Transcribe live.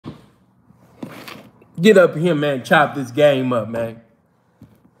Get up here, man. Chop this game up, man.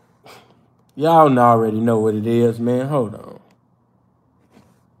 Y'all already know what it is, man. Hold on.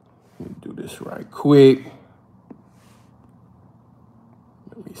 Let me do this right quick.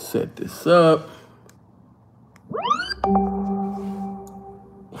 Let me set this up.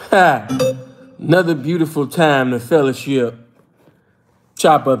 Another beautiful time to fellowship.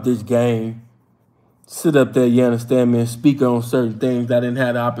 Chop up this game. Sit up there, you understand me, and speak on certain things I didn't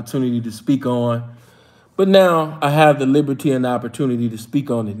have the opportunity to speak on. But now I have the liberty and the opportunity to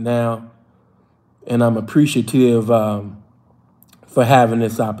speak on it now. And I'm appreciative for having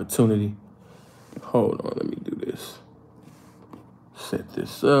this opportunity. Hold on, let me do this. Set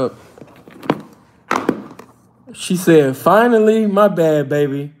this up. She said, finally, my bad,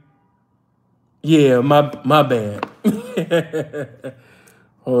 baby. Yeah, my bad.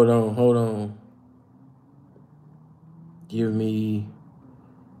 Hold on. Give me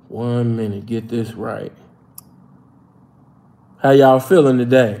 1 minute, get this right. How y'all feeling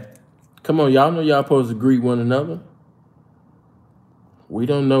today? Come on, y'all know y'all supposed to greet one another. We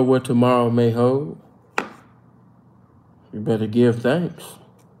don't know what tomorrow may hold. You better give thanks.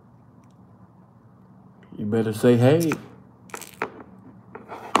 You better say, hey.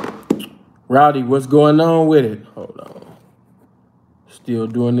 Rowdy, what's going on with it? Hold on. Still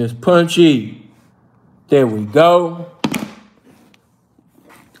doing this punchy. There we go.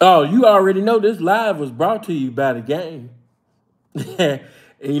 Oh, you already know this live was brought to you by the game.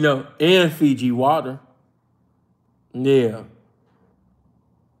 And Fiji water. Yeah.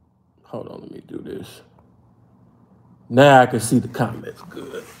 Hold on, let me do this. Now I can see the comments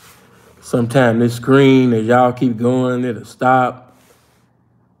good. Sometimes this screen, as y'all keep going, it'll stop.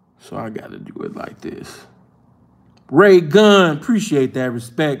 So I got to do it like this. Ray Gunn, appreciate that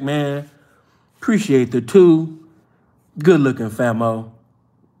respect, man. Appreciate the two. Good looking famo.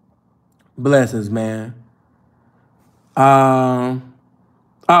 Blessings, man. Oh,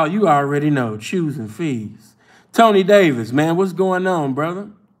 you already know. Choosing fees. Tony Davis, man, what's going on, brother?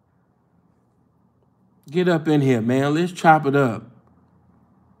 Get up in here, man. Let's chop it up.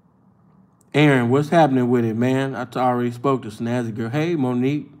 Aaron, what's happening with it, man? I already spoke to Snazzy Girl. Hey,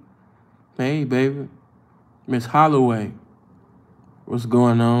 Monique. Hey, baby. Miss Holloway. What's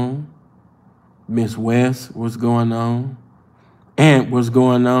going on? Miss West, what's going on? Ant, what's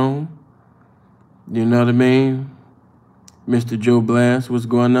going on? You know what I mean? Mr. Joe Blast, what's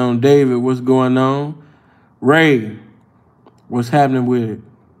going on? David, what's going on? Ray, what's happening with it?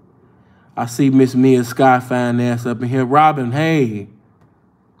 I see Miss Mia Sky fine ass up in here. Robin, hey,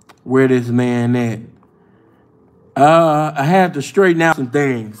 where this man at? I had to straighten out some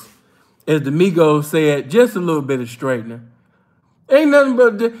things. As the Migos said, just a little bit of straightening. Ain't nothing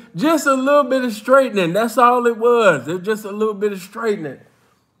but just a little bit of straightening. That's all it was. It's just a little bit of straightening.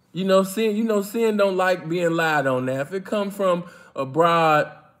 Sin don't like being lied on now. If it come from abroad,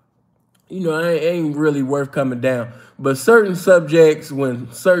 it ain't really worth coming down. But certain subjects,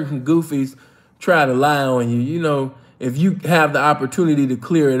 when certain goofies try to lie on you, if you have the opportunity to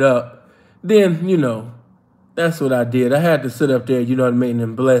clear it up, then, that's what I did. I had to sit up there,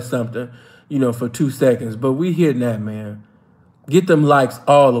 and bless something, for 2 seconds. But we hitting that, man. Get them likes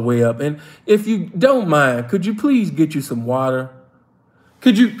all the way up. And if you don't mind, could you please get you some water?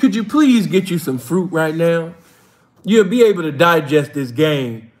 Could you please get you some fruit right now? You'll be able to digest this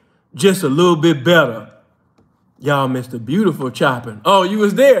game just a little bit better. Y'all missed a beautiful chopping. Oh, you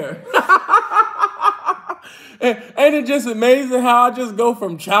was there. Ain't it just amazing how I just go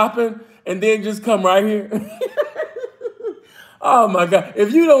from chopping and then just come right here? Oh, my God.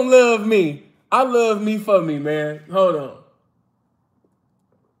 If you don't love me, I love me for me, man. Hold on.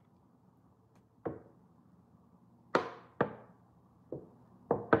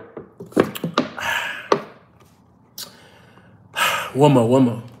 One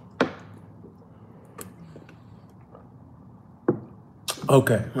more.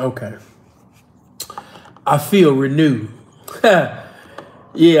 Okay. I feel renewed.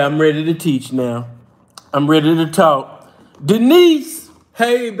 Yeah, I'm ready to teach now. I'm ready to talk. Denise,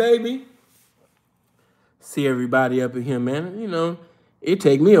 hey, baby. See everybody up in here, man. It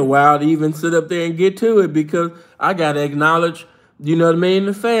take me a while to even sit up there and get to it because I got to acknowledge,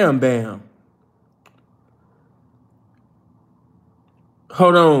 the fam bam.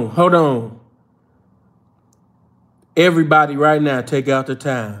 Hold on. Everybody right now take out the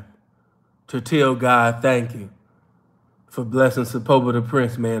time to tell God thank you for blessing Sepulveda the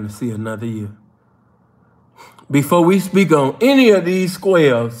Prince, man, to see another year. Before we speak on any of these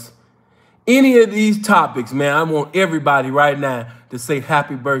squares, any of these topics, man, I want everybody right now to say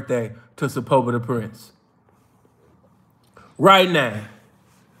happy birthday to Sepulveda the Prince. Right now.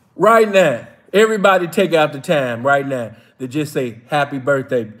 Everybody take out the time right now to just say happy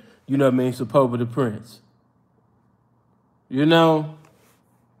birthday, you know what I mean, Sapopa the Prince. You know?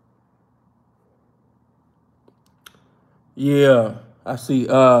 Yeah, I see,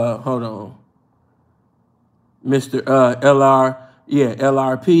 hold on. Mr.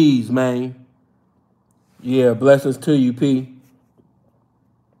 LRPs, man. Yeah, blessings to you, P.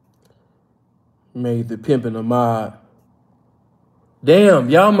 Made the pimpin' a mod. Damn,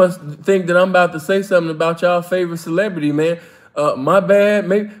 y'all must think that I'm about to say something about y'all favorite celebrity, man. My bad.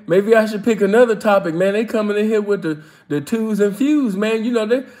 Maybe I should pick another topic, man. They coming in here with the twos and fews, man. You know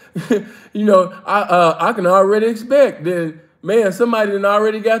they, I can already expect that, man. Somebody done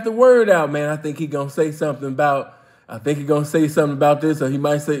already got the word out, man. I think he gonna say something about. I think he gonna say something about this, or he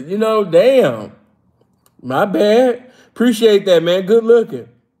might say, damn, my bad. Appreciate that, man. Good looking.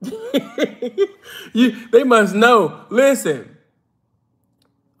 They must know. Listen.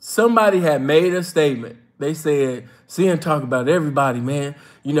 Somebody had made a statement. They said, "Seeing talk about everybody, man.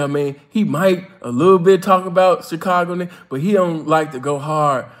 You know what I mean? He might a little bit talk about Chicago, but he don't like to go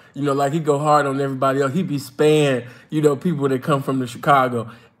hard. Like he go hard on everybody else. He be spanning, people that come from the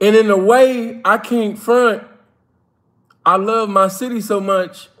Chicago. And in a way, I can't front. I love my city so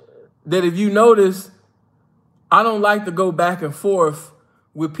much that if you notice, I don't like to go back and forth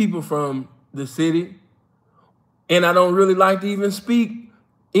with people from the city. And I don't really like to even speak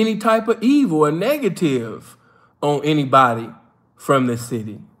any type of evil or negative on anybody from the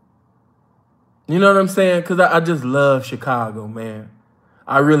city. You know what I'm saying? Because I just love Chicago, man.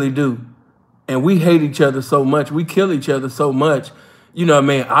 I really do. And we hate each other so much. We kill each other so much. You know what I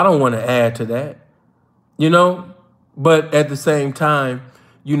mean? I don't want to add to that. But at the same time,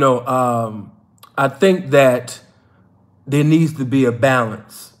 I think that there needs to be a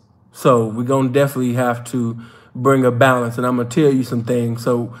balance. So we're going to definitely have to bring a balance, and I'm gonna tell you some things.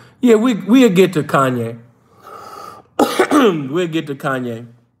 So yeah, we'll get to Kanye. We'll get to Kanye.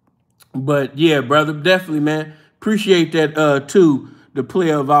 But yeah, brother, definitely, man. Appreciate that too. The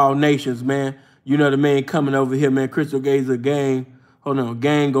player of all nations, man. You know the man coming over here, man. Crystal Gazer gang. Hold on,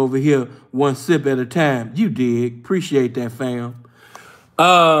 gang over here, one sip at a time. You dig. Appreciate that, fam.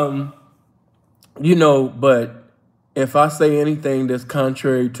 But if I say anything that's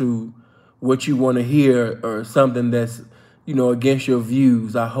contrary to what you want to hear or something that's, against your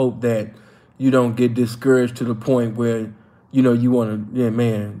views, I hope that you don't get discouraged to the point where, you want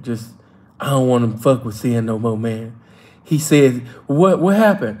to, I don't want to fuck with Sin no more, man. He said, what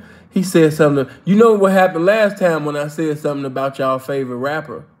happened? He said something. You know what happened last time when I said something about y'all favorite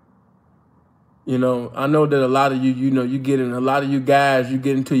rapper? I know that a lot of you, a lot of you guys, you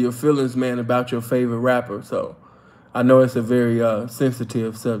get into your feelings, man, about your favorite rapper. So I know it's a very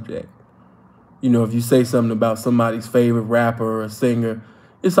sensitive subject. If you say something about somebody's favorite rapper or singer,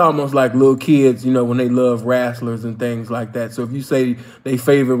 it's almost like little kids, when they love wrestlers and things like that. So if you say they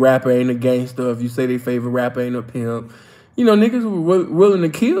favorite rapper ain't a gangster, if you say their favorite rapper ain't a pimp, niggas were willing to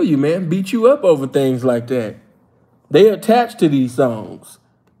kill you, man, beat you up over things like that. They attached to these songs.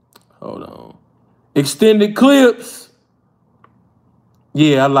 Hold on. Extended clips.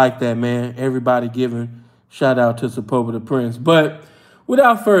 Yeah, I like that, man. Everybody giving shout out to Sapopa the Prince. But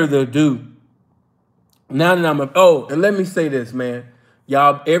without further ado, now that and let me say this, man.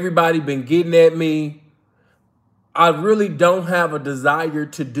 Y'all, everybody been getting at me. I really don't have a desire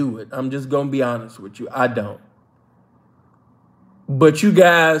to do it. I'm just going to be honest with you. I don't. But you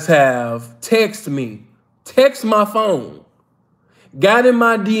guys have text my phone, got in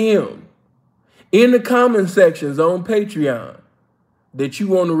my DM, in the comment sections on Patreon that you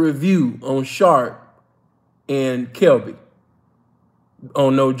want to review on Sharp and Kelby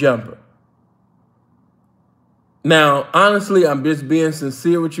on No Jumper. Now, honestly, I'm just being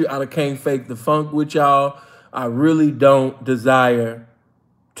sincere with you. I can't fake the funk with y'all. I really don't desire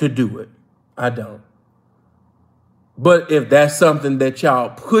to do it. I don't. But if that's something that y'all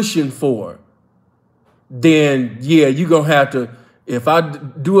pushing for, then yeah, you're going to have to, if I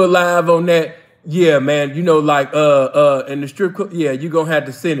do a live on that, yeah, man, in the strip club, yeah, you're going to have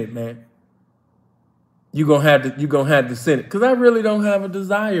to send it, man. You're going to have to send it. Because I really don't have a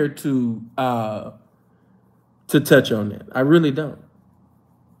desire to touch on that. I really don't.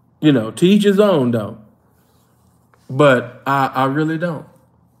 To each his own, though. But I really don't.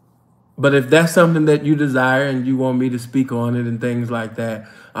 But if that's something that you desire and you want me to speak on it and things like that,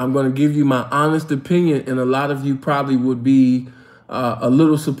 I'm going to give you my honest opinion. And a lot of you probably would be a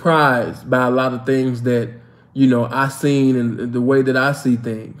little surprised by a lot of things that, I seen and the way that I see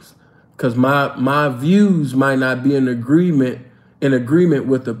things. Because my views might not be in agreement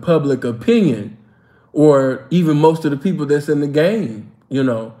with the public opinion or even most of the people that's in the game,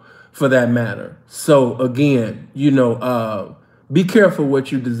 for that matter. So again, be careful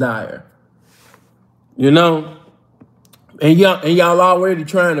what you desire. And y'all already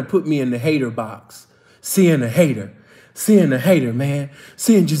trying to put me in the hater box. Seeing a hater, man.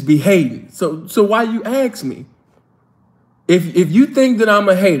 Seeing just be hating. So why you ask me? If you think that I'm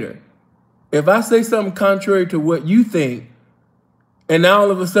a hater, if I say something contrary to what you think, and now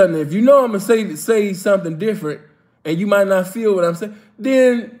all of a sudden, if I'm gonna say something different, and you might not feel what I'm saying,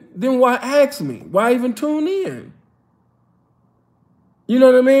 then why ask me? Why even tune in? You know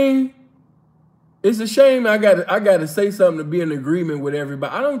what I mean? It's a shame I gotta say something to be in agreement with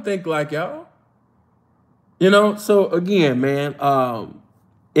everybody. I don't think like y'all. So again, man,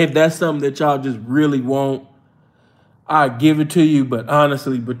 if that's something that y'all just really want, I give it to you. But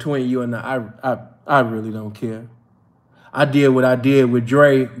honestly, between you and I really don't care. I did what I did with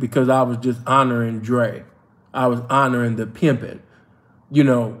Dre because I was just honoring Dre. I was honoring the pimping.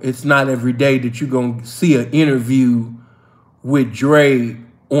 It's not every day that you're gonna see an interview with Dre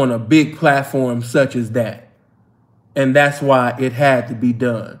on a big platform such as that. And that's why it had to be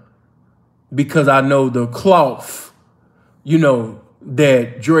done. Because I know the cloth,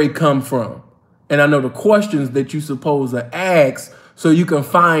 that Dre come from. And I know the questions that you supposed to ask so you can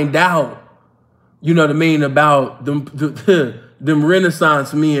find out, about them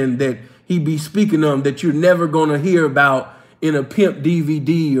Renaissance men that he be speaking of that you're never going to hear about in a pimp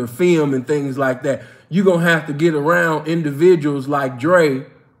DVD or film and things like that. You're going to have to get around individuals like Dre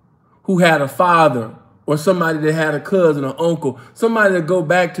who had a father or somebody that had a cousin or uncle, somebody that go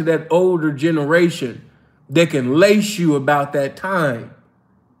back to that older generation that can lace you about that time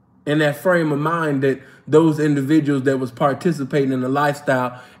and that frame of mind that those individuals that was participating in the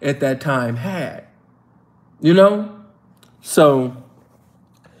lifestyle at that time had. So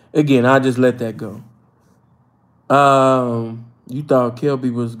again, I just let that go. You thought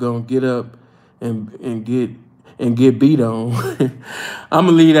Kelby was gonna get up and get beat on. I'm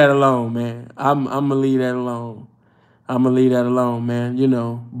gonna leave that alone, man. I'm gonna leave that alone. I'm gonna leave that alone,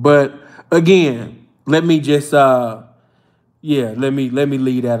 man. But again, let me just let me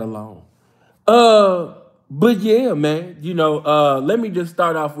leave that alone. But yeah, man, let me just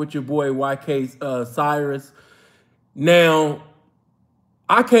start off with your boy YK's Osiris. Now,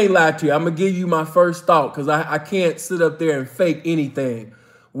 I can't lie to you. I'm gonna give you my first thought because I can't sit up there and fake anything.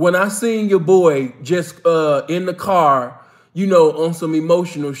 When I seen your boy just in the car, on some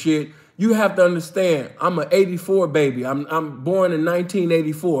emotional shit, you have to understand, I'm an 84 baby. I'm born in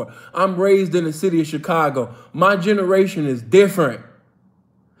 1984. I'm raised in the city of Chicago. My generation is different.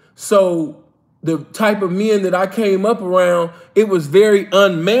 So the type of men that I came up around, it was very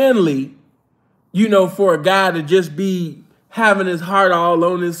unmanly, for a guy to just be having his heart all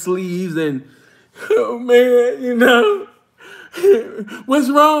on his sleeves and, oh man, what's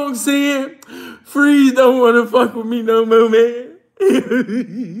wrong, Sid? Freeze don't want to fuck with me no more, man.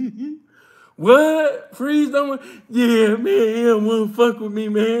 What? Freeze don't want? Yeah, man, he don't want to fuck with me,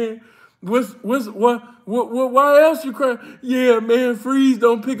 man. Why else you crying? Yeah, man, Freeze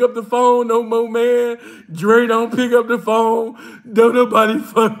don't pick up the phone no more, man. Dre don't pick up the phone. Don't nobody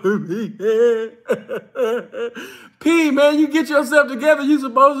fuck with me, man. P, man, you get yourself together. You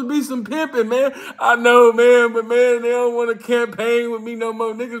supposed to be some pimping, man. I know, man, but man, they don't want to campaign with me no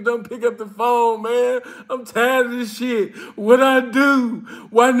more. Niggas don't pick up the phone, man. I'm tired of this shit. What I do?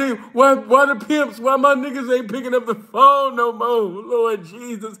 Why the pimps? Why my niggas ain't picking up the phone no more? Lord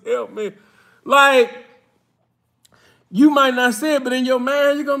Jesus, help me. Like, you might not say it, but in your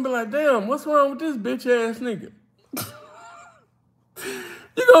mind, you're going to be like, damn, what's wrong with this bitch ass nigga?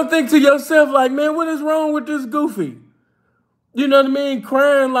 You're going to think to yourself like, man, what is wrong with this goofy? You know what I mean?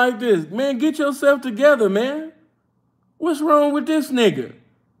 Crying like this. Man, get yourself together, man. What's wrong with this nigga?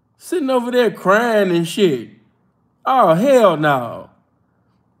 Sitting over there crying and shit. Oh, hell no.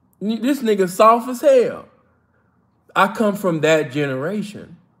 This nigga soft as hell. I come from that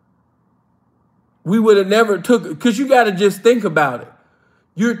generation. We would have never took it, because you got to just think about it.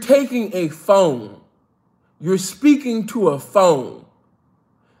 You're taking a phone. You're speaking to a phone.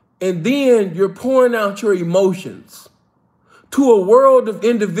 And then you're pouring out your emotions to a world of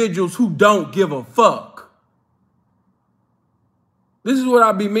individuals who don't give a fuck. This is what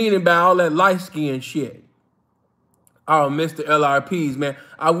I be meaning by all that light skin shit. Oh, Mr. LRPs, man.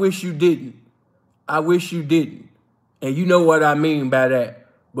 I wish you didn't. I wish you didn't. And you know what I mean by that.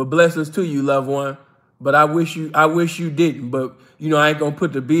 But blessings to you, loved one. But I wish you didn't. But, I ain't going to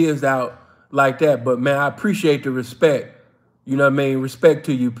put the biz out like that. But, man, I appreciate the respect. You know what I mean? Respect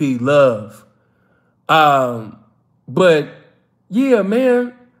to you, P. Love. But, yeah,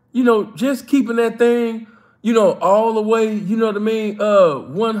 man, just keeping that thing, all the way,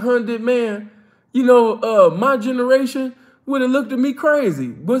 100, man. My generation would have looked at me crazy.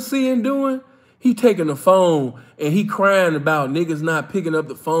 What's CN doing? He taking the phone and he crying about niggas not picking up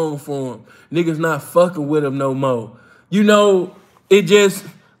the phone for him. Niggas not fucking with him no more. It just,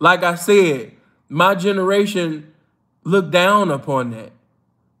 like I said, my generation looked down upon that.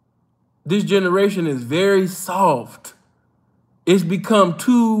 This generation is very soft. It's become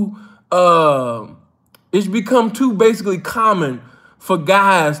too basically common for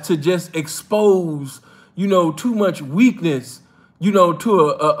guys to just expose, too much weakness, to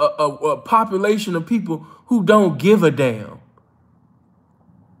a population of people who don't give a damn.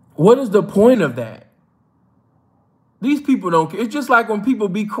 What is the point of that? These people don't care. It's just like when people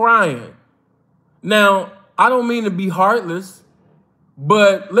be crying. Now, I don't mean to be heartless,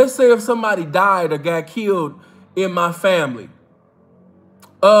 but let's say if somebody died or got killed in my family.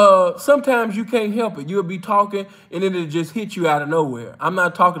 Sometimes you can't help it. You'll be talking and it'll just hit you out of nowhere. I'm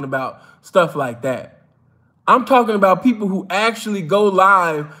not talking about stuff like that. I'm talking about people who actually go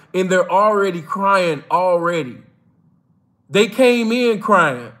live and they're already crying already. They came in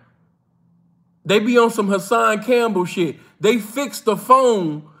crying. They be on some Hassan Campbell shit. They fix the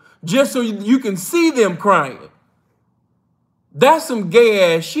phone just so you can see them crying. That's some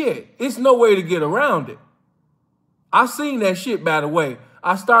gay ass shit. It's no way to get around it. I seen that shit, by the way.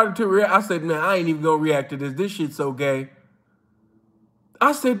 I started to react. I said, man, I ain't even gonna react to this. This shit's so gay.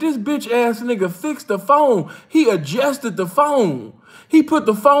 I said, this bitch ass nigga fixed the phone. He adjusted the phone. He put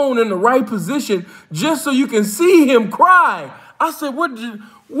the phone in the right position just so you can see him cry. I said, what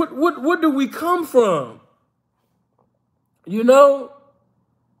do we come from?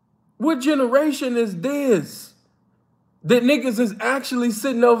 What generation is this? That niggas is actually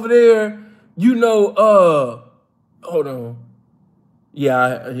sitting over there, hold on.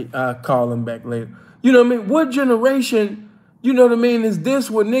 Yeah, I call him back later. What generation, is this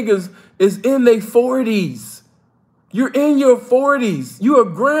where niggas is in their 40s? You're in your 40s. You're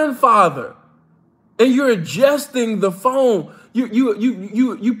a grandfather. And you're adjusting the phone.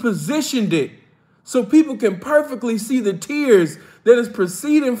 You positioned it so people can perfectly see the tears that is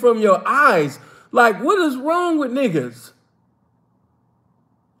proceeding from your eyes. Like, what is wrong with niggas?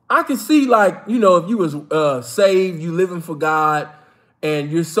 I can see, if you was saved, you living for God,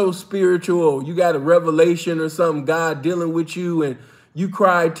 and you're so spiritual, you got a revelation or something, God dealing with you, and you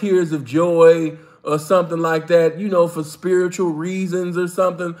cry tears of joy or something like that, for spiritual reasons or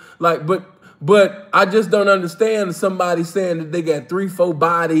something. But I just don't understand somebody saying that they got 3-4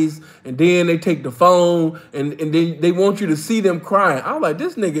 bodies and then they take the phone and then they want you to see them crying. I'm like,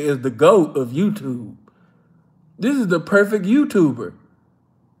 this nigga is the GOAT of YouTube. This is the perfect YouTuber.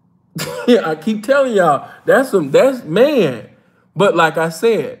 Yeah, I keep telling y'all, that's man. But like I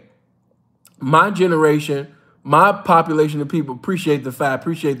said, my generation, my population of people appreciate the fact,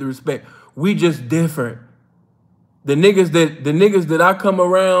 appreciate the respect. We just different. The niggas that I come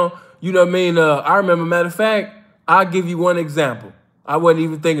around, I remember, matter of fact, I'll give you one example. I wasn't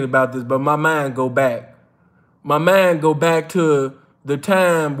even thinking about this, but my mind go back. My mind go back to the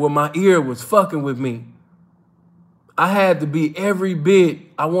time when my ear was fucking with me. I had to be every bit,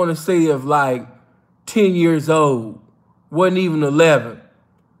 I want to say, of like 10 years old. Wasn't even 11.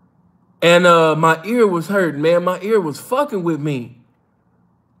 And my ear was hurting, man. My ear was fucking with me.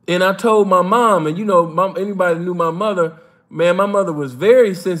 And I told my mom, and anybody knew my mother, man, my mother was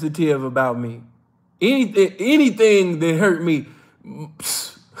very sensitive about me. Anything that hurt me,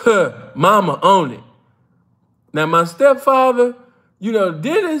 mama owned it. Now, my stepfather,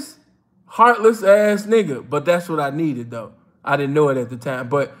 Dennis, heartless ass nigga, but that's what I needed, though. I didn't know it at the time.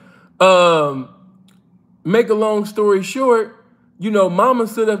 But make a long story short, mama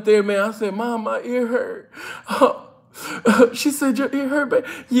stood up there, man. I said, Mom, my ear hurt. She said, your ear hurt, babe?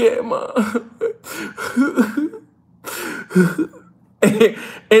 Yeah, Mom.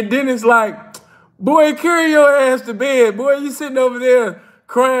 and then it's like, boy, carry your ass to bed. Boy, you sitting over there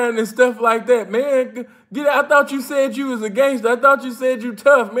crying and stuff like that. Man, get out. I thought you said you was a gangster. I thought you said you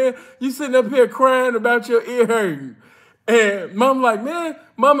tough, man. You sitting up here crying about your ear hurting. And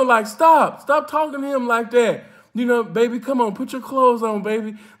Mama like, stop talking to him like that. Baby, come on, put your clothes on,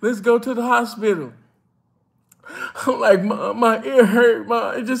 baby. Let's go to the hospital. I'm like, Mom, my ear hurt,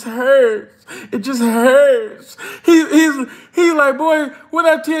 Mom. It just hurts. It just hurts. He's like, boy, what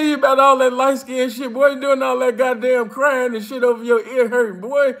I tell you about all that light skin shit? Boy, you doing all that goddamn crying and shit over your ear hurting.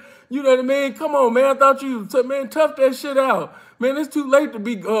 Boy, you know what I mean? Come on, man. I thought you, man, tough that shit out. Man, it's too late to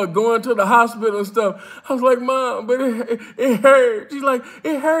be going to the hospital and stuff. I was like, Mom, but it hurts. She's like,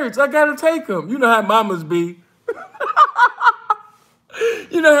 it hurts. I got to take him. You know how mamas be.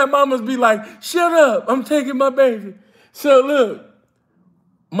 You know how mamas be like, shut up, I'm taking my baby. So look,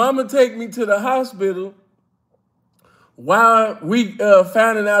 mama take me to the hospital. While we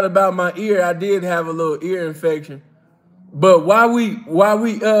finding out about my ear, I did have a little ear infection. But while we in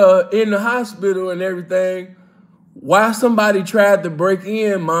the hospital and everything, why somebody tried to break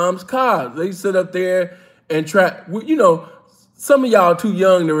in mom's car. They sit up there and try, you know, some of y'all too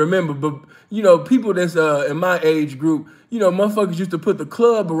young to remember, but, you know, people that's in my age group, you know, motherfuckers used to put the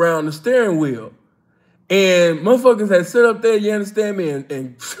club around the steering wheel. And motherfuckers had sit up there, you understand me,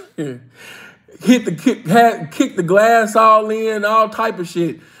 and kick the glass all in, all type of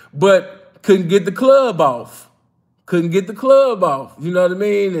shit, but couldn't get the club off. Couldn't get the club off, you know what I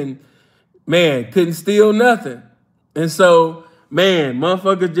mean? And, man, couldn't steal nothing. And so, man,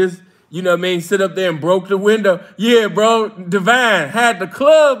 motherfuckers just, you know what I mean, sit up there and broke the window. Yeah, bro, Divine had the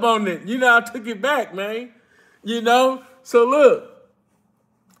club on it. You know, I took it back, man. You know? So, look,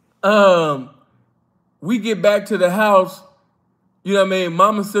 we get back to the house, you know what I mean?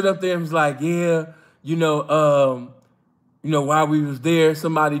 Mama sit up there and was like, yeah, while we was there,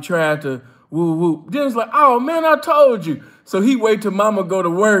 somebody tried to woo. Then it's like, oh, man, I told you. So he wait till mama go to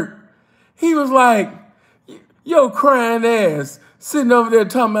work. He was like, yo, crying ass, sitting over there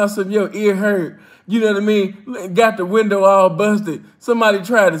talking about some, your ear hurt. You know what I mean? Got the window all busted. Somebody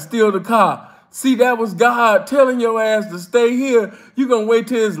tried to steal the car. See, that was God telling your ass to stay here. You gonna wait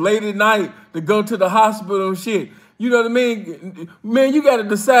till it's late at night to go to the hospital and shit. You know what I mean? Man, you got to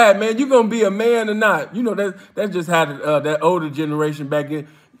decide, man, you gonna be a man or not. You know, that's just how that older generation back then.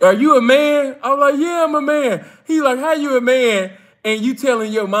 Are you a man? I was like, yeah, I'm a man. He like, how you a man and you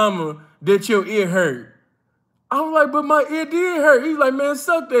telling your mama that your ear hurt? I was like, but my ear did hurt. He's like, man,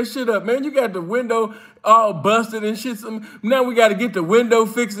 suck that shit up, man. You got the window all busted and shit. Now we got to get the window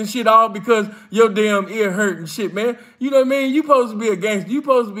fixed and shit all because your damn ear hurt and shit, man. You know what I mean? You supposed to be a gangster. You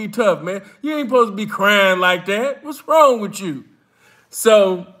supposed to be tough, man. You ain't supposed to be crying like that. What's wrong with you?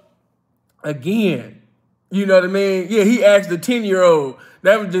 So, again, you know what I mean? Yeah, he asked the 10-year-old.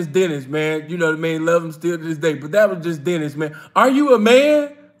 That was just Dennis, man. You know what I mean? Love him still to this day. But that was just Dennis, man. Are you a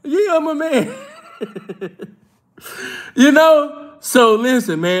man? Yeah, I'm a man. You know? So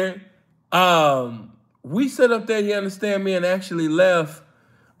listen, man. We sat up there, you understand me, and actually left,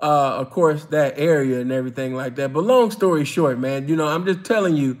 of course, that area and everything like that. But long story short, man, you know, I'm just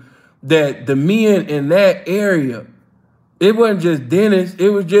telling you that the men in that area, it wasn't just Dennis. It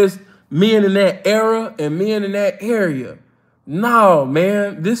was just men in that era and men in that area. No,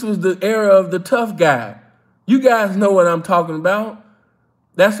 man, this was the era of the tough guy. You guys know what I'm talking about.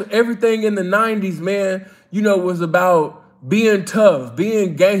 That's everything in the 90s, man, you know, was about being tough,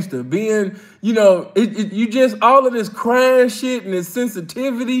 being gangster, being, you know, you just, all of this crying shit and this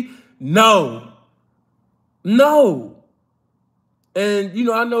sensitivity. No. And, you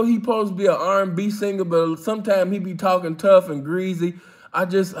know, I know he supposed to be an R&B singer, but sometimes he be talking tough and greasy. I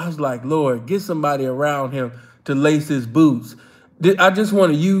was like, Lord, get somebody around him to lace his boots. I just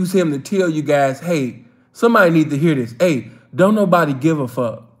want to use him to tell you guys, hey, somebody need to hear this. Hey, don't nobody give a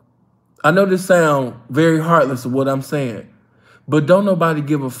fuck. I know this sound very heartless of what I'm saying, but don't nobody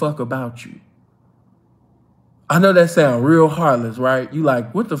give a fuck about you. I know that sound real heartless, right? You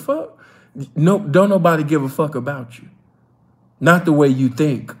like, what the fuck? No, don't nobody give a fuck about you. Not the way you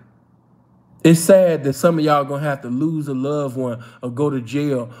think. It's sad that some of y'all gonna have to lose a loved one or go to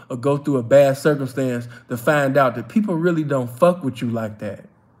jail or go through a bad circumstance to find out that people really don't fuck with you like that.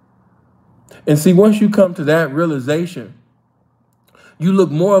 And see, once you come to that realization, you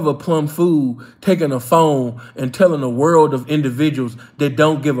look more of a plum fool taking a phone and telling a world of individuals that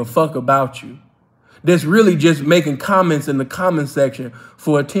don't give a fuck about you. That's really just making comments in the comment section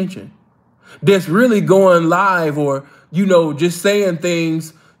for attention. That's really going live or, you know, just saying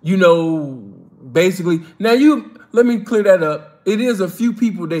things, you know, basically. Now, let me clear that up. It is a few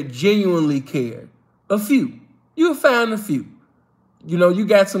people that genuinely care. A few. You'll find a few. You know, you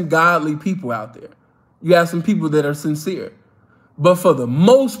got some godly people out there. You got some people that are sincere. But for the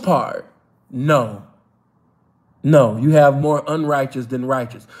most part, no. No, you have more unrighteous than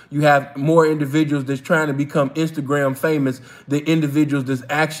righteous. You have more individuals that's trying to become Instagram famous than individuals that's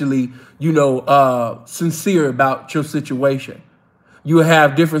actually, you know, sincere about your situation. You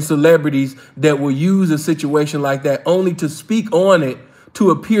have different celebrities that will use a situation like that only to speak on it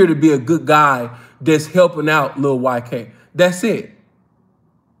to appear to be a good guy that's helping out Lil YK. That's it.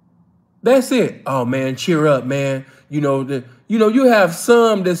 That's it. Oh, man, cheer up, man. You know, you have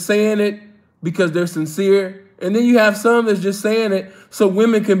some that's saying it because they're sincere. And then you have some that's just saying it So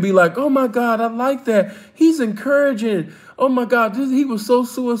women can be like, oh my God, I like that. He's encouraging. Oh my God, he was so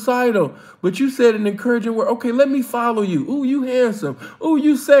suicidal. But you said an encouraging word. Okay, let me follow you. Ooh, you handsome. Ooh,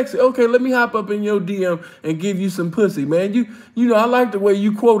 you sexy. Okay, let me hop up in your DM and give you some pussy, man. You know, I like the way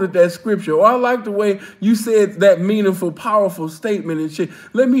you quoted that scripture. Or I like the way you said that meaningful, powerful statement and shit.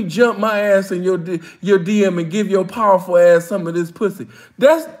 Let me jump my ass in your DM and give your powerful ass some of this pussy.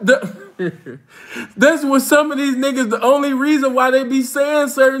 That's what some of these niggas, the only reason why they be saying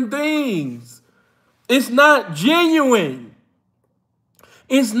certain things. It's not genuine.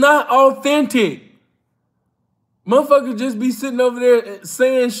 It's not authentic. Motherfuckers just be sitting over there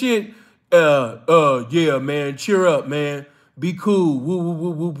saying shit. Yeah, man, cheer up, man. Be cool. Woo, woo,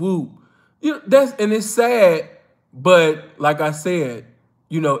 woo, woo, woo. You know, and it's sad, but like I said,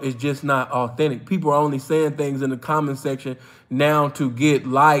 you know, it's just not authentic. People are only saying things in the comment section now to get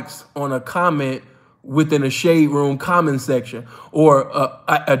likes on a comment within a Shade Room comment section or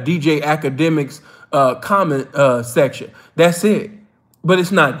a DJ Academics comment section. That's it. But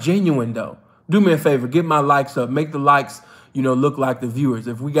it's not genuine, though. Do me a favor. Get my likes up. Make the likes, you know, look like the viewers.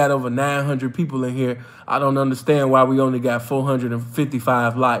 If we got over 900 people in here, I don't understand why we only got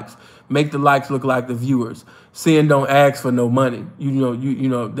 455 likes. Make the likes look like the viewers. Sin don't ask for no money. You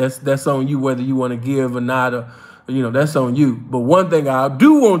know, that's on you whether you want to give or not, or, you know, that's on you. But one thing I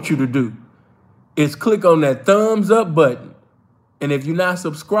do want you to do is click on that thumbs up button. And if you're not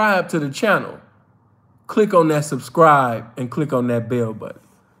subscribed to the channel, click on that subscribe and click on that bell button.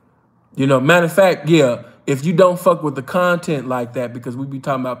 You know, matter of fact, yeah, if you don't fuck with the content like that, because we be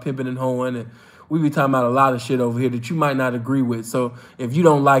talking about pimping and hoeing and we be talking about a lot of shit over here that you might not agree with. So if you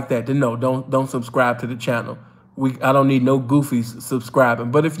don't like that, then no, don't subscribe to the channel. I don't need no goofies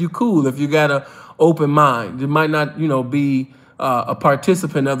subscribing. But if you cool, if you got an open mind, you might not, you know, be a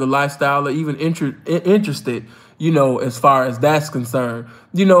participant of the lifestyle or even interested, you know, as far as that's concerned,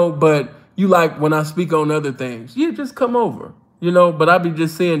 you know, but you like when I speak on other things, yeah, just come over, you know, but I be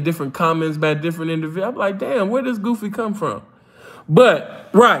just seeing different comments by different individuals. I'm like, damn, where does Goofy come from? But,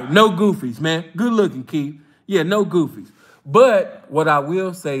 right, no goofies, man. Good looking, Keith. Yeah, no goofies. But what I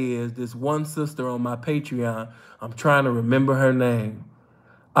will say is this one sister on my Patreon, I'm trying to remember her name.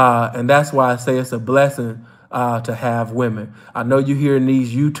 And that's why I say it's a blessing to have women. I know you're hearing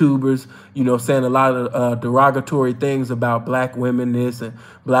these YouTubers, you know, saying a lot of derogatory things about black women this and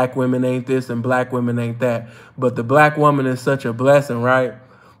black women ain't this and black women ain't that. But the black woman is such a blessing, right?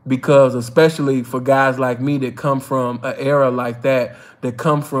 Because especially for guys like me that come from an era like that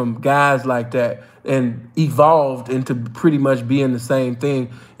come from guys like that and evolved into pretty much being the same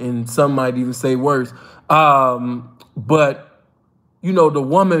thing. And some might even say worse. But, you know, the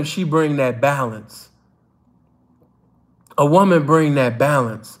woman, she bring that balance. A woman bring that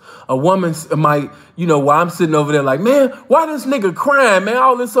balance. A woman might, you know, while I'm sitting over there like, man, why this nigga crying, man?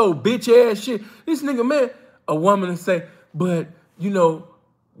 All this old bitch ass shit. This nigga, man. A woman will say, but, you know,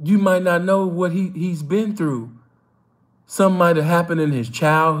 you might not know what he's been through. Something might have happened in his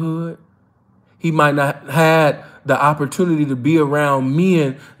childhood. He might not had the opportunity to be around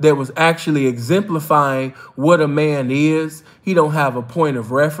men that was actually exemplifying what a man is. He don't have a point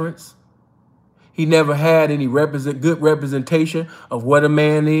of reference. He never had any good representation of what a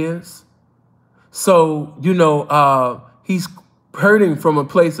man is. So, you know, he's hurting from a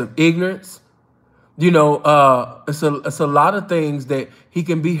place of ignorance. You know, it's a lot of things that he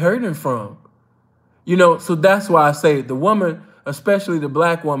can be hurting from. You know, so that's why I say the woman, especially the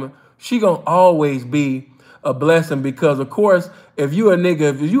black woman, she gonna always be a blessing because, of course, if you a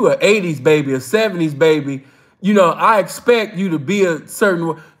nigga, if you a 80s baby, a 70s baby, you know, I expect you to be a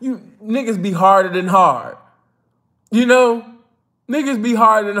certain, you niggas be harder than hard. You know, niggas be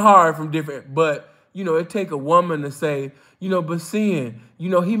harder than hard from different, but, you know, it take a woman to say, you know, but seeing, you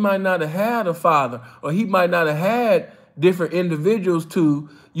know, he might not have had a father or he might not have had different individuals to,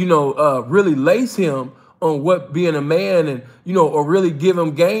 you know, really lace him on what being a man and, you know, or really give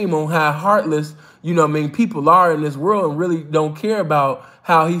him game on how heartless, you know, I mean, people are in this world and really don't care about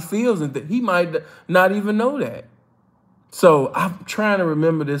how he feels and that he might not even know that. So I'm trying to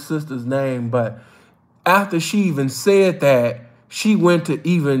remember this sister's name, but after she even said that, she went to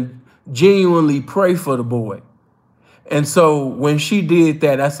even genuinely pray for the boy. And so when she did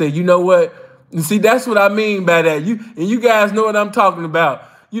that, I said, you know what? You see, that's what I mean by that. You guys know what I'm talking about.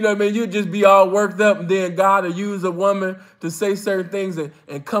 You know what I mean? You'll just be all worked up and then God will use a woman to say certain things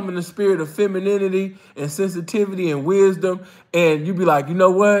and come in the spirit of femininity and sensitivity and wisdom. And you be like, you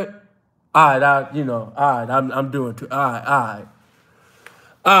know what? All right, I'm doing too. All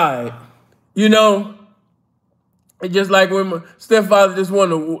right. You know, It's just like when my stepfather just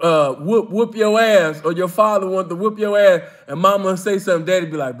want to whoop your ass, or your father want to whoop your ass, and mama say something, daddy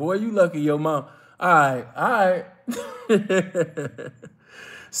be like, boy, you lucky your mom. All right.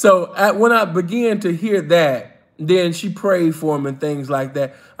 So when I began to hear that, then she prayed for him and things like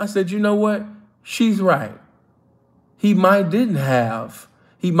that. I said, you know what? She's right. He might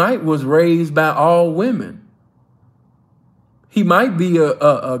was raised by all women. He might be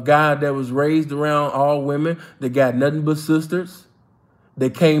a guy that was raised around all women that got nothing but sisters,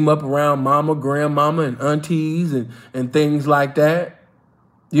 that came up around mama, grandmama, and aunties and things like that,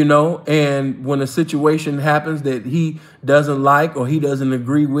 you know. And when a situation happens that he doesn't like or he doesn't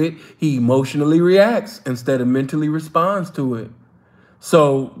agree with, he emotionally reacts instead of mentally responds to it.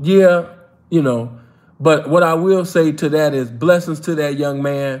 So, yeah, you know, but what I will say to that is blessings to that young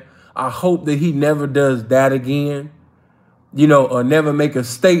man. I hope that he never does that again. You know, or never make a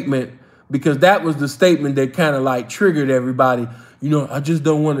statement, because that was the statement that kind of like triggered everybody. You know, I just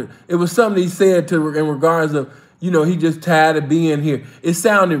don't want to. It was something he said in regards of, you know, he just tired of being here. It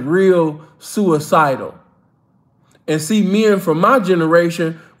sounded real suicidal. And see, men from my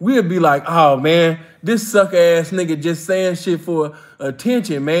generation, we'd be like, oh, man, this sucker ass nigga just saying shit for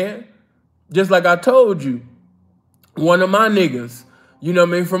attention, man. Just like I told you, one of my niggas, you know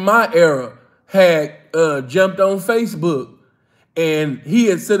what I mean, from my era, had jumped on Facebook. And he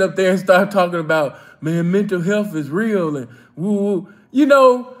had sit up there and started talking about, man, mental health is real and woo, you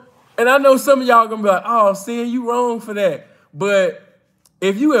know. And I know some of y'all gonna be like, oh, Sin, you wrong for that. But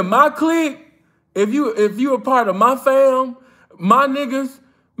if you in my clique, if you a part of my fam, my niggas,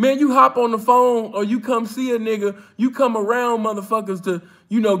 man, you hop on the phone or you come see a nigga, you come around motherfuckers to,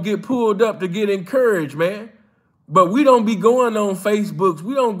 you know, get pulled up to get encouraged, man. But we don't be going on Facebooks.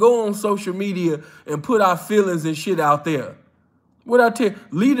 We don't go on social media and put our feelings and shit out there. What I tell you,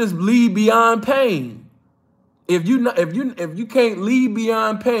 leaders lead beyond pain. If you can't lead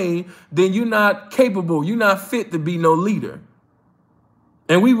beyond pain, then you're not capable. You're not fit to be no leader.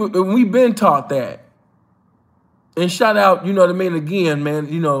 And we've been taught that. And shout out, you know what I mean, again,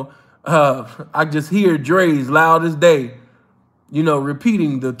 man, you know, I just hear Dre's loud as day, you know,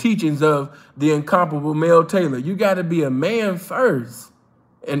 repeating the teachings of the incomparable Mel Taylor. You got to be a man first.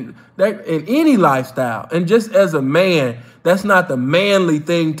 And that in any lifestyle. And just as a man, that's not the manly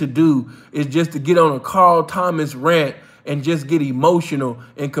thing to do, is just to get on a Carl Thomas rant and just get emotional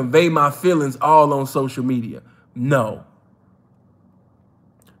and convey my feelings all on social media. No.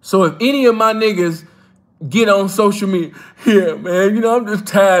 So if any of my niggas get on social media, yeah, man, you know, I'm just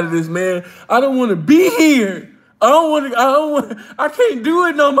tired of this, man. I don't want to be here. I can't do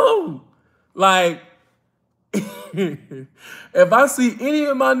it no more. Like, if I see any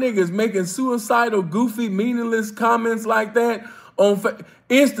of my niggas making suicidal, goofy, meaningless comments like that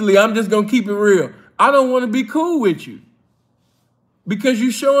instantly, I'm just gonna keep it real. I don't want to be cool with you because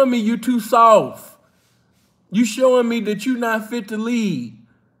you showing me you too soft. You showing me that you not fit to lead.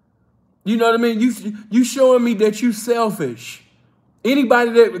 You know what I mean? You showing me that you selfish.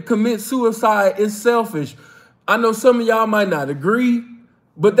 Anybody that commits suicide is selfish. I know some of y'all might not agree,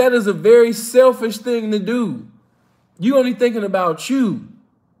 but that is a very selfish thing to do. You only thinking about you.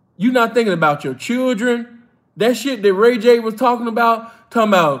 You not thinking about your children. That shit that Ray J was talking about,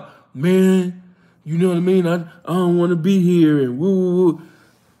 man, you know what I mean? I don't want to be here and woo.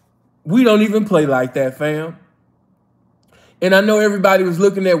 We don't even play like that, fam. And I know everybody was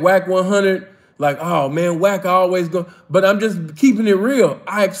looking at Whack 100 like, oh man, Whack always go. But I'm just keeping it real.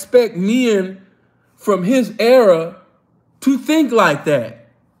 I expect men from his era to think like that.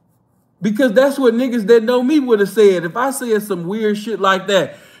 Because that's what niggas that know me would have said. If I said some weird shit like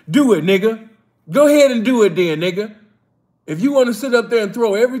that, do it, nigga. Go ahead and do it then, nigga. If you want to sit up there and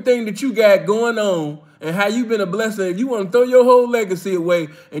throw everything that you got going on and how you been a blessing, if you want to throw your whole legacy away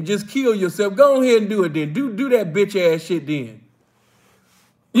and just kill yourself, go ahead and do it then. Do that bitch ass shit then.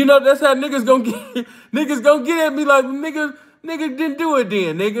 You know, that's how niggas gonna get at me like, nigga didn't do it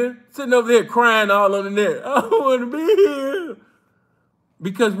then, nigga. Sitting over there crying all on the net. I don't want to be here.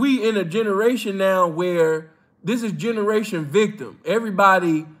 Because we in a generation now where this is generation victim.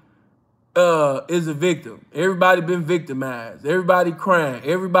 Everybody is a victim. Everybody been victimized. Everybody crying.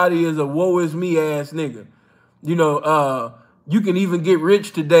 Everybody is a woe is me ass nigga. You know, you can even get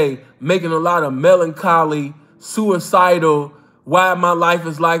rich today making a lot of melancholy, suicidal, why my life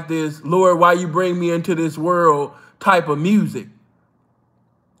is like this, Lord, why you bring me into this world type of music.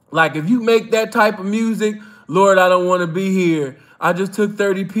 Like if you make that type of music, Lord, I don't want to be here. I just took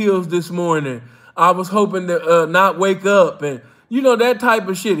 30 pills this morning. I was hoping to not wake up. And, you know, that type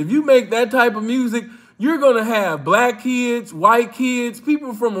of shit. If you make that type of music, you're going to have black kids, white kids,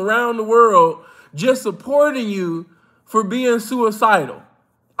 people from around the world just supporting you for being suicidal.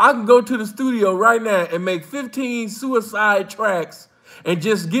 I can go to the studio right now and make 15 suicide tracks and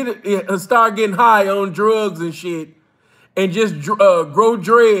just get it and start getting high on drugs and shit and just grow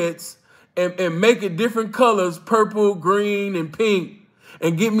dreads and make it different colors, purple, green, and pink,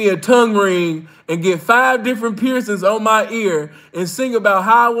 and get me a tongue ring and get 5 different piercings on my ear and sing about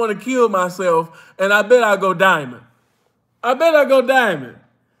how I want to kill myself, and I bet I go diamond. I bet I go diamond.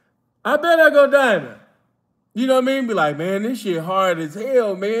 I bet I go diamond. You know what I mean? Be like, man, this shit hard as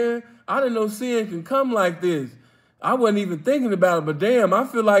hell, man. I didn't know sin can come like this. I wasn't even thinking about it, but damn, I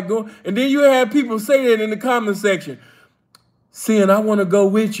feel like going. And then you have people say that in the comment section. Sin, I want to go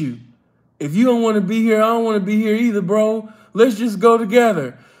with you. If you don't want to be here, I don't want to be here either, bro. Let's just go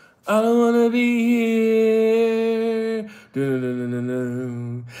together. I don't want to be here.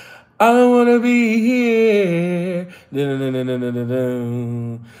 I don't want to be here.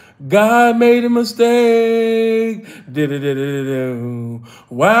 God made a mistake.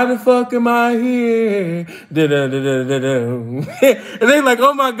 Why the fuck am I here? And they like,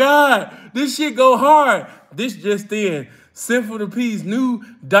 oh my God, this shit go hard. This just in. Sinful to P's new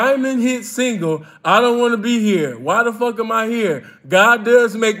diamond hit single, I Don't Want to Be Here. Why the fuck am I here? God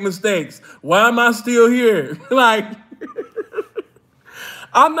does make mistakes. Why am I still here? Like,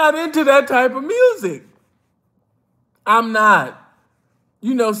 I'm not into that type of music. I'm not.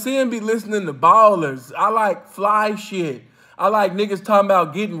 You know, Sin be listening to ballers. I like fly shit. I like niggas talking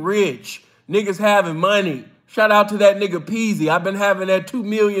about getting rich. Niggas having money. Shout out to that nigga Peasy. I've been having that 2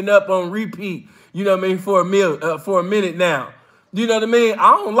 million up on repeat. You know what I mean? For a minute now. You know what I mean?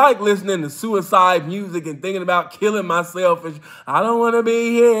 I don't like listening to suicide music and thinking about killing myself. I don't want to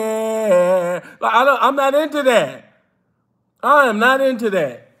be here. Like, I'm not into that. I am not into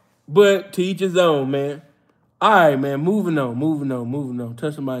that. But to each his own, man. All right, man. Moving on.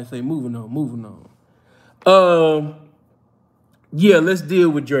 Touch somebody and say moving on. Yeah, let's deal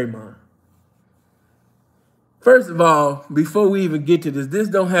with Draymond. First of all, before we even get to this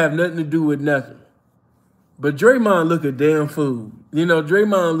don't have nothing to do with nothing. But Draymond look a damn fool. You know,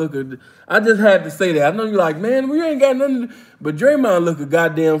 Draymond look I just had to say that. I know you're like, man, we ain't got nothing to do. But Draymond look a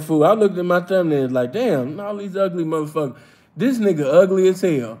goddamn fool. I looked at my thumbnails like, damn, all these ugly motherfuckers. This nigga ugly as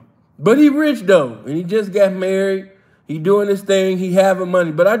hell. But he rich though. And he just got married. He doing his thing. He having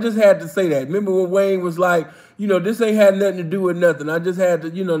money. But I just had to say that. Remember when Wayne was like, you know, this ain't had nothing to do with nothing. I just had to,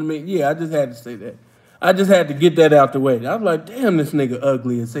 you know what I mean? Yeah, I just had to say that. I just had to get that out the way. I was like, damn, this nigga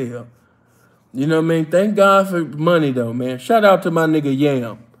ugly as hell. You know what I mean? Thank God for money, though, man. Shout out to my nigga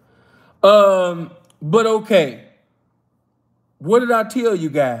Yam. But okay. What did I tell you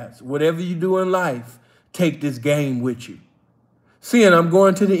guys? Whatever you do in life, take this game with you. Seeing I'm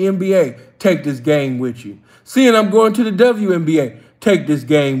going to the NBA, take this game with you. Seeing I'm going to the WNBA, take this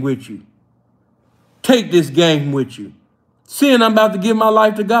game with you. Take this game with you. Seeing I'm about to give my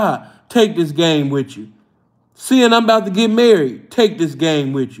life to God, take this game with you. Seeing I'm about to get married, take this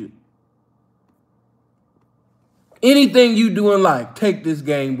game with you. Anything you do in life, take this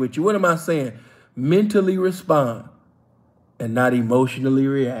game with you. What am I saying? Mentally respond and not emotionally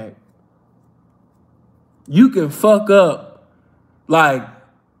react. You can fuck up. Like,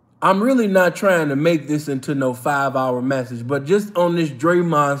 I'm really not trying to make this into no 5-hour message, but just on this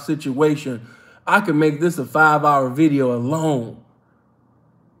Draymond situation, I can make this a 5-hour video alone.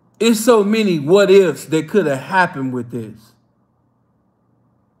 It's so many what ifs that could have happened with this.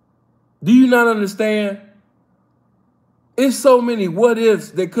 Do you not understand? It's so many what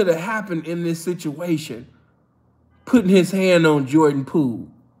ifs that could have happened in this situation. Putting his hand on Jordan Poole.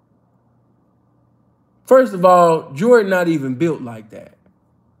 First of all, Jordan not even built like that.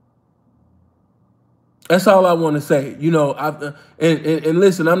 That's all I want to say. You know, and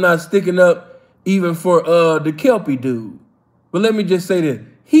listen, I'm not sticking up even for the Kelpie dude. But let me just say this.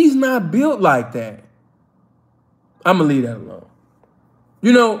 He's not built like that. I'm going to leave that alone.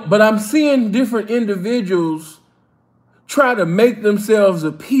 You know, but I'm seeing different individuals try to make themselves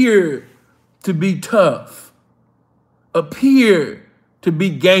appear to be tough, appear to be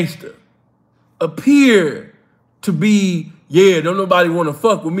gangster, appear to be, yeah, don't nobody want to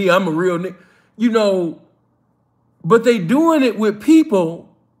fuck with me. I'm a real nigga. You know, but they doing it with people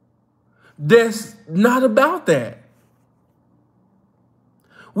that's not about that.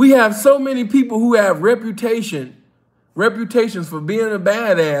 We have so many people who have reputations for being a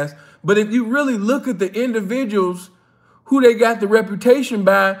badass, but if you really look at the individuals who they got the reputation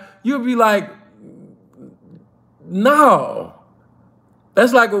by, you'll be like, no.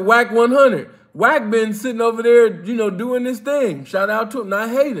 That's like a Whack 100. Whack been sitting over there, you know, doing this thing. Shout out to him. I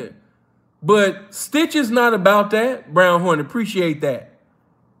hate it. But Stitch is not about that. Brown Horn, appreciate that.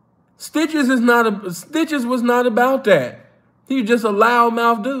 Stitches was not about that. He was just a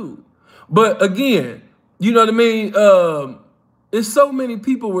loudmouth dude. But again, you know what I mean? There's so many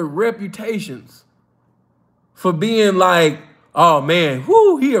people with reputations for being like, oh man,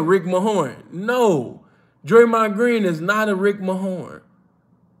 whoo, he a Rick Mahorn. No, Draymond Green is not a Rick Mahorn.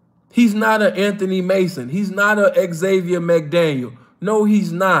 He's not an Anthony Mason. He's not a Xavier McDaniel. No,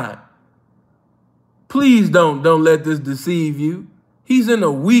 he's not. Please don't let this deceive you. He's in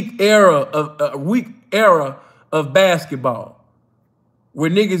a weak era of basketball where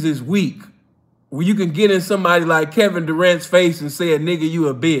niggas is weak, where you can get in somebody like Kevin Durant's face and say, nigga, you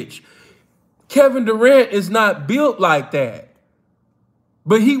a bitch. Kevin Durant is not built like that.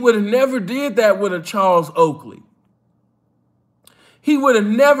 But he would have never did that with a Charles Oakley. He would have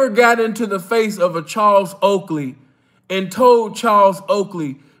never got into the face of a Charles Oakley and told Charles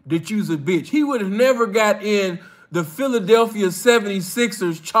Oakley that you's a bitch. He would have never got in the Philadelphia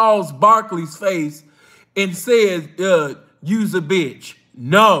 76ers Charles Barkley's face and said, you's a bitch.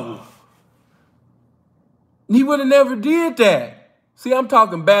 No. He would have never did that. See, I'm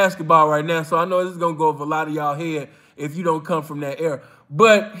talking basketball right now, so I know this is going to go over a lot of y'all head if you don't come from that era.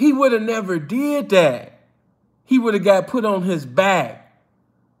 But he would have never did that. He would have got put on his back.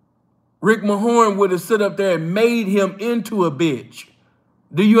 Rick Mahorn would have stood up there and made him into a bitch.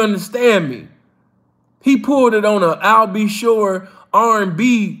 Do you understand me? He pulled it on a I'll Be Sure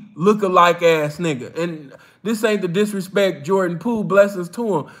R&B lookalike ass nigga. And this ain't to disrespect Jordan Poole, blessings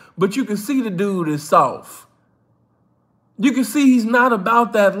to him, but you can see the dude is soft. You can see he's not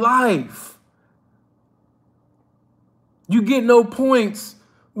about that life. You get no points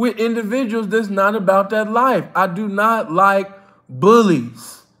with individuals that's not about that life. I do not like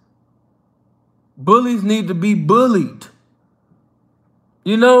bullies. Bullies need to be bullied.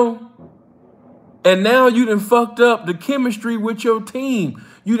 You know? And now you done fucked up the chemistry with your team.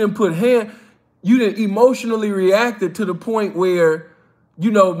 You done emotionally reacted to the point where,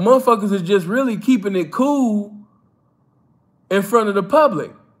 you know, motherfuckers is just really keeping it cool in front of the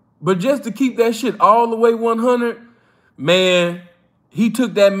public. But just to keep that shit all the way 100, man, he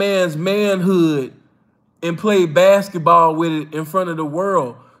took that man's manhood and played basketball with it in front of the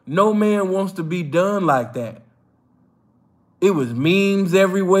world. No man wants to be done like that. It was memes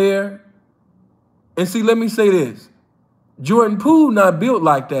everywhere. And see, let me say this. Jordan Poole not built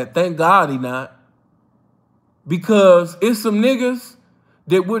like that. Thank God he not. Because it's some niggas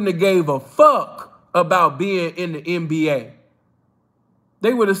that wouldn't have gave a fuck about being in the NBA.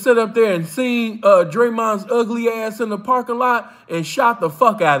 They would have sat up there and seen Draymond's ugly ass in the parking lot and shot the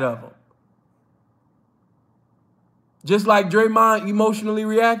fuck out of him. Just like Draymond emotionally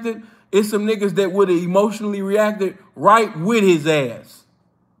reacted, it's some niggas that would have emotionally reacted right with his ass.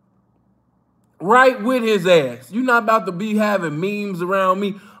 Right with his ass. You're not about to be having memes around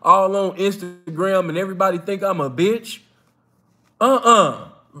me all on Instagram and everybody think I'm a bitch.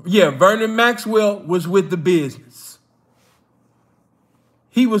 Yeah, Vernon Maxwell was with the business.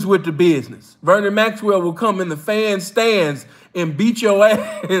 He was with the business. Vernon Maxwell will come in the fan stands and beat your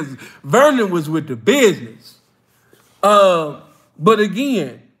ass. Vernon was with the business. But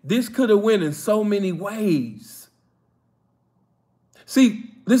again, this could have went in so many ways.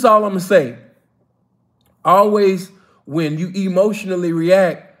 See, this is all I'm going to say. Always when you emotionally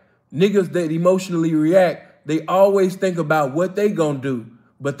react, niggas that emotionally react, they always think about what they gonna do,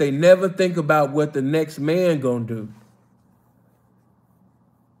 but they never think about what the next man gonna do.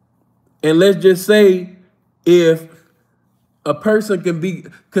 And let's just say if a person can be,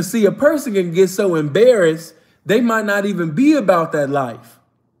 because see, a person can get so embarrassed, they might not even be about that life.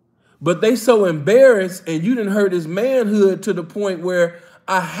 But they so embarrassed and you done hurt his manhood to the point where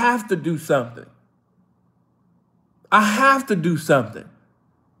I have to do something. I have to do something.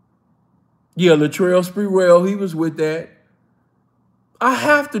 Yeah, Latrell Sprewell, he was with that. I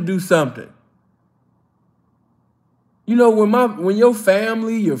have to do something. You know, when your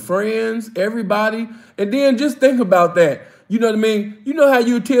family, your friends, everybody, and then just think about that. You know what I mean? You know how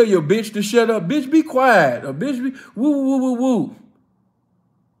you tell your bitch to shut up? Bitch, be quiet. Or bitch, be woo, woo, woo, woo.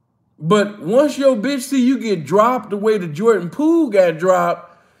 But once your bitch see you get dropped the way the Jordan Poole got dropped,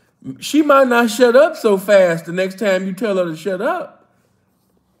 she might not shut up so fast the next time you tell her to shut up.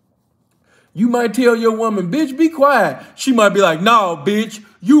 You might tell your woman, bitch, be quiet. She might be like, no, bitch,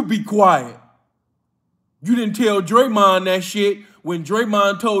 you be quiet. You didn't tell Draymond that shit when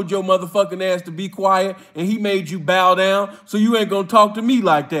Draymond told your motherfucking ass to be quiet and he made you bow down, so you ain't gonna talk to me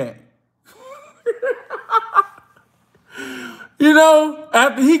like that. You know,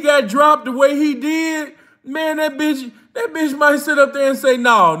 after he got dropped the way he did, man, that bitch might sit up there and say,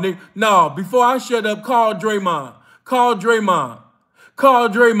 no, nigga, no, before I shut up, call Draymond. Call Draymond. Call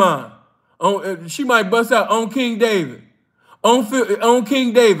Draymond. She might bust out on King David. On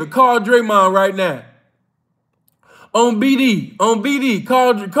King David. Call Draymond right now. On BD.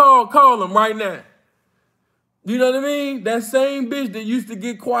 Call him right now. You know what I mean? That same bitch that used to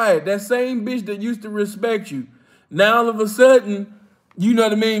get quiet. That same bitch that used to respect you. Now all of a sudden, you know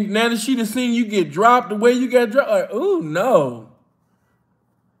what I mean? Now that she done seen you get dropped the way you got dropped. Like, ooh, no.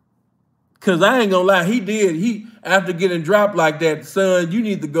 Because I ain't gonna lie, he after getting dropped like that, son, you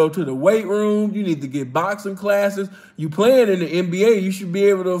need to go to the weight room. You need to get boxing classes. You playing in the NBA, you should be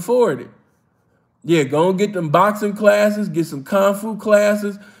able to afford it. Yeah, go and get them boxing classes, get some kung fu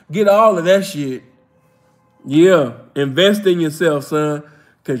classes, get all of that shit. Yeah, invest in yourself, son,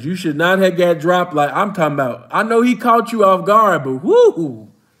 because you should not have got dropped like I'm talking about. I know he caught you off guard, but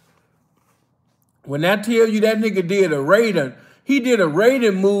whoo. When I tell you that nigga did a Raiden, he did a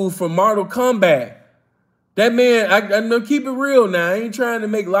Raiden move from Mortal Kombat. That man, I know, keep it real now. I ain't trying to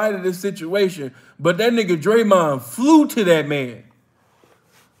make light of this situation, but that nigga Draymond flew to that man.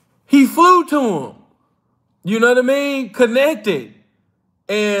 He flew to him. You know what I mean? Connected.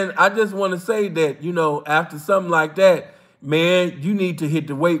 And I just want to say that, you know, after something like that, man, you need to hit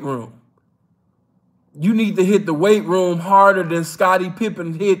the weight room. You need to hit the weight room harder than Scottie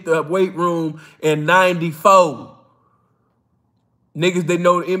Pippen hit the weight room in 94. Niggas that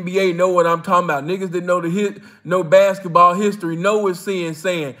know the NBA know what I'm talking about. Niggas that know basketball history know what saying.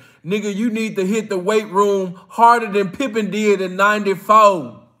 Nigga, you need to hit the weight room harder than Pippen did in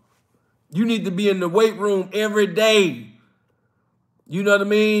 94. You need to be in the weight room every day. You know what I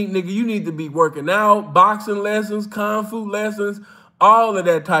mean? Nigga, you need to be working out, boxing lessons, kung fu lessons, all of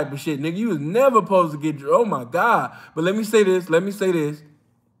that type of shit. Nigga, you was never supposed to get, oh my God. But let me say this.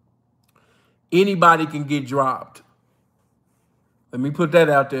 Anybody can get dropped. Let me put that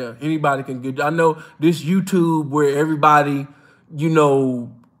out there. Anybody can get, I know this YouTube where everybody, you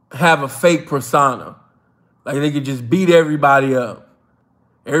know, have a fake persona. Like they could just beat everybody up.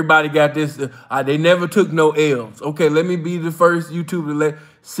 Everybody got this. They never took no L's. Okay, let me be the first YouTuber to let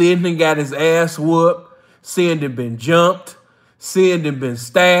Sin got his ass whooped. Sin been jumped. Sin been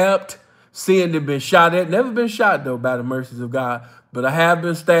stabbed. Sin been shot at. Never been shot though by the mercies of God. But I have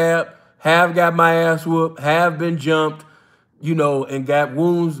been stabbed. Have got my ass whooped. Have been jumped. You know, and got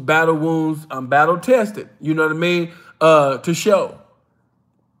wounds, battle wounds. I'm battle tested. You know what I mean? To show.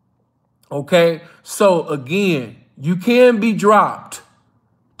 Okay, so again, you can be dropped.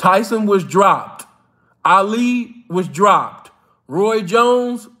 Tyson was dropped. Ali was dropped. Roy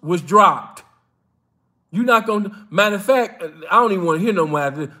Jones was dropped. You're not going to, matter of fact, I don't even want to hear no more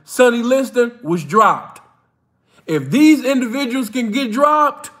after this. Sonny Liston was dropped. If these individuals can get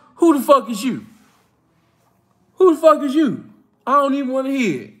dropped, who the fuck is you? Who the fuck is you? I don't even want to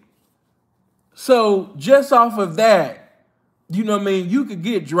hear it. So just off of that, you know what I mean, you could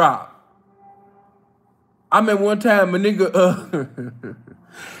get dropped. I remember one time a nigga,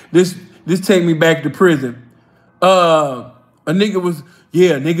 this take me back to prison. A nigga was,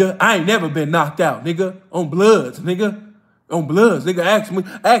 yeah, nigga, I ain't never been knocked out, nigga, on bloods, nigga. On bloods, nigga,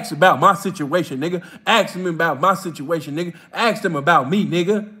 ask about my situation, nigga. Ask me about my situation, nigga. Ask them about me,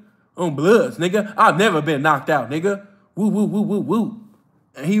 nigga. On bloods, nigga. I've never been knocked out, nigga. Woo, woo, woo, woo, woo.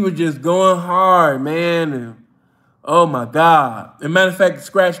 And he was just going hard, man. And, oh, my God. As a matter of fact,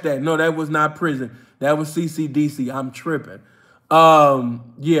 scratch that. No, that was not prison. That was CCDC. I'm tripping.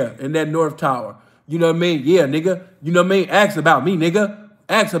 Yeah, in that North Tower. You know what I mean? Yeah, nigga. You know what I mean? Ask about me, nigga.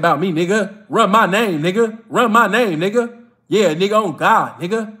 Ask about me, nigga. Run my name, nigga. Run my name, nigga. Yeah, nigga, on God,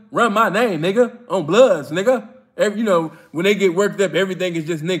 nigga. Run my name, nigga. On bloods, nigga. You know, when they get worked up, everything is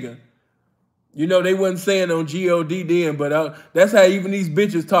just nigga. You know, they wasn't saying on G-O-D then, but that's how even these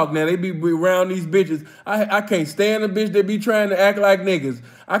bitches talk now. They be around these bitches. I can't stand a bitch that be trying to act like niggas.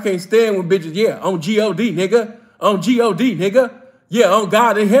 I can't stand when bitches, yeah, on G-O-D, nigga. On G-O-D, nigga. Yeah, on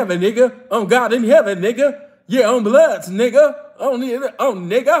God in heaven, nigga. On God in heaven, nigga. Yeah, on bloods, nigga. On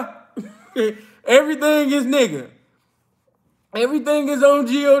nigga. Everything is nigga. Everything is on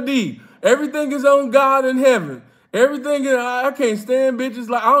G-O-D. Everything is on God in heaven. Everything is, I can't stand bitches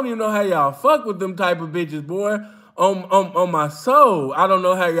like, I don't even know how y'all fuck with them type of bitches, boy. On my soul. I don't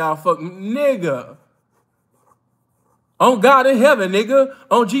know how y'all fuck, nigga. On God in heaven, nigga.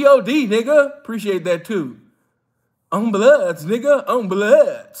 On G-O-D, nigga. Appreciate that too. On bloods, nigga. On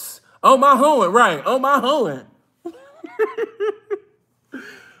bloods. On my horn, right. On my horn.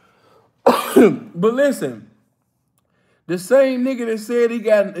 But listen, the same nigga that said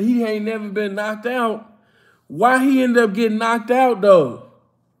he ain't never been knocked out, why he ended up getting knocked out though?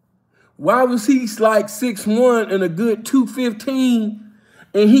 Why was he like 6'1" and a good 215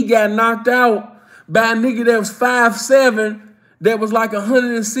 and he got knocked out by a nigga that was 5'7" that was like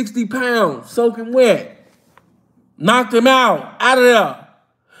 160 pounds, soaking wet. Knocked him out of there.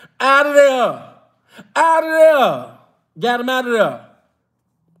 Out of there. Out of there. Got him out of there.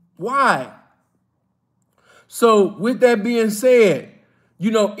 Why? So with that being said,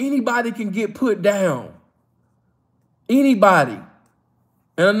 you know, anybody can get put down. Anybody.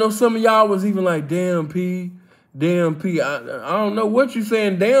 And I know some of y'all was even like, damn, P. Damn, P. I don't know what you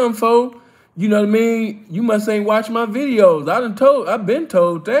saying damn for. You know what I mean? You must ain't watch my videos. I've been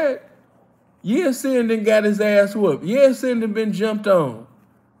told that. Yeah, Sin done got his ass whooped. Yeah, Sin done been jumped on.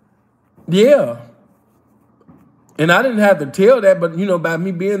 Yeah. And I didn't have to tell that, but, you know, by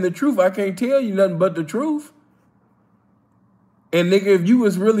me being the truth, I can't tell you nothing but the truth. And, nigga, if you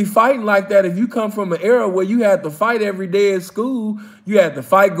was really fighting like that, if you come from an era where you had to fight every day at school, you had to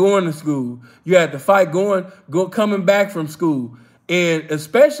fight going to school. You had to fight coming back from school. And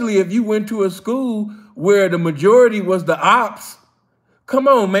especially if you went to a school where the majority was the ops, come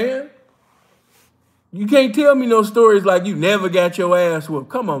on, man. You can't tell me no stories like you never got your ass whooped.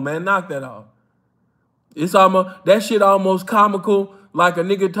 Come on, man, knock that off. It's almost, that shit almost comical, like a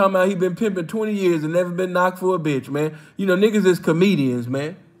nigga talking about he been pimping 20 years and never been knocked for a bitch, man. You know, niggas is comedians,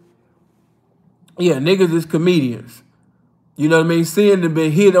 man. Yeah, niggas is comedians. You know what I mean? Seeing them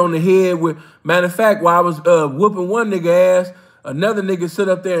been hit on the head with, matter of fact, while I was whooping one nigga ass, another nigga sit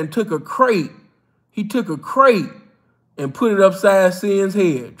up there and took a crate. He took a crate and put it upside Sin's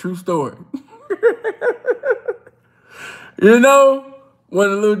head. True story. You know, one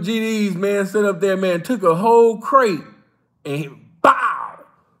of the little GDs, man, sit up there, man, took a whole crate and bow.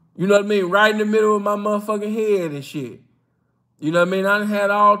 You know what I mean? Right in the middle of my motherfucking head and shit. You know what I mean? I done had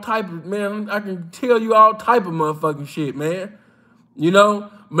all type of, man, I can tell you all type of motherfucking shit, man. You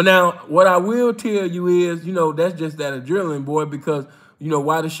know? But now, what I will tell you is, you know, that's just that adrenaline, boy, because, you know,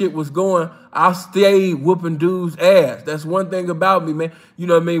 while the shit was going, I stayed whooping dudes' ass. That's one thing about me, man. You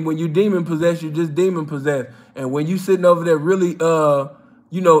know what I mean? When you demon possessed, you just demon possessed. And when you sitting over there really,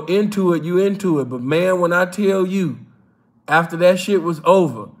 you know, into it, you into it. But, man, when I tell you, after that shit was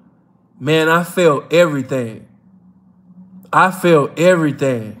over, man, I felt everything. I felt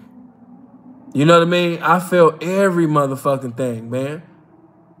everything. You know what I mean? I felt every motherfucking thing, man.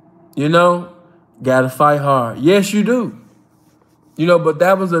 You know? Gotta fight hard. Yes, you do. You know, but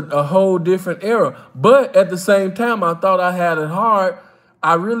that was a whole different era. But at the same time, I thought I had it hard.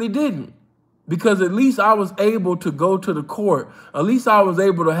 I really didn't. Because at least I was able to go to the court. At least I was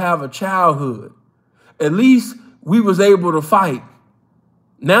able to have a childhood. At least we was able to fight.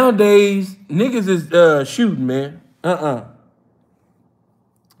 Nowadays, niggas is shooting, man.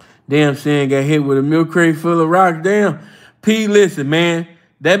 Damn, Sin got hit with a milk crate full of rocks. Damn. P, listen, man.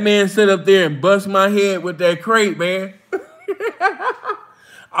 That man sit up there and bust my head with that crate, man.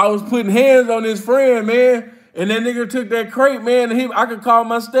 I was putting hands on his friend, man. And that nigga took that crate, man. And I could call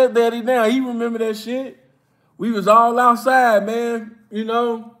my stepdaddy now. He remember that shit. We was all outside, man. You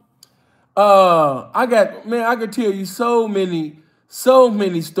know. I could tell you so many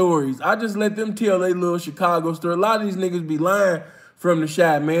stories. I just let them tell their little Chicago story. A lot of these niggas be lying from the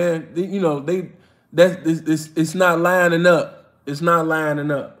shot, man. You know, it's not lining up. It's not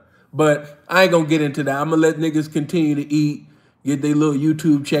lining up. But I ain't gonna get into that. I'm gonna let niggas continue to eat, get their little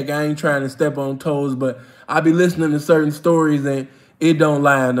YouTube check. I ain't trying to step on toes, but I be listening to certain stories and it don't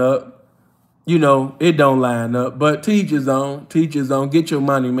line up. You know, it don't line up. But teach his own. Get your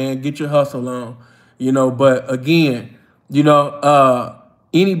money, man. Get your hustle on. You know, but again, you know,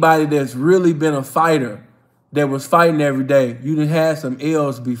 anybody that's really been a fighter that was fighting every day, you done had some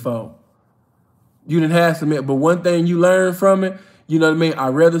L's before. You done had some, but one thing you learn from it, you know what I mean?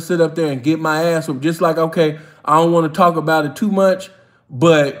 I'd rather sit up there and get my ass whooped. Just like, okay, I don't want to talk about it too much,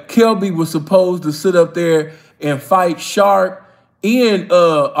 but Kelby was supposed to sit up there and fight Shark and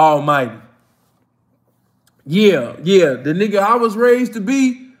Almighty. Yeah, the nigga I was raised to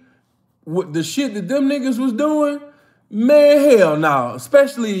be, with the shit that them niggas was doing, man, hell no.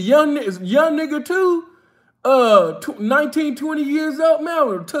 Especially a young nigga too, 19, 20 years old, man, I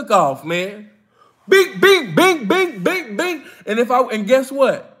would have took off, man. Bing, bing, bing, bing, bing, bing. And guess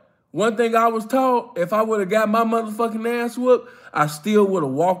what? One thing I was taught, if I would have got my motherfucking ass whooped, I still would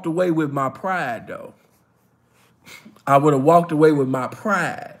have walked away with my pride, though. I would have walked away with my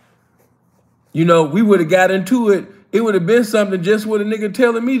pride. You know, we would have got into it. It would have been something just with a nigga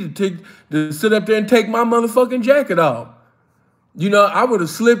telling me to sit up there and take my motherfucking jacket off. You know, I would have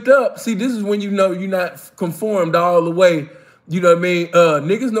slipped up. See, this is when you know you're not conformed all the way. You know what I mean?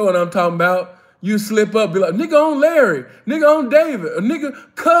 Niggas know what I'm talking about. You slip up, be like, nigga on Larry, nigga on David, a nigga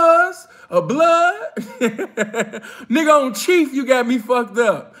Cuz, a Blood, nigga on Chief, you got me fucked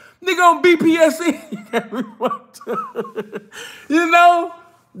up. Nigga on BPSC. You know,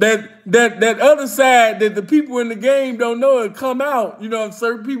 that other side that the people in the game don't know it come out. You know,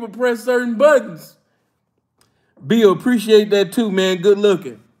 certain people press certain buttons. Bill, appreciate that too, man. Good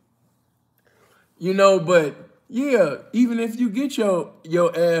looking. You know, but yeah, even if you get your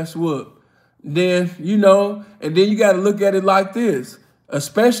ass whooped, then, you know, and then you got to look at it like this.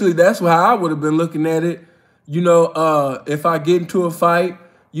 Especially, that's how I would have been looking at it. You know, if I get into a fight,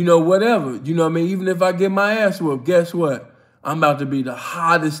 you know, whatever. You know what I mean? Even if I get my ass whooped, guess what? I'm about to be the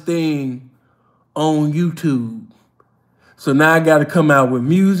hottest thing on YouTube. So now I got to come out with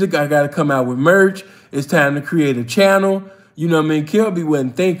music. I got to come out with merch. It's time to create a channel. You know what I mean? Kelby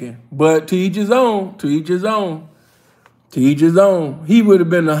wasn't thinking. But to each his own. To each his own. To each his own. He would have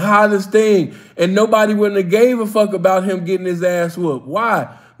been the hottest thing. And nobody wouldn't have gave a fuck about him getting his ass whooped.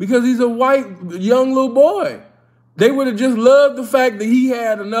 Why? Because he's a white, young little boy. They would have just loved the fact that he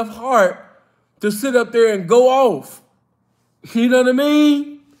had enough heart to sit up there and go off. You know what I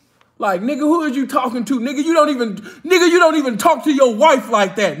mean? Like, nigga, who are you talking to? Nigga, you don't even talk to your wife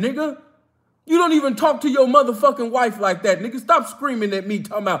like that, nigga. You don't even talk to your motherfucking wife like that, nigga. Stop screaming at me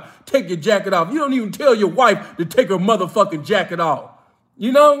talking about take your jacket off. You don't even tell your wife to take her motherfucking jacket off.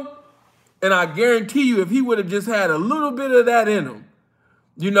 You know? And I guarantee you, if he would have just had a little bit of that in him,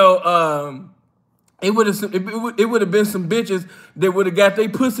 you know, it would have been some bitches that would have got their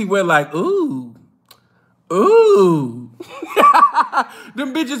pussy wet like, ooh. Ooh.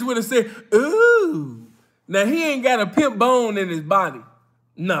 Them bitches would have said, ooh. Now, he ain't got a pimp bone in his body.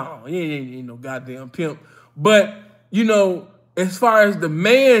 No, he ain't no goddamn pimp. But, you know, as far as the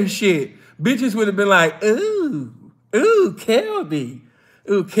man shit, bitches would have been like, ooh, Kelby.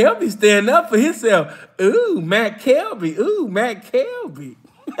 Ooh, Kelby stand up for himself. Ooh, Matt Kelby. Ooh, Matt Kelby.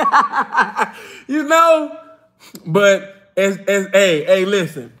 You know? But, hey,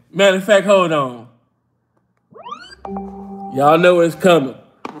 listen. Matter of fact, hold on. Y'all know it's coming.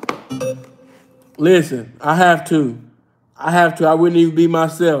 Listen, I have to. I wouldn't even be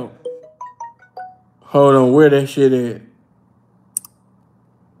myself. Hold on, where that shit at?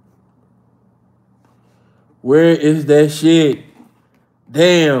 Where is that shit?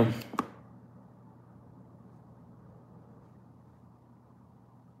 Damn.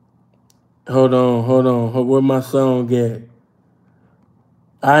 Hold on. Where my song at?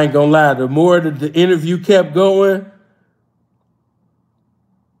 I ain't gonna lie. The more that the interview kept going,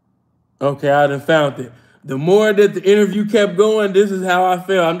 okay, I done found it. The more that the interview kept going, this is how I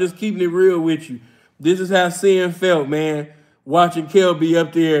felt. I'm just keeping it real with you. This is how Sin felt, man. Watching Kelby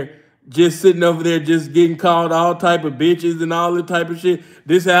up there, just sitting over there, just getting called all type of bitches and all that type of shit.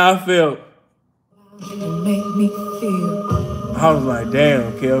 This is how I felt. You make me feel. I was like,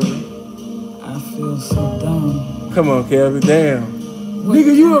 damn, Kelby. I feel so dumb. Come on, Kelby, damn.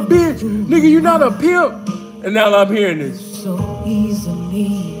 Nigga, you a bitch. Nigga, you not a pimp. And now I'm hearing this. So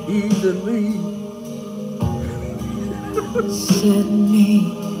easily. Set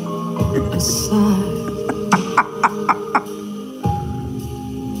me aside.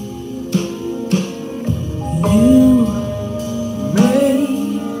 You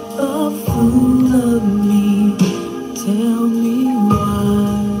made a fool of me. Tell me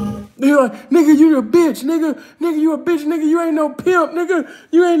why. They're like, nigga, you a bitch, nigga. Nigga, you a bitch, nigga. You ain't no pimp, nigga.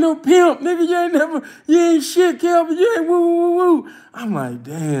 You ain't no pimp, nigga. You ain't shit, Kelvin. You ain't woo. I'm like,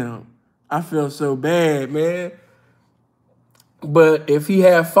 damn. I feel so bad, man. But if he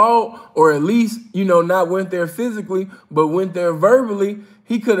had fought, or at least, you know, not went there physically, but went there verbally,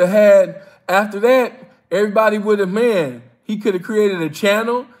 he could have had, after that, everybody would have, man, he could have created a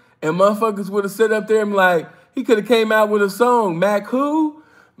channel, and motherfuckers would have sat up there and like, he could have came out with a song, Mac who?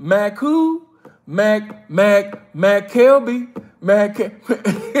 Mac who? Mac Kelby.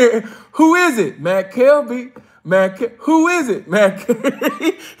 Who is it? Mac Kelby. Who is it?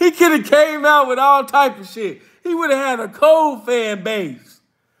 He could have came out with all type of shit. He would have had a cold fan base.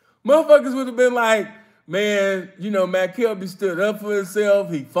 Motherfuckers would have been like, man, you know, Matt Kelby stood up for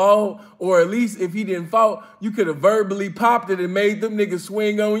himself. He fought. Or at least if he didn't fight, you could have verbally popped it and made them niggas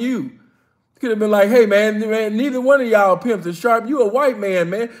swing on you. Could have been like, hey, man, neither one of y'all pimps is sharp. You a white man,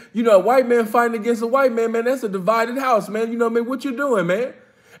 man. You know, a white man fighting against a white man, man, that's a divided house, man. You know what I mean? What you doing, man?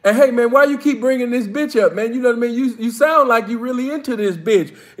 And hey, man, why you keep bringing this bitch up, man? You know what I mean? You sound like you really into this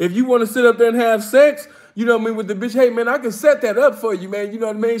bitch. If you want to sit up there and have sex, you know what I mean, with the bitch, hey, man, I can set that up for you, man. You know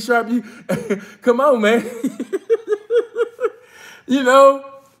what I mean, Sharp? You come on, man. You know?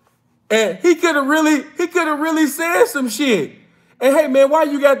 And he could have really said some shit. And hey, man, why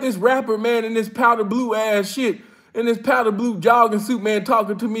you got this rapper, man, in this powder blue ass shit, in this powder blue jogging suit, man,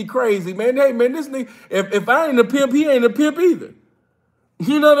 talking to me crazy, man? Hey, man, this nigga, if I ain't a pimp, he ain't a pimp either.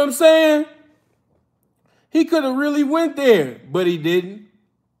 You know what I'm saying? He could have really went there, but he didn't.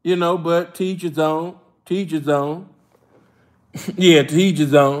 You know, but teach his own. Teach his own. Yeah, teach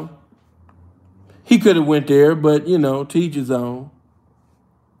his own. He could have went there, but, you know, teach his own.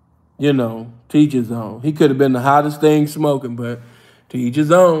 You know, teach his own. He could have been the hottest thing smoking, but teach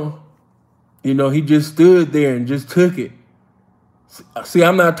his own. You know, he just stood there and just took it. See,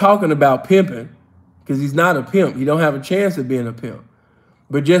 I'm not talking about pimping because he's not a pimp. He don't have a chance of being a pimp.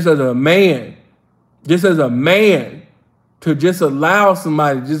 But just as a man, to just allow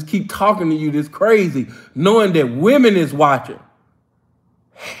somebody to just keep talking to you this crazy, knowing that women is watching.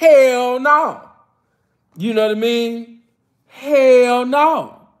 Hell no. You know what I mean? Hell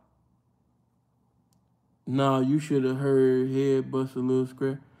no. No, you should have heard head bust a little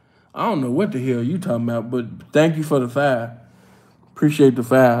scratch. I don't know what the hell you talking about, but thank you for the $5. Appreciate the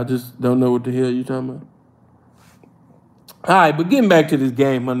 $5. I just don't know what the hell you talking about. All right, but getting back to this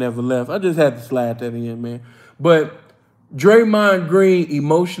game I never left. I just had to slide that in, man. But Draymond Green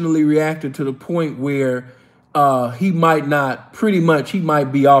emotionally reacted to the point where he might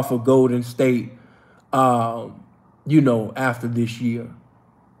be off of Golden State, you know, after this year.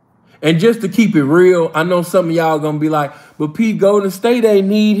 And just to keep it real, I know some of y'all going to be like, but P, Golden State ain't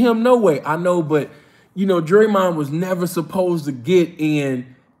need him no way. I know, but, you know, Draymond was never supposed to get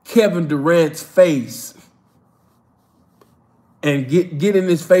in Kevin Durant's face and get in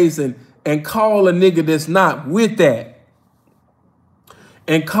his face and call a nigga that's not with that.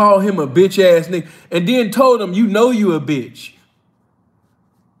 And call him a bitch-ass nigga. And then told him, you know you a bitch.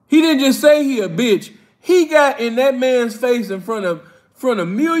 He didn't just say he a bitch. He got in that man's face in front of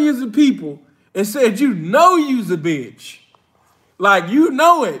millions of people and said, you know you's a bitch. Like, you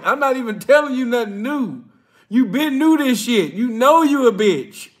know it. I'm not even telling you nothing new. You been knew this shit. You know you a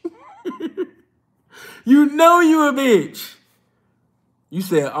bitch. You know you a bitch. You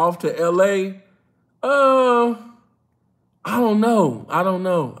said off to L.A.? I don't know. I don't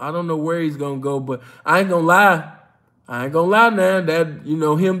know where he's going to go, but I ain't going to lie. Now that, you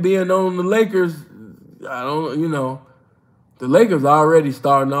know, him being on the Lakers, the Lakers already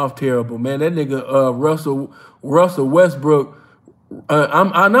starting off terrible, man. That nigga Russell Westbrook,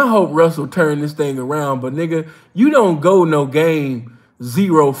 I hope Russell turn this thing around, but nigga, you don't go no game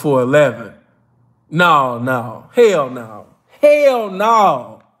 0 for 11. No. Hell no.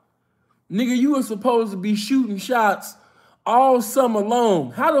 Nigga, you were supposed to be shooting shots all summer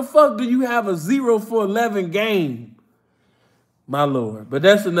long. How the fuck do you have a 0 for 11 game? My Lord. But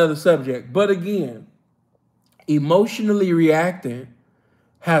that's another subject. But again, emotionally reacting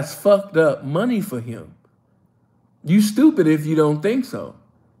has fucked up money for him. You stupid if you don't think so.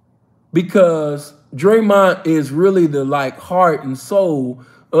 Because Draymond is really the heart and soul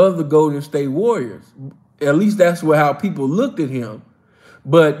of the Golden State Warriors. At least that's how people looked at him.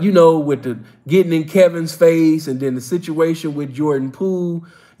 But, you know, with the getting in Kevin's face and then the situation with Jordan Poole,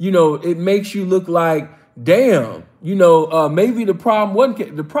 you know, it makes you look like, damn, you know, maybe the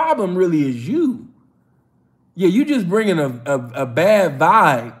problem really is you. Yeah, you just bringing a bad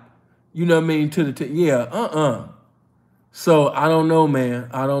vibe, you know what I mean, to the So I don't know, man.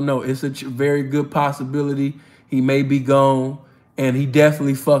 I don't know. It's a very good possibility he may be gone, and he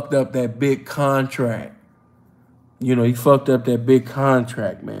definitely fucked up that big contract. You know, he fucked up that big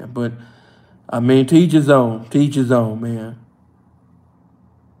contract, man. But, I mean, to each his own, man.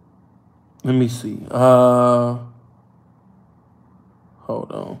 Let me see. Hold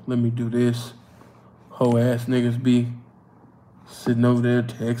on. Let me do this. Whole ass niggas be sitting over there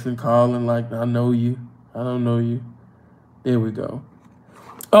texting, calling like, I know you. I don't know you. There we go.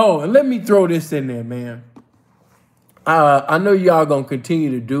 Oh, and let me throw this in there, man. I know y'all gonna continue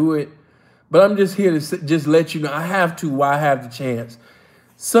to do it, but I'm just here to just let you know I have to while I have the chance.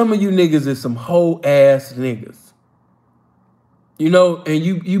 Some of you niggas is some whole ass niggas. You know, and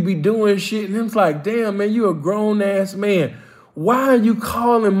you be doing shit, and it's like, damn, man, you a grown ass man. Why are you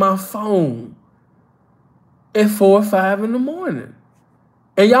calling my phone at 4 or 5 in the morning?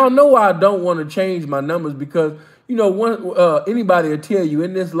 And y'all know why I don't want to change my numbers, because, you know, anybody will tell you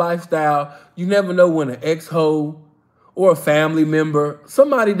in this lifestyle, you never know when an ex-hoe or a family member,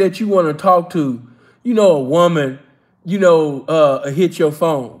 somebody that you want to talk to, you know, a woman, you know, hit your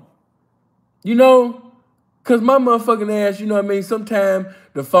phone. You know, because my motherfucking ass, you know what I mean, sometimes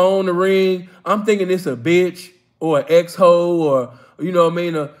the phone will ring, I'm thinking it's a bitch or an ex-hoe or, you know what I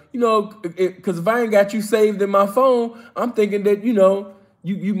mean, you know, because if I ain't got you saved in my phone, I'm thinking that, you know,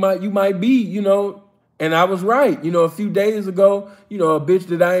 you might be, you know, and I was right. You know, a few days ago, you know, a bitch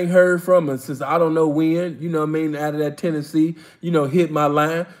that I ain't heard from since I don't know when, you know what I mean, out of that Tennessee, you know, hit my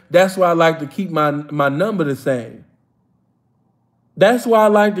line. That's why I like to keep my number the same. That's why I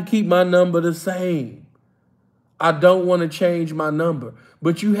like to keep my number the same. I don't want to change my number.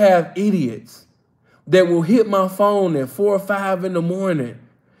 But you have idiots that will hit my phone at 4 or 5 in the morning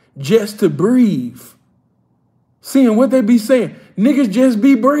just to breathe. Seeing what they be saying. Niggas just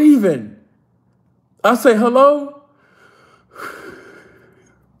be breathing. I say, hello?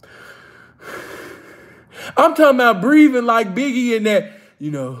 I'm talking about breathing like Biggie in that,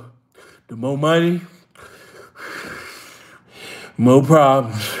 the more money, more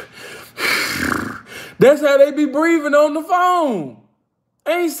problems. That's how they be breathing on the phone.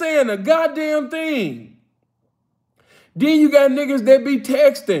 Ain't saying a goddamn thing. Then you got niggas that be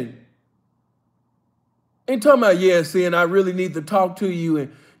texting. Ain't talking about, yeah, saying I really need to talk to you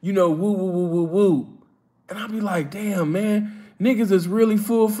and, woo, woo, woo, woo, woo. And I be like, damn, man, niggas is really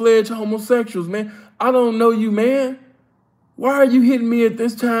full-fledged homosexuals, man. I don't know you, man. Why are you hitting me at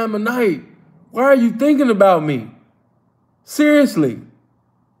this time of night? Why are you thinking about me? Seriously.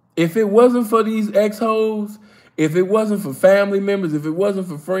 If it wasn't for these ex-hoes, if it wasn't for family members, if it wasn't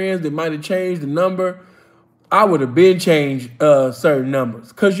for friends that might have changed the number, I would have been changed certain numbers.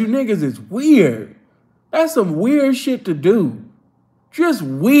 Because you niggas is weird. That's some weird shit to do. Just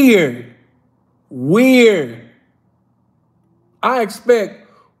weird. Weird. I expect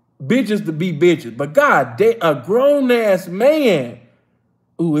bitches to be bitches. But God damn, a grown-ass man.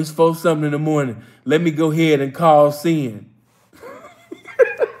 Ooh, it's 4-something in the morning. Let me go ahead and call sin.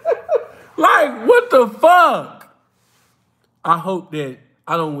 Like, what the fuck? I hope that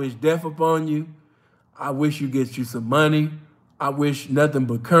I don't wish death upon you. I wish you get you some money. I wish nothing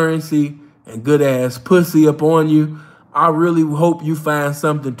but currency and good ass pussy upon you. I really hope you find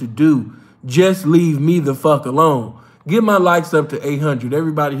something to do. Just leave me the fuck alone. Get my likes up to 800.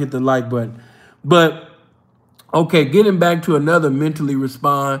 Everybody hit the like button. But, okay, getting back to another mentally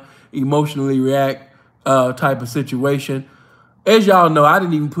respond, emotionally react type of situation. As y'all know, I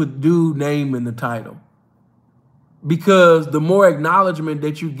didn't even put dude name in the title. Because the more acknowledgement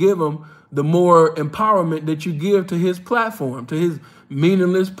that you give him, the more empowerment that you give to his platform, to his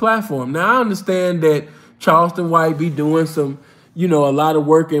meaningless platform. Now, I understand that Charleston White be doing some, a lot of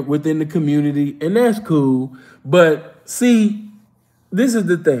work within the community, and that's cool. But see, this is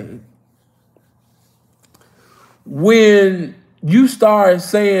the thing. When you start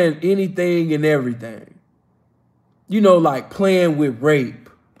saying anything and everything, like playing with rape,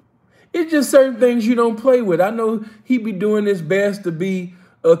 it's just certain things you don't play with. I know he be doing his best to be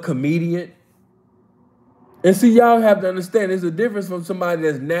a comedian. And see, y'all have to understand there's a difference from somebody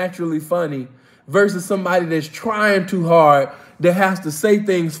that's naturally funny versus somebody that's trying too hard that has to say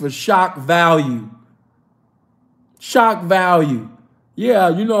things for shock value. Shock value. Yeah,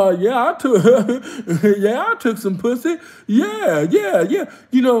 I took some pussy. Yeah.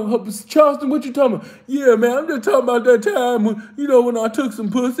 Charleston, what you talking about? Yeah, man, I'm just talking about that time when I took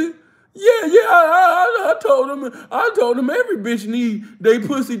some pussy. I told him every bitch need they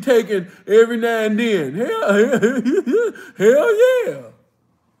pussy taken every now and then. Hell yeah.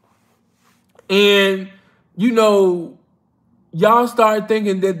 And, y'all start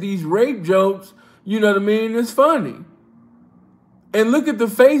thinking that these rape jokes, is funny. And look at the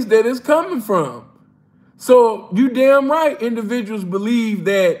face that it's coming from. So you damn right individuals believe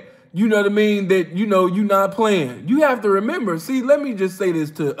that, that, you're not playing. You have to remember, see, let me just say this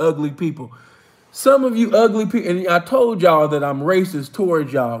to ugly people. Some of you ugly people, and I told y'all that I'm racist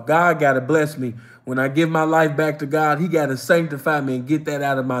towards y'all. God got to bless me. When I give my life back to God, he got to sanctify me and get that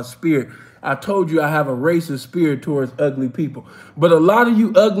out of my spirit. I told you I have a racist spirit towards ugly people. But a lot of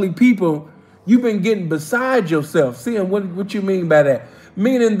you ugly people, you've been getting beside yourself. Seeing what you mean by that?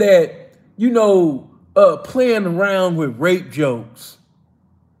 Meaning that, playing around with rape jokes.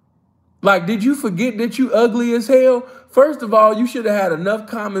 Like, did you forget that you ugly as hell? First of all, you should have had enough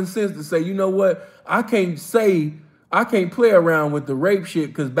common sense to say, you know what? I can't play around with the rape shit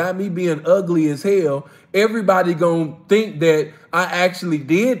because by me being ugly as hell, everybody gonna think that I actually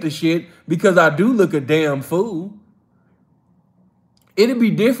did the shit because I do look a damn fool. It'd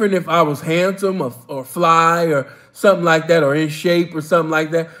be different if I was handsome or fly or something like that or in shape or something like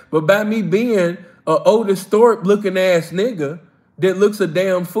that. But by me being a Otis Thorpe looking ass nigga that looks a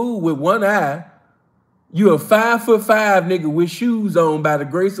damn fool with one eye, you a 5'5" nigga with shoes on by the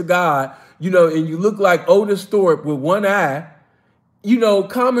grace of God, and you look like Otis Thorpe with one eye,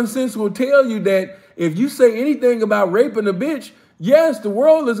 common sense will tell you that if you say anything about raping a bitch, yes, the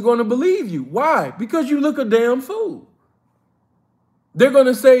world is going to believe you. Why? Because you look a damn fool. They're going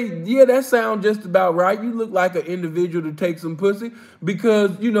to say, yeah, that sounds just about right. You look like an individual to take some pussy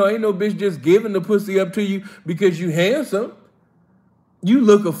because, ain't no bitch just giving the pussy up to you because you handsome. You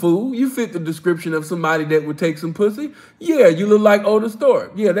look a fool. You fit the description of somebody that would take some pussy. Yeah, you look like Otis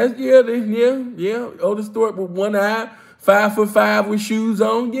Thorpe. Yeah, Otis Thorpe with one eye, 5'5" with shoes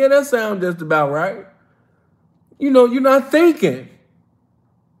on. Yeah, that sounds just about right. You know, you're not thinking.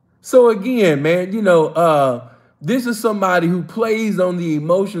 So again, man, this is somebody who plays on the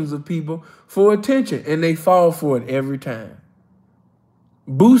emotions of people for attention, and they fall for it every time.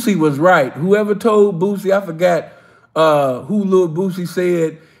 Boosie was right. Whoever told Boosie, I forgot who Lil Boosie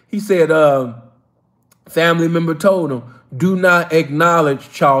said. He said, family member told him, do not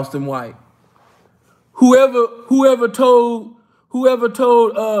acknowledge Charleston White. Whoever told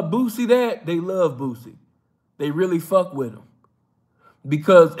Boosie that, they love Boosie. They really fuck with him.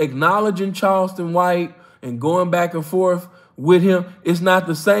 Because acknowledging Charleston White and going back and forth with him, it's not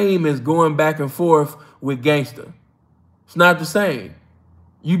the same as going back and forth with Gangsta. It's not the same.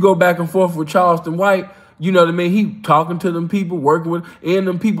 You go back and forth with Charleston White, you know what I mean? He talking to them people, working with, and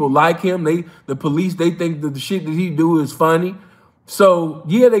them people like him. The police, they think that the shit that he do is funny. So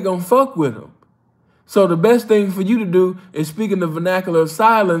yeah, they gonna fuck with him. So the best thing for you to do is speak in the vernacular of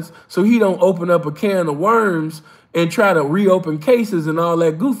silence so he don't open up a can of worms and try to reopen cases and all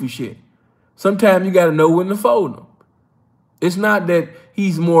that goofy shit. Sometimes you got to know when to fold them. It's not that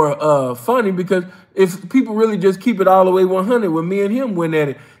he's more funny, because if people really just keep it all the way 100, when me and him went at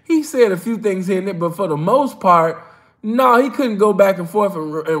it, he said a few things in there, but for the most part, no, he couldn't go back and forth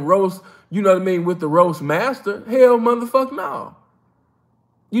and roast, you know what I mean, with the roast master. Hell, motherfucker, no.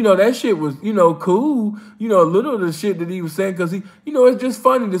 You know, that shit was, cool. A little of the shit that he was saying, because it's just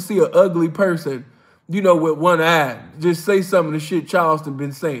funny to see an ugly person, with one eye, just say some of the shit Charleston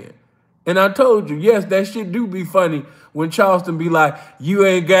been saying. And I told you, yes, that shit do be funny when Charleston be like, you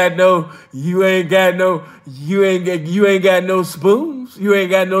ain't got no spoons. You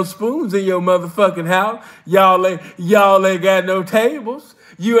ain't got no spoons in your motherfucking house. Y'all ain't got no tables.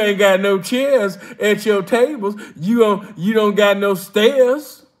 You ain't got no chairs at your tables. You don't got no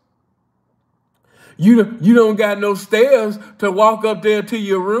stairs. You don't got no stairs to walk up there to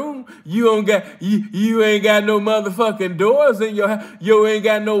your room. You ain't got no motherfucking doors in your house. You ain't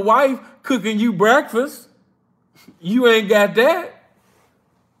got no wife cooking you breakfast. You ain't got that.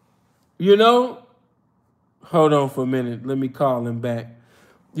 Hold on for a minute. Let me call him back.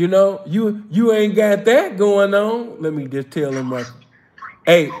 You ain't got that going on. Let me just tell him what.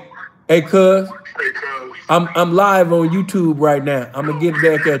 Hey, cuz. I'm live on YouTube right now. I'm gonna get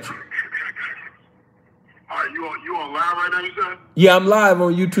back at you. All right, you on live right now, you said? Yeah, I'm live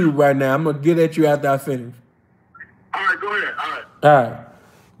on YouTube right now. I'm gonna get at you after I finish. All right, go ahead. All right.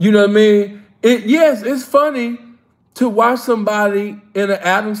 You know what I mean? Yes, it's funny to watch somebody in an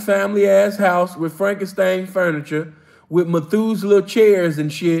Addams Family ass house with Frankenstein furniture, with Methuselah chairs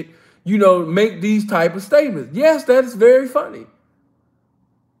and shit, make these type of statements. Yes, that is very funny.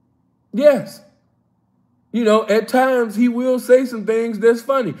 Yes. At times he will say some things that's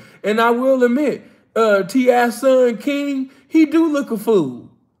funny. And I will admit, T.I.'s son, King, he do look a fool.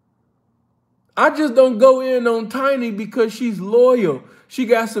 I just don't go in on Tiny because she's loyal. She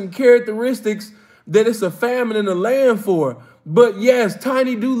got some characteristics that it's a famine in the land for. But yes,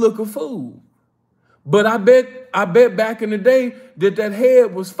 Tiny do look a fool. But I bet back in the day that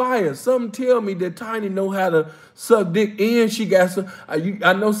head was fire. Some tell me that Tiny know how to suck dick, and she got some.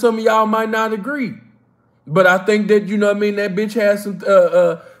 I know some of y'all might not agree, but I think that that bitch has some.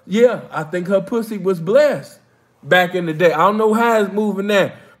 I think her pussy was blessed back in the day. I don't know how it's moving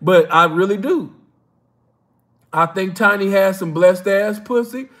now, but I really do. I think Tiny has some blessed ass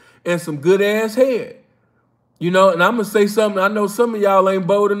pussy and some good ass head. And I'm gonna say something I know some of y'all ain't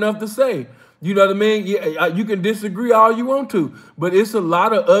bold enough to say. You know what I mean? Yeah, you can disagree all you want to, but it's a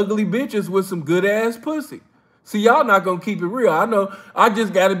lot of ugly bitches with some good ass pussy. See, y'all not gonna keep it real. I know. I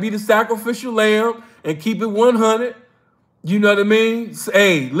just gotta be the sacrificial lamb and keep it 100. You know what I mean?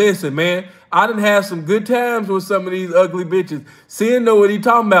 Hey, listen, man. I done had some good times with some of these ugly bitches. Sin know what he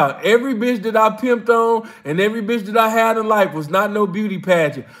talking about. Every bitch that I pimped on and every bitch that I had in life was not no beauty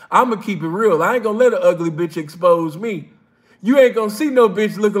pageant. I'm gonna keep it real. I ain't gonna let an ugly bitch expose me. You ain't gonna see no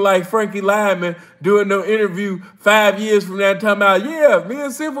bitch looking like Frankie Lyman doing no interview 5 years from now talking about, yeah, me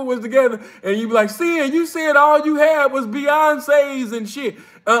and Simple was together. And you be like, Sin, you said all you had was Beyonce's and shit.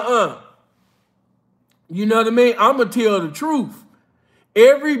 You know what I mean? I'm going to tell the truth.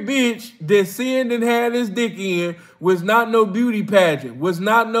 Every bitch that Sin and had his dick in was not no beauty pageant, was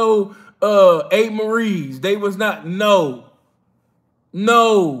not no A. Marie's. They was not, no.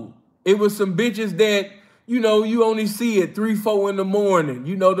 It was some bitches that, you only see at 3, 4 in the morning.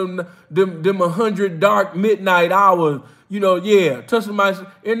 Them 100 dark midnight hours. Touching my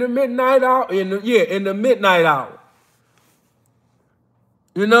in the midnight hour. In the midnight hour.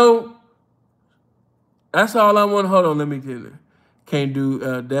 You know, that's all I want. Hold on, let me get it. Can't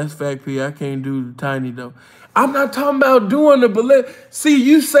do, that's fact P. I can't do the tiny though. I'm not talking about doing the bullet. See,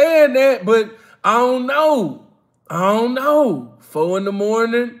 you saying that, but I don't know. I don't know. 4 in the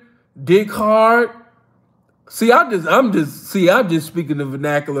morning, dick hard. See, I'm just speaking the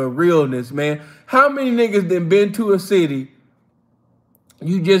vernacular of realness, man. How many niggas done been to a city?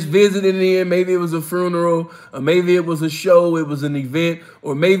 You just visited in, maybe it was a funeral, or maybe it was a show, it was an event,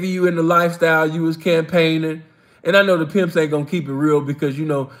 or maybe you in the lifestyle, you was campaigning. And I know the pimps ain't gonna keep it real because, you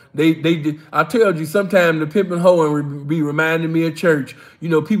know, I told you sometimes the pimp and hoeing be reminding me of church. You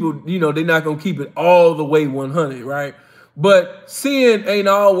know, people, you know, they not gonna keep it all the way 100, right? But sin ain't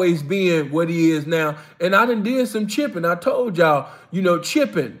always being what he is now. And I done did some chipping. I told y'all, you know,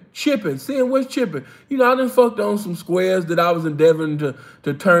 chipping. Sin was chipping. You know, I done fucked on some squares that I was endeavoring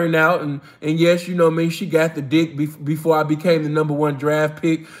to turn out. And yes, you know what I mean, she got the dick before I became the #1 draft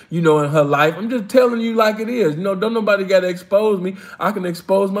pick, you know, in her life. I'm just telling you like it is. You know, don't nobody got to expose me. I can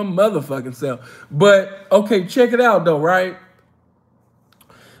expose my motherfucking self. But, okay, check it out though, right?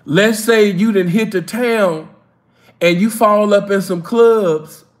 Let's say you done hit the town and you fall up in some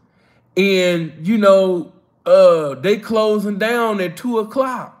clubs and, you know, they closing down at 2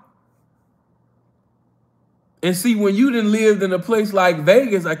 o'clock. And see, when you done lived in a place like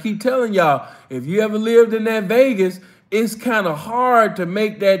Vegas, I keep telling y'all, if you ever lived in that Vegas, it's kind of hard to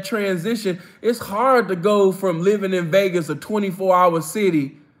make that transition. It's hard to go from living in Vegas, a 24-hour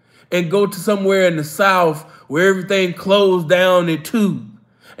city, and go to somewhere in the South where everything closed down at 2,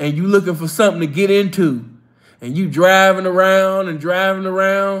 and you looking for something to get into. And you driving around, and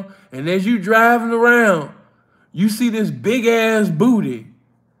as you driving around, you see this big ass booty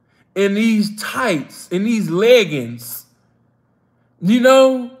in these tights, in these leggings, you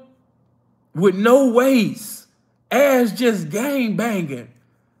know, with no waist, ass just gang banging.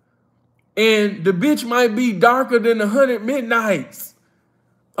 And the bitch might be darker than 100 midnights.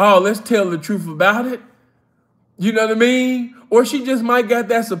 Oh, let's tell the truth about it. You know what I mean? Or she just might got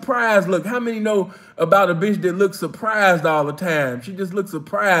that surprise look. How many know about a bitch that looks surprised all the time? She just looks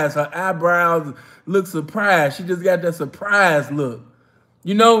surprised. Her eyebrows look surprised. She just got that surprise look.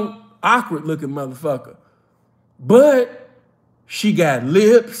 You know, awkward looking motherfucker. But she got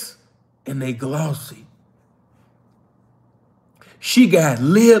lips and they glossy. She got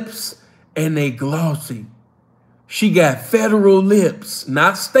lips and they glossy. She got federal lips,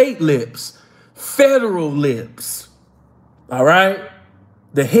 not state lips. Federal lips, all right?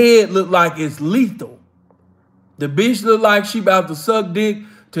 The head look like it's lethal. The bitch look like she about to suck dick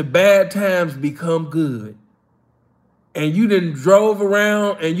till bad times become good. And you done drove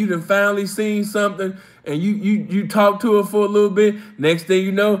around and you done finally seen something and you talked to her for a little bit. Next thing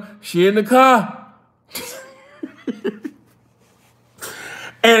you know, she in the car.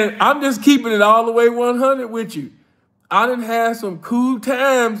 And I'm just keeping it all the way 100 with you. I done had some cool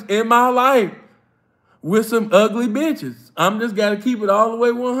times in my life with some ugly bitches. I'm just got to keep it all the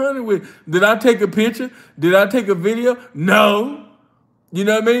way 100 with. Did I take a picture? Did I take a video? No. You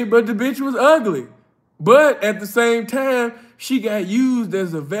know what I mean? But the bitch was ugly. But at the same time, she got used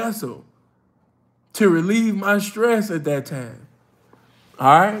as a vessel to relieve my stress at that time.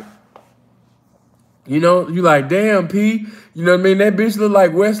 All right? You know, you like, damn, P. You know what I mean? That bitch look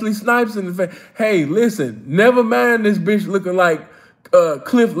like Wesley Snipes in the face. Hey, listen, never mind this bitch looking like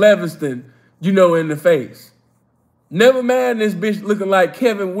Cliff Levingston, you know, in the face. Never mind this bitch looking like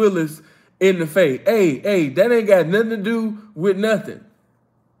Kevin Willis in the face. Hey, that ain't got nothing to do with nothing.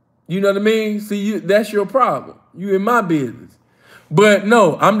 You know what I mean? See, that's your problem. You in my business. But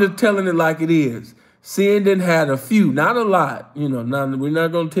no, I'm just telling it like it is. Sin done had a few, not a lot. You know, we're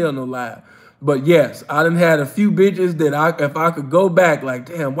not going to tell no lie. But yes, I done had a few bitches that if I could go back, like,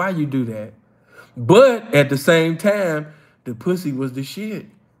 damn, why you do that? But at the same time, the pussy was the shit.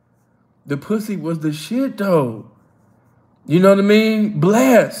 The pussy was the shit, though. You know what I mean?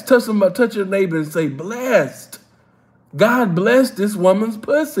 Blessed. Touch your neighbor and say, blessed. God blessed this woman's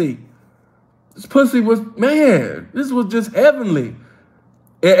pussy. This pussy was, man, this was just heavenly.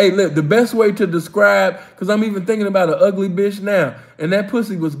 Hey, look, the best way to describe, because I'm even thinking about an ugly bitch now, and that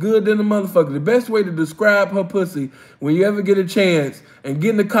pussy was good than a motherfucker. The best way to describe her pussy, when you ever get a chance, and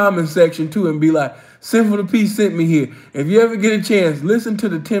get in the comment section too and be like, Sinful the P sent me here. If you ever get a chance, listen to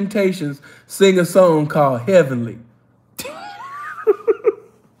the Temptations sing a song called Heavenly.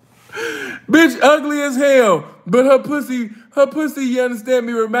 Bitch ugly as hell, but her pussy, you understand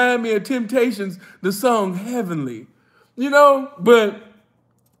me, remind me of Temptations, the song Heavenly. You know, but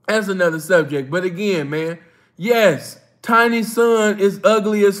that's another subject. But again, man, yes, Tiny Son is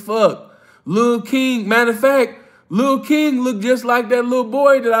ugly as fuck. Lil King, matter of fact, Lil King looked just like that little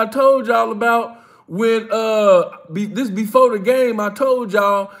boy that I told y'all about when this before the game. I told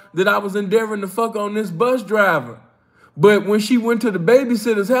y'all that I was endeavoring to fuck on this bus driver. But when she went to the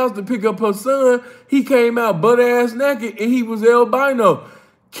babysitter's house to pick up her son, he came out butt-ass naked and he was albino.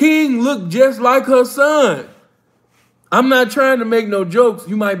 King looked just like her son. I'm not trying to make no jokes.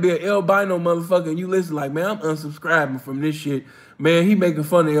 You might be an albino motherfucker and you listen like, man, I'm unsubscribing from this shit. Man, he making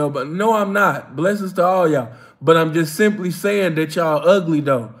fun of albino. No, I'm not. Blessings to all y'all. But I'm just simply saying that y'all ugly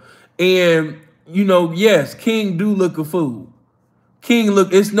though. And, you know, yes, King do look a fool. King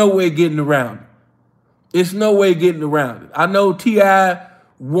look, it's no way getting around it. It's no way getting around it. I know T.I.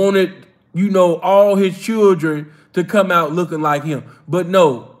 wanted, you know, all his children to come out looking like him. But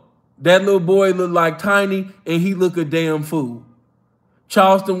no, that little boy look like Tiny and he look a damn fool.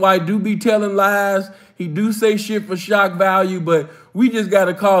 Charleston White do be telling lies. He do say shit for shock value, but we just got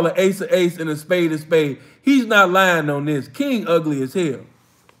to call an ace a ace and a spade. He's not lying on this. King ugly as hell.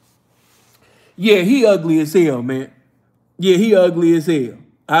 Yeah, he ugly as hell, man. Yeah, he ugly as hell.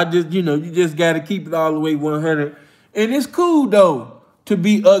 I just, you know, you just got to keep it all the way 100. And it's cool, though, to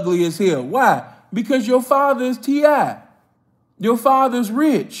be ugly as hell. Why? Because your father is T.I. Your father's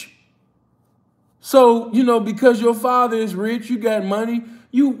rich. So, you know, because your father is rich, you got money,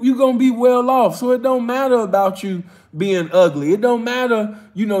 you going to be well off. So it don't matter about you being ugly. It don't matter,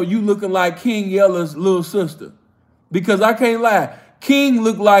 you know, you looking like King Yella's little sister. Because I can't lie. King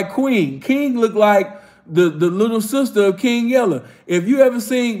looked like Queen. King looked like the little sister of King Yella. If you ever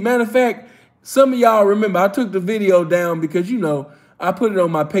seen, matter of fact, some of y'all remember, I took the video down because, you know, I put it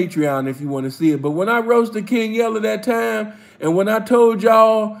on my Patreon if you want to see it. But when I roasted King Yella that time, and when I told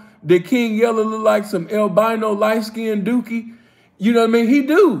y'all that King Yella looked like some albino light-skinned dookie, you know what I mean? He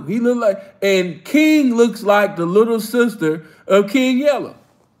do. He look like, and King looks like the little sister of King Yella.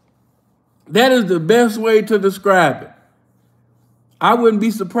 That is the best way to describe it. I wouldn't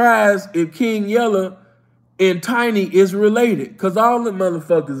be surprised if King Yella and Tiny is related, because all the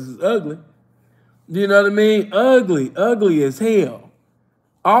motherfuckers is ugly. You know what I mean? Ugly as hell.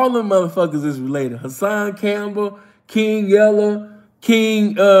 All the motherfuckers is related. Hassan Campbell, King Yella,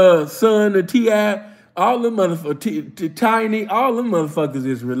 King son of T.I., all the motherfuckers, Tiny, all the motherfuckers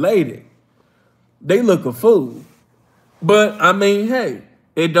is related. They look a fool. But, I mean, hey,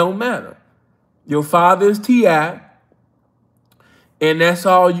 it don't matter. Your father is T.I., and that's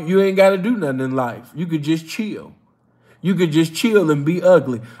all. You ain't got to do nothing in life. You could just chill. You could just chill and be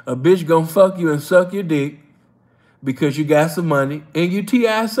ugly. A bitch gonna fuck you and suck your dick because you got some money and you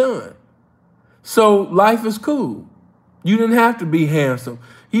T.I. son. So life is cool. You didn't have to be handsome.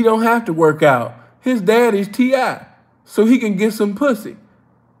 He don't have to work out. His daddy's T.I. so he can get some pussy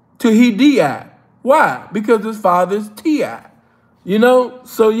till he D.I. Why? Because his father's T.I. You know?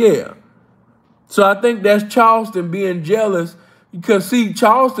 So yeah. So I think that's Charleston being jealous. Because, see,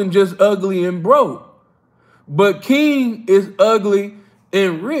 Charleston just ugly and broke. But King is ugly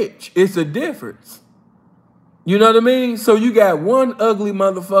and rich. It's a difference. You know what I mean? So you got one ugly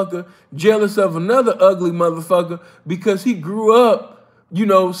motherfucker jealous of another ugly motherfucker because he grew up, you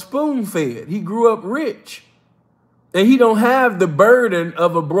know, spoon-fed. He grew up rich. And he don't have the burden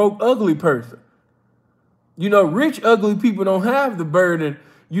of a broke, ugly person. You know, rich, ugly people don't have the burden,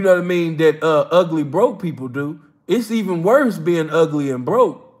 you know what I mean, that ugly, broke people do. It's even worse being ugly and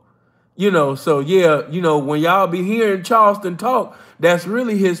broke. You know, so yeah, you know, when y'all be hearing Charleston talk, that's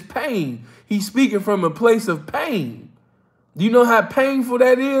really his pain. He's speaking from a place of pain. Do you know how painful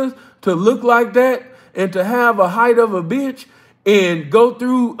that is to look like that and to have a height of a bitch and go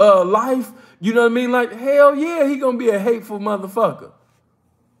through life? You know what I mean? Like, hell yeah, he gonna be a hateful motherfucker.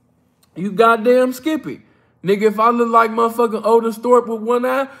 You goddamn Skippy. Nigga, if I look like motherfucking Otis Thorpe with one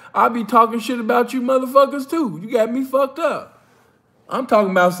eye, I'll be talking shit about you motherfuckers too. You got me fucked up. I'm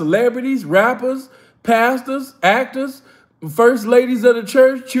talking about celebrities, rappers, pastors, actors, first ladies of the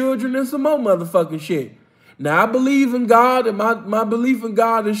church, children, and some more motherfucking shit. Now, I believe in God, and my belief in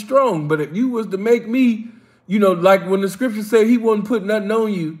God is strong. But if you was to make me, you know, like when the scripture said he wouldn't put nothing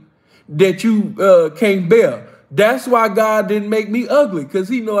on you that you can't bear. That's why God didn't make me ugly, because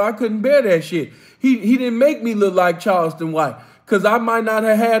he know I couldn't bear that shit. He didn't make me look like Charleston White, because I might not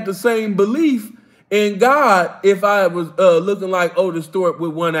have had the same belief in God if I was looking like Otis Thorpe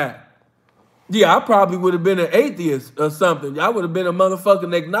with one eye. Yeah, I probably would have been an atheist or something. I would have been a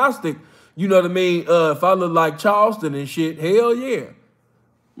motherfucking agnostic, you know what I mean, if I looked like Charleston and shit. Hell yeah.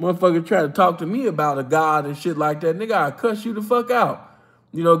 Motherfucker try to talk to me about a God and shit like that. Nigga, I'll cuss you the fuck out.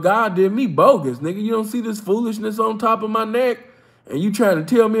 You know, God did me bogus, nigga. You don't see this foolishness on top of my neck and you trying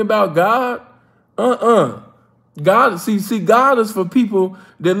to tell me about God? God, see, God is for people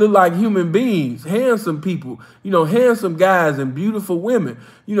that look like human beings, handsome people, handsome guys and beautiful women.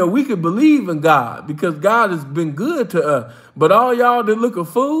 We could believe in God because God has been good to us. But all y'all that look a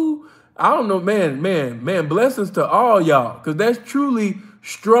fool, I don't know, man, blessings to all y'all, because that's truly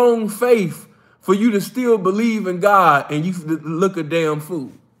strong faith for you to still believe in God and you look a damn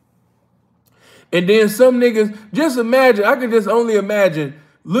fool. And then some niggas, just imagine, I could just only imagine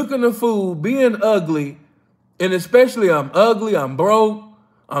looking a fool, being ugly, and especially I'm ugly, I'm broke,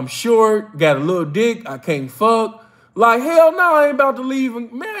 I'm short, got a little dick, I can't fuck. Like, hell no, I ain't about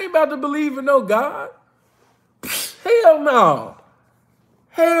to believe in no God. Hell no.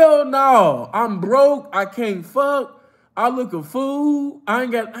 Hell no. I'm broke, I can't fuck, I look a fool, I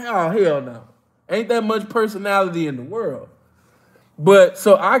ain't got, oh, hell no. Ain't that much personality in the world. But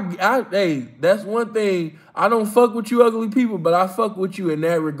so hey, that's one thing. I don't fuck with you ugly people, but I fuck with you in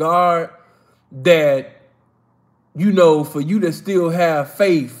that regard that, for you to still have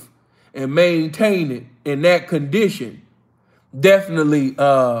faith and maintain it in that condition, definitely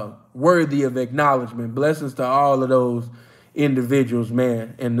worthy of acknowledgement. Blessings to all of those individuals,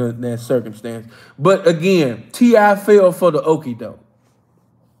 man, in that circumstance. But again, T.I. fell for the okie doke.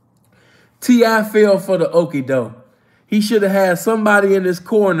 T.I. fell for the okie doke. He should have had somebody in his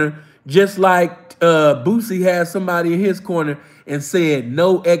corner, just like Boosie had somebody in his corner and said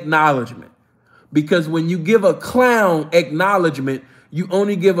no acknowledgement. Because when you give a clown acknowledgement, you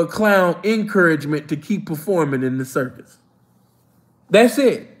only give a clown encouragement to keep performing in the circus. That's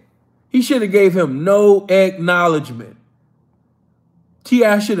it. He should have gave him no acknowledgement.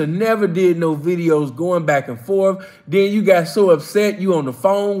 T.I. should have never did no videos going back and forth. Then you got so upset you on the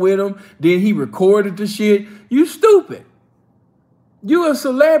phone with him. Then he recorded the shit. You stupid. You a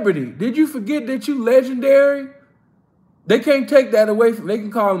celebrity. Did you forget that you legendary? They can't take that away from. They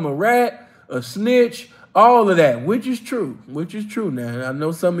can call him a rat, a snitch, all of that, which is true. Which is true now. I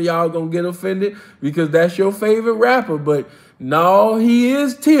know some of y'all gonna get offended because that's your favorite rapper, but no, he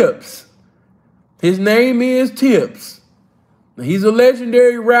is Tips. His name is Tips. He's a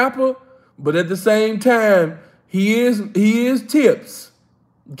legendary rapper, but at the same time, he is Tips.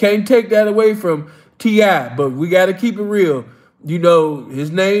 You can't take that away from T.I., but we got to keep it real. His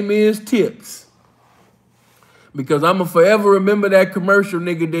name is Tips. Because I'm going to forever remember that commercial,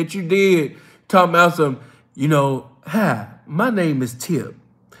 nigga, that you did talking about some, hi, my name is Tip.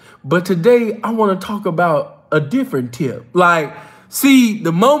 But today, I want to talk about a different tip. Like, see,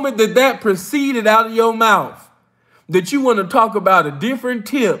 the moment that proceeded out of your mouth, that you want to talk about a different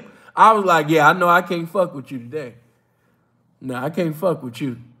tip, I was like, yeah, I know I can't fuck with you today. No, I can't fuck with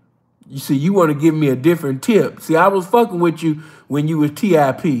you. You see, you want to give me a different tip. See, I was fucking with you when you was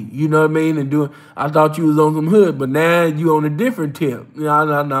TIP, you know what I mean? And I thought you was on some hood, but now you on a different tip.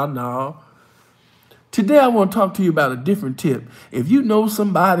 No. Today I want to talk to you about a different tip. If you know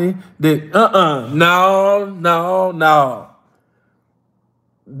somebody that, no.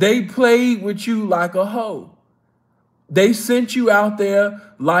 They played with you like a hoe. They sent you out there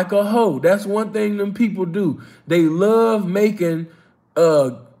like a hoe. That's one thing them people do. They love making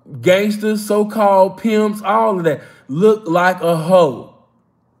gangsters, so-called pimps, all of that, look like a hoe.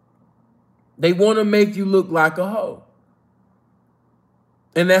 They want to make you look like a hoe.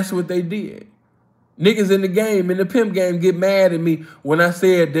 And that's what they did. Niggas in the game, in the pimp game, get mad at me when I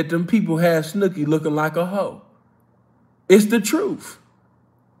said that them people had Snooki looking like a hoe. It's the truth.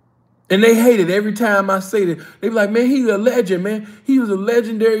 And they hate it every time I say that. They be like, man, he's a legend, man. He was a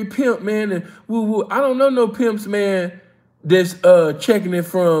legendary pimp, man. And woo. I don't know no pimps, man, that's checking it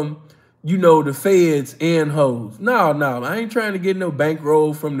from, the feds and hoes. No, I ain't trying to get no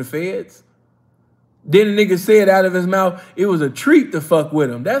bankroll from the feds. Then the nigga said out of his mouth, it was a treat to fuck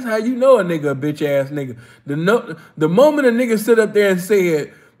with him. That's how you know a nigga a bitch-ass nigga. The moment a nigga sit up there and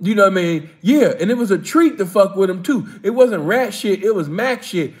said, you know what I mean? Yeah, and it was a treat to fuck with him too. It wasn't rat shit, it was Mac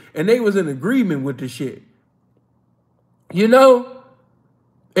shit. And they was in agreement with the shit. And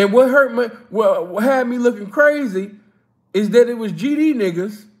what had me looking crazy is that it was GD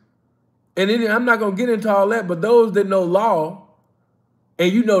niggas. And then I'm not gonna get into all that, but those that know law,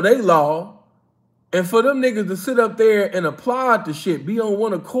 and they law, and for them niggas to sit up there and applaud the shit, be on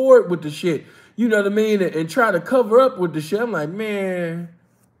one accord with the shit, you know what I mean? And try to cover up with the shit. I'm like, man,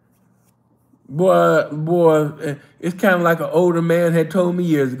 boy, it's kind of like an older man had told me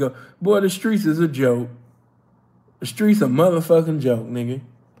years ago. Boy, the streets is a joke. The streets a motherfucking joke, nigga.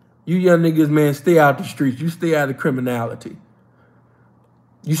 You young niggas, man, stay out the streets. You stay out of criminality.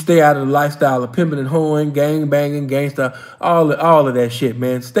 You stay out of the lifestyle of pimping and hoeing, gang banging, gangsta, all of that shit,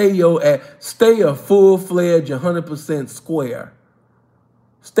 man. Stay a full-fledged 100% square.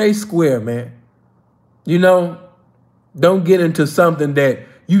 Stay square, man. You know, don't get into something that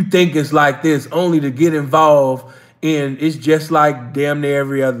you think is like this only to get involved in. It's just like damn near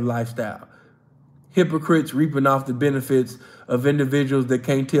every other lifestyle. Hypocrites reaping off the benefits of individuals that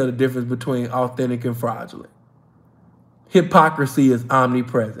can't tell the difference between authentic and fraudulent. Hypocrisy is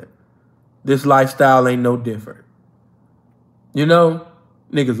omnipresent. This lifestyle ain't no different. You know,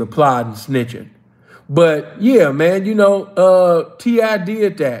 niggas applauding, snitching. But yeah, man, you know, T.I.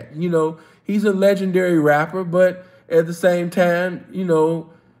 did that. You know, he's a legendary rapper, but at the same time, you know,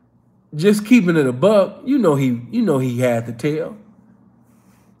 just keeping it a buck, you know he had to tell.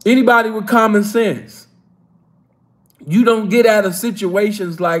 Anybody with common sense, you don't get out of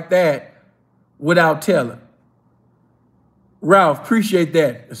situations like that without telling. Ralph, appreciate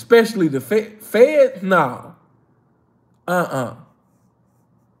that. Especially the Fed? No.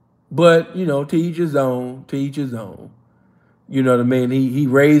 But, you know, to each his own, to each his own. You know what I mean? He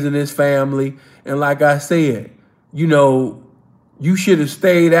raising his family. And like I said, you know, you should have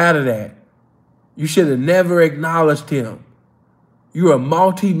stayed out of that. You should have never acknowledged him. You're a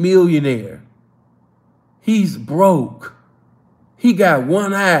multi-millionaire. He's broke. He got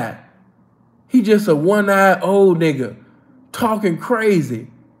one eye. He just a one-eyed old nigga talking crazy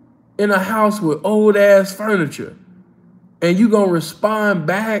in a house with old-ass furniture. And you gonna respond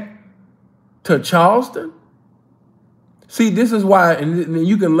back to Charleston? See, this is why, and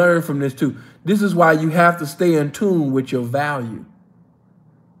you can learn from this too, this is why you have to stay in tune with your value.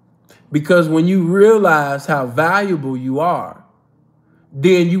 Because when you realize how valuable you are,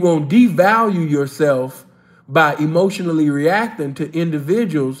 then you won't devalue yourself by emotionally reacting to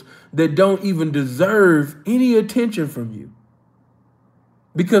individuals that don't even deserve any attention from you.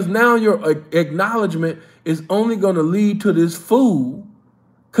 Because now your acknowledgement is only going to lead to this fool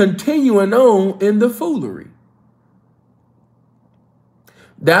continuing on in the foolery.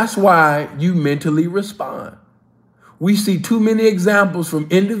 That's why you mentally respond. We see too many examples from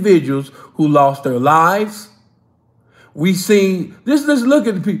individuals who lost their lives. We see, let's look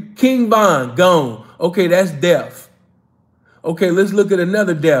at the people. King Von, gone. Okay, that's death. Okay, let's look at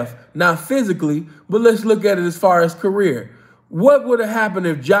another death. Not physically, but let's look at it as far as career. What would have happened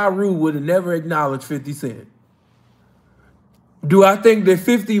if Ja Rule would have never acknowledged 50 Cent? Do I think that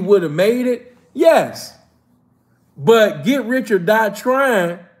 50 would have made it? Yes. But Get Rich or Die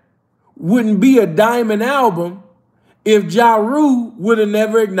Trying wouldn't be a diamond album if Ja Rule would have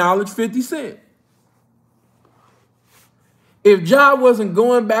never acknowledged 50 Cent. If Ja wasn't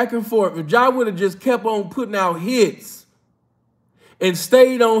going back and forth, if Ja would have just kept on putting out hits and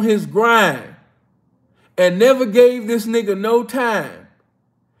stayed on his grind and never gave this nigga no time,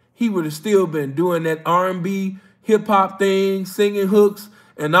 he would have still been doing that R&B hip-hop thing, singing hooks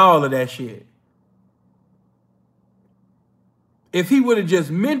and all of that shit. If he would have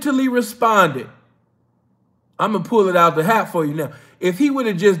just mentally responded, I'm going to pull it out the hat for you now. If he would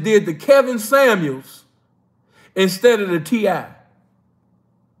have just did the Kevin Samuels instead of the T.I.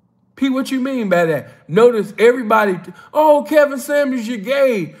 P, what you mean by that? Notice everybody, oh, Kevin Samuels, you're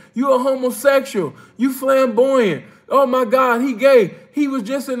gay. You're a homosexual. You flamboyant. Oh, my God, he gay. He was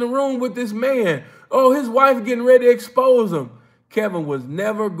just in the room with this man. Oh, his wife getting ready to expose him. Kevin was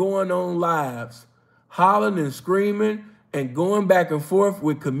never going on lives, hollering and screaming and going back and forth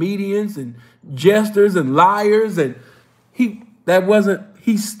with comedians and jesters and liars. And he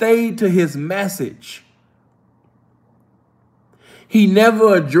stayed to his message. He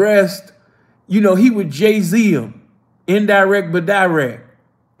never addressed, you know, he would Jay-Z him, indirect but direct,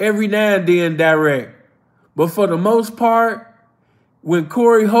 every now and then direct. But for the most part, when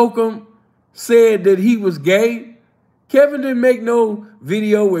Corey Holcomb said that he was gay, Kevin didn't make no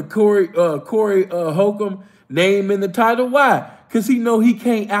video with Corey Holcomb name in the title. Why? Because he know he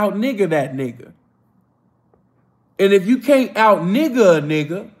can't out nigga that nigga. And if you can't out nigga a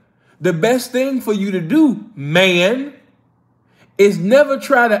nigga, the best thing for you to do, man, is never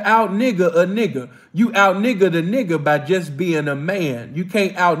try to out nigga a nigga. You out nigga the nigga by just being a man. You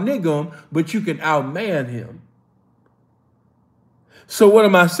can't out nigga him, but you can out man him. So what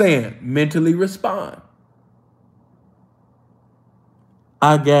am I saying? Mentally respond.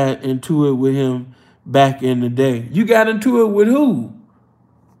 I got into it with him back in the day. You got into it with who?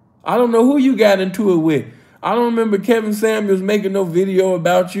 I don't know who you got into it with. I don't remember Kevin Samuels making no video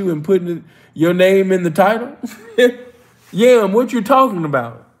about you and putting your name in the title. Yeah, what you talking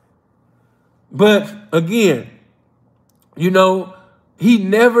about? But again, you know, he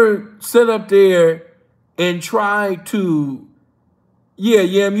never sat up there and tried to, yeah,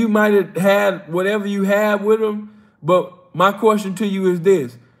 you might have had whatever you had with him, but my question to you is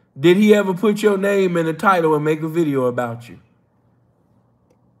this. Did he ever put your name in the title and make a video about you?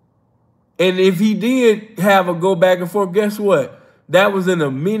 And if he did have a go back and forth, guess what? That was in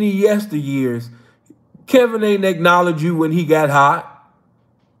the many yesteryears. Kevin ain't acknowledge you when he got hot.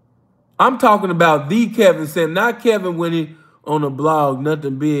 I'm talking about the Kevin saying, not Kevin when he on a blog,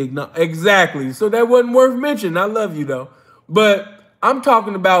 nothing big. No, exactly. So that wasn't worth mentioning. I love you though. But I'm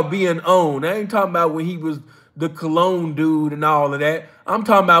talking about being owned. I ain't talking about when he was the cologne dude and all of that. I'm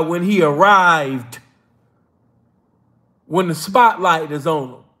talking about when he arrived. When the spotlight is on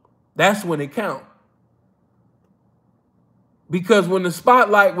him. That's when it counts. Because when the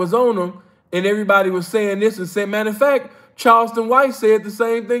spotlight was on him and everybody was saying this and saying, matter of fact, Charleston White said the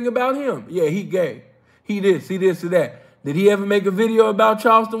same thing about him. Yeah, he gay. He this, he that. Did he ever make a video about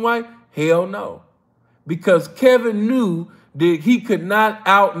Charleston White? Hell no. Because Kevin knew that he could not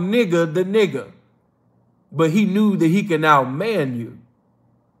out-nigga the nigga. But he knew that he can out-man you.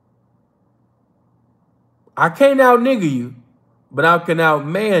 I can't out-nigga you, but I can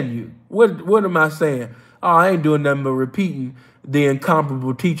out-man you. What am I saying? Oh, I ain't doing nothing but repeating the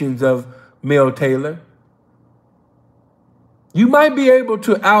incomparable teachings of Mel Taylor. You might be able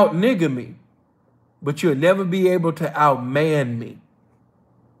to out-nigga me, but you'll never be able to out-man me.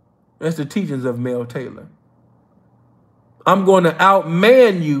 That's the teachings of Mel Taylor. I'm going to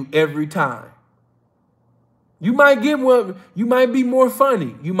out-man you every time. You might get one, you might be more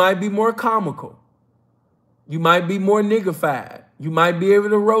funny. You might be more comical. You might be more niggified. You might be able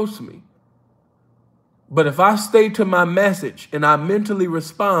to roast me. But if I stay to my message and I mentally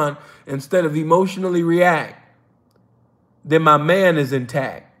respond instead of emotionally react, then my man is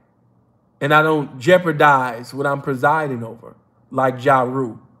intact. And I don't jeopardize what I'm presiding over, like Ja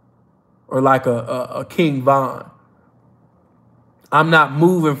Rule or like a King Von. I'm not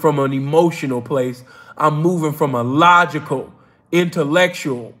moving from an emotional place. I'm moving from a logical,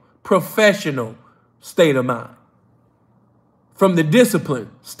 intellectual, professional state of mind. From the disciplined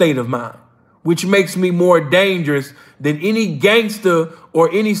state of mind, which makes me more dangerous than any gangster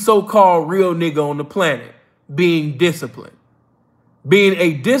or any so-called real nigga on the planet being disciplined. Being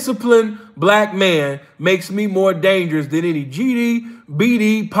a disciplined black man makes me more dangerous than any GD,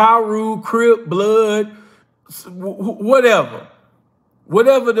 BD, Paru, Crip, Blood, whatever.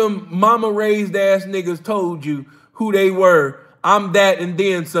 Whatever them mama raised ass niggas told you who they were, I'm that and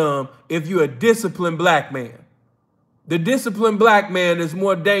then some if you're a disciplined black man. The disciplined black man is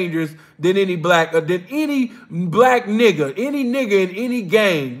more dangerous than any black nigga, any nigga in any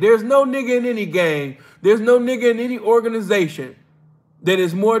gang. There's no nigga in any gang. There's no nigga in any organization that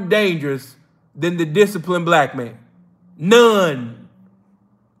is more dangerous than the disciplined black man. None.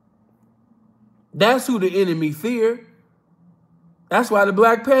 That's who the enemy feared. That's why the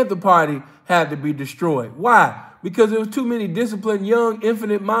Black Panther Party had to be destroyed. Why? Because there was too many disciplined, young,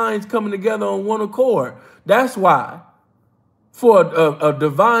 infinite minds coming together on one accord. That's why. For a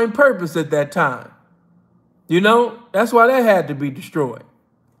divine purpose at that time. You know? That's why that had to be destroyed.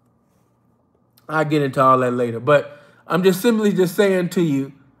 I'll get into all that later. But I'm just simply just saying to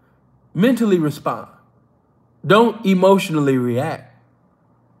you, mentally respond. Don't emotionally react.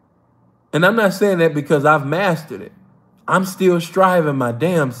 And I'm not saying that because I've mastered it. I'm still striving my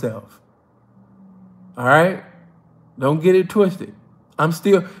damn self. All right? Don't get it twisted. I'm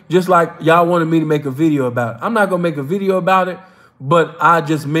still, just like y'all wanted me to make a video about it. I'm not going to make a video about it, but I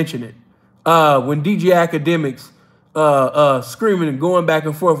just mention it. When DJ Academics screaming and going back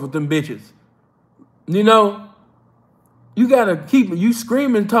and forth with them bitches. You know, you got to keep you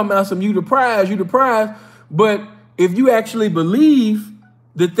screaming, talking about some you the prize. But if you actually believe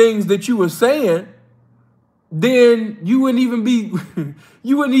the things that you were saying, then you wouldn't even be,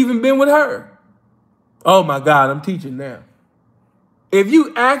 you wouldn't even been with her. Oh my God, I'm teaching now. If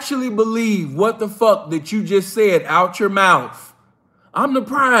you actually believe what the fuck that you just said out your mouth, I'm the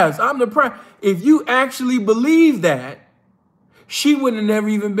prize. If you actually believe that, she wouldn't have never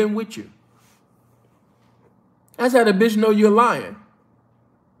even been with you. That's how the bitch know you're lying.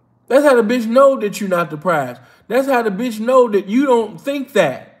 That's how the bitch know that you're not the prize. That's how the bitch know that you don't think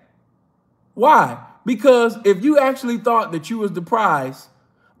that. Why? Because if you actually thought that you was the prize,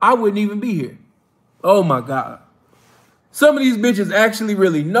 I wouldn't even be here. Oh my God. Some of these bitches actually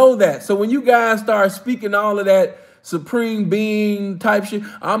really know that. So when you guys start speaking all of that supreme being type shit,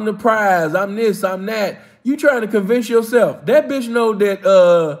 I'm the prize, I'm this, I'm that, you trying to convince yourself. That bitch know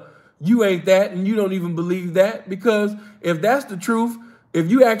that you ain't that and you don't even believe that. Because if that's the truth,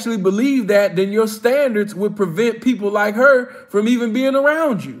 if you actually believe that, then your standards would prevent people like her from even being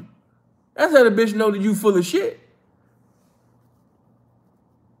around you. That's how the bitch know that you full of shit.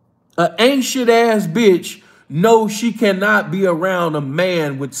 An ain't shit ass bitch knows she cannot be around a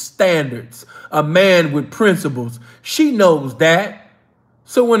man with standards, a man with principles. She knows that.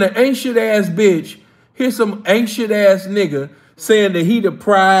 So when an ain't shit ass bitch hears some ain't shit ass nigga saying that he the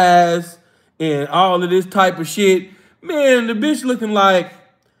prize and all of this type of shit, man, the bitch looking like,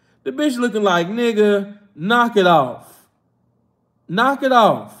 nigga, knock it off. Knock it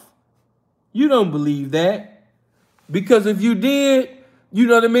off. You don't believe that. Because if you did, you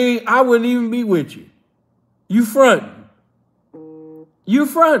know what I mean, I wouldn't even be with you. You fronting. You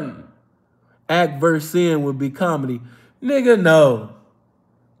fronting. Act versus sin would be comedy. Nigga, no.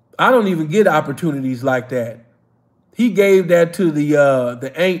 I don't even get opportunities like that. He gave that to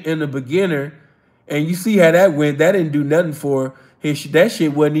the ain't and the beginner, and you see how that went. That didn't do nothing for his. That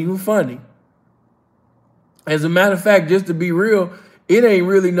shit wasn't even funny. As a matter of fact, just to be real, it ain't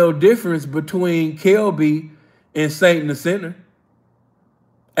really no difference between Kelby and Saint the Sinner.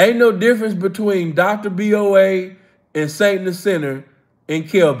 Ain't no difference between Dr. BOA and Saint the Sinner and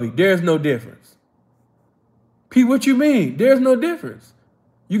Kelby. There's no difference. P, what you mean? There's no difference.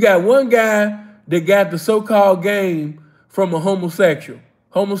 You got one guy that got the so-called game from a homosexual.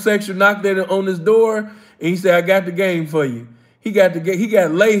 Homosexual knocked on his door and he said, I got the game for you. He got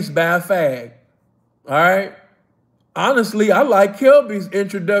laced by a fag. All right? Honestly, I like Kelby's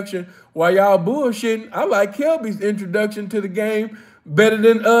introduction. While y'all bullshitting, I like Kelby's introduction to the game better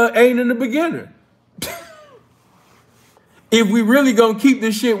than Ain't in the Beginner. If we really gonna keep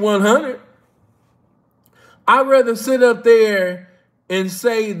this shit 100, I'd rather sit up there and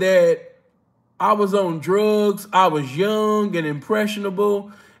say that I was on drugs, I was young and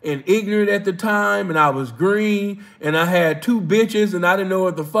impressionable and ignorant at the time, and I was green, and I had 2 bitches, and I didn't know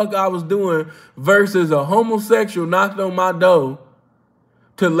what the fuck I was doing, versus a homosexual knocked on my door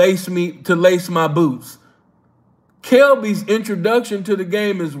to lace my boots. Kelby's introduction to the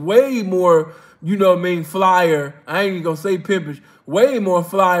game is way more, you know what I mean, flyer. I ain't even gonna say pimpish. Way more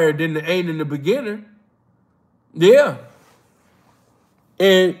flyer than the Ain't in the Beginner. Yeah.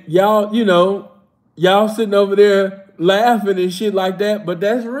 And y'all, you know, y'all sitting over there laughing and shit like that, but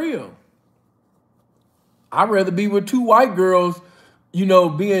that's real. I'd rather be with 2 white girls, you know,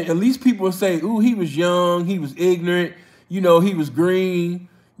 being, at least people would say, ooh, he was young, he was ignorant, you know, he was green,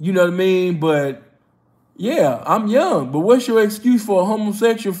 you know what I mean? But yeah, I'm young. But what's your excuse for a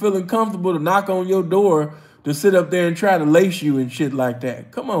homosexual feeling comfortable to knock on your door to sit up there and try to lace you and shit like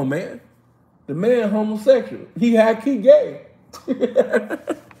that? Come on, man. The man homosexual. He high-key gay.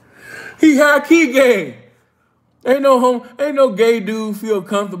 He high-key gay. Ain't no gay dude feel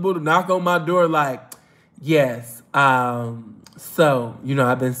comfortable to knock on my door like, yes, so, you know,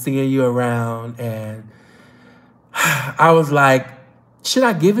 I've been seeing you around, and I was like, should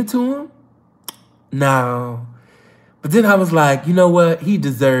I give it to him? No. But then I was like, you know what? He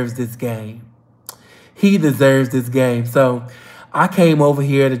deserves this game. He deserves this game. So I came over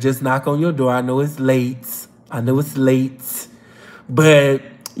here to just knock on your door. I know it's late. But,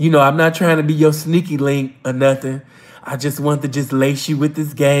 you know, I'm not trying to be your sneaky link or nothing. I just want to just lace you with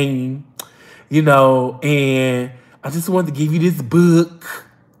this game, you know, and I just want to give you this book,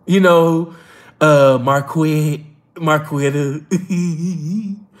 you know, Marquise.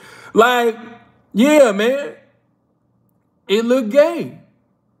 Like, yeah, man. It looked gay.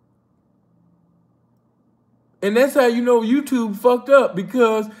 And that's how you know YouTube fucked up,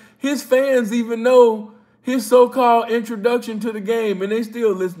 because his fans even know his so-called introduction to the game, and they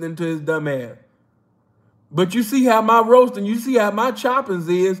still listening to his dumb ass. But you see how my roasting, you see how my choppings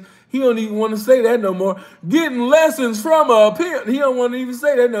is, he don't even want to say that no more. Getting lessons from a pimp. He don't want to even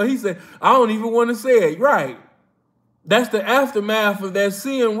say that. No, he said, I don't even want to say it. Right. That's the aftermath of that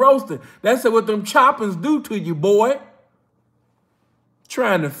sin roasting. That's what them choppings do to you, boy.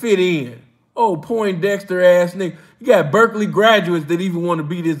 Trying to fit in. Oh, Poindexter ass nigga. You got Berkeley graduates that even want to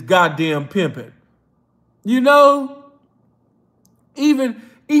be this goddamn pimping. You know? Even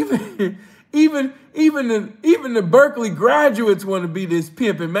the Berkeley graduates want to be this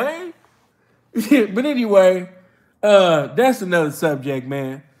pimping, man. But anyway, that's another subject,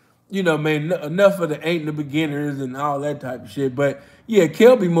 man. You know, man, enough of the Ain't the Beginners and all that type of shit. But yeah,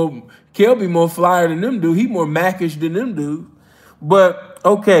 Kelby more flyer than them dudes. He more Macish than them dudes. But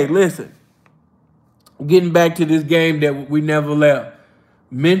okay, listen. Getting back to this game that we never left.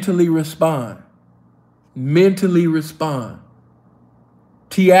 Mentally respond. Mentally respond.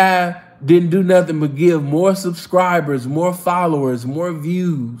 T.I. didn't do nothing but give more subscribers, more followers, more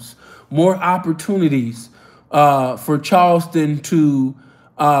views, more opportunities for Charleston to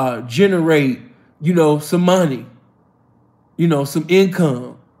generate, you know, some money, you know, some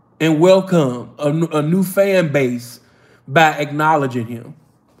income, and welcome a new fan base by acknowledging him.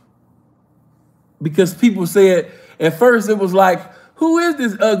 Because people said, at first it was like, who is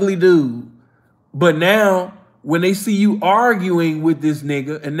this ugly dude? But now when they see you arguing with this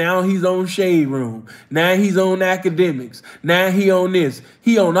nigga, and now he's on Shade Room, now he's on Academics, now he on this,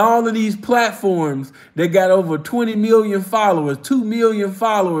 he on all of these platforms that got over 20 million followers, 2 million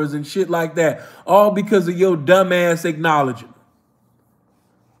followers and shit like that, all because of your dumbass acknowledgement.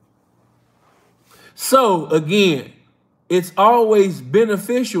 So again, it's always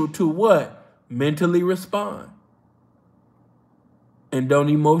beneficial to what? Mentally respond and don't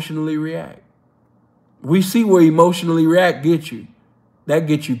emotionally react. We see where emotionally react gets you. That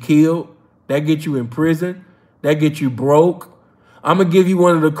gets you killed. That gets you in prison. That gets you broke. I'm going to give you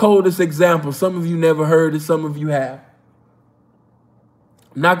one of the coldest examples. Some of you never heard it. Some of you have.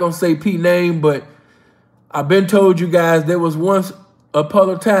 I'm not going to say P name, but I've been told you guys there was once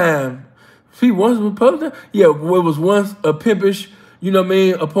upon a time. See, once upon a time? Yeah, it was once a pimpish, you know what I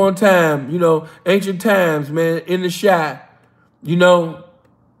mean, upon time, you know, ancient times, man, in the shot, you know.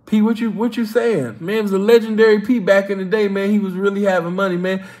 P, what you saying? Man, it was a legendary P back in the day, man. He was really having money,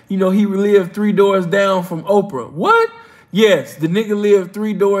 man. You know, he lived 3 doors down from Oprah. What? Yes, the nigga lived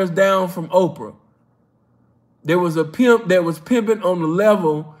 3 doors down from Oprah. There was a pimp that was pimping on the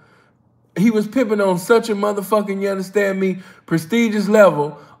level. He was pimping on such a motherfucking, you understand me, prestigious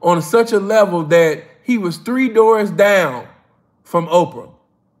level, on such a level that he was 3 doors down from Oprah.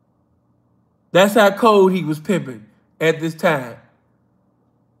 That's how cold he was pimping at this time.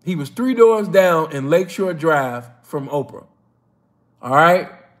 He was 3 doors down in Lakeshore Drive from Oprah. All right?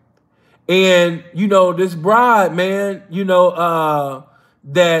 And, you know, this bride, man, you know,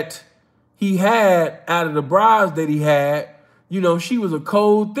 that he had, out of the brides that he had, you know, she was a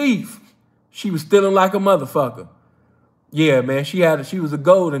cold thief. She was stealing like a motherfucker. Yeah, man, she was a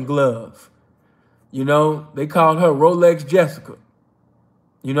golden glove. You know, they called her Rolex Jessica.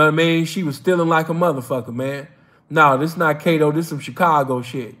 You know what I mean? She was stealing like a motherfucker, man. No, this is not Cato. This is some Chicago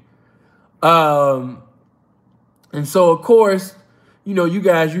shit. And so, of course, you know, you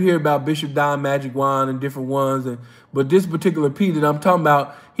guys, you hear about Bishop Don Magic Wand and different ones. But this particular P that I'm talking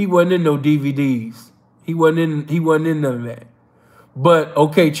about, he wasn't in no DVDs. He wasn't in none of that. But,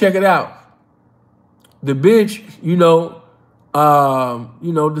 okay, check it out. The bitch, you know,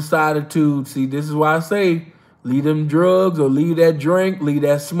 decided to, see, this is why I say, leave them drugs or leave that drink, leave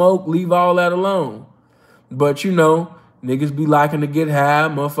that smoke, leave all that alone. But, you know, niggas be liking to get high.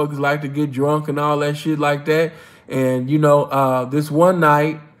 Motherfuckers like to get drunk and all that shit like that. And, you know, this one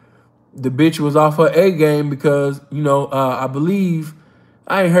night, the bitch was off her A game because, you know, I believe,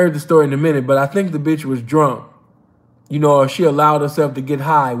 I ain't heard the story in a minute, but I think the bitch was drunk. You know, or she allowed herself to get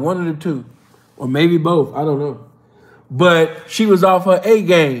high. One of the two. Or maybe both. I don't know. But she was off her A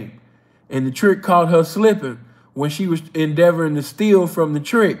game. And the trick caught her slipping when she was endeavoring to steal from the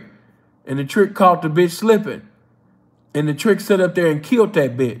trick. And the trick caught the bitch slipping. And the trick sat up there and killed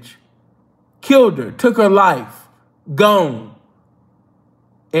that bitch. Killed her. Took her life. Gone.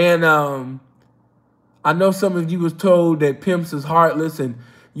 And I know some of you was told that pimps is heartless and,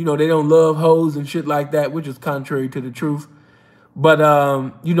 you know, they don't love hoes and shit like that, which is contrary to the truth. But,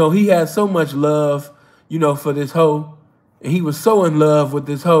 you know, he had so much love, you know, for this hoe. And he was so in love with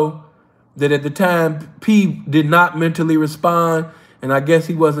this hoe that at the time, P did not mentally respond. And I guess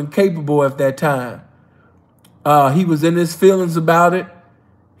he wasn't capable at that time. He was in his feelings about it.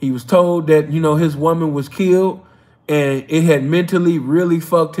 He was told that, you know, his woman was killed. And it had mentally really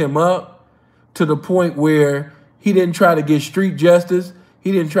fucked him up to the point where he didn't try to get street justice.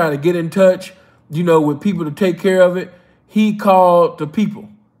 He didn't try to get in touch, you know, with people to take care of it. He called the people.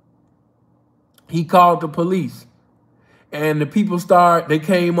 He called the police. And the people they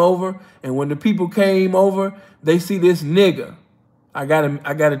came over. And when the people came over, they see this nigga. I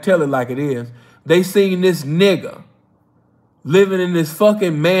gotta tell it like it is. They seen this nigga living in this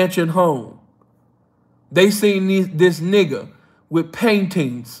fucking mansion home. They seen this nigga with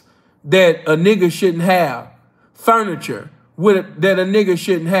paintings that a nigga shouldn't have. Furniture that a nigga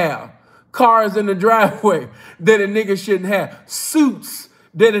shouldn't have. Cars in the driveway that a nigga shouldn't have. Suits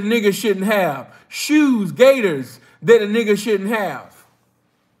that a nigga shouldn't have. Shoes, gaiters that a nigga shouldn't have.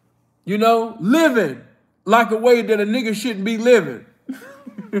 You know, living like a way that a nigga shouldn't be living.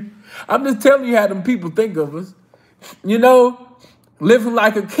 I'm just telling you how them people think of us. You know, living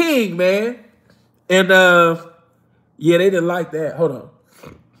like a king, man. And, yeah, they didn't like that. Hold on.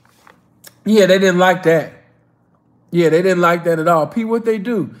 Yeah, they didn't like that. Yeah, they didn't like that at all. P, what they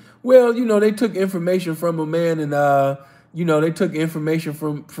do? Well, you know, they took information from a man and, you know, they took information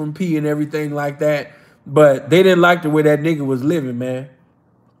from P and everything like that. But they didn't like the way that nigga was living, man.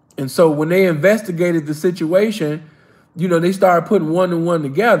 And so when they investigated the situation, you know, they started putting 1 and 1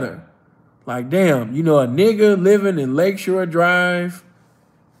 together. Like, damn, you know, a nigga living in Lakeshore Drive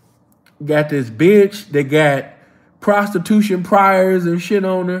got this bitch that got prostitution priors and shit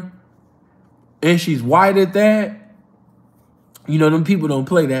on her, and she's white at that. You know, them people don't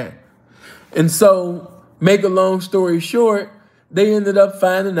play that. And so, make a long story short, they ended up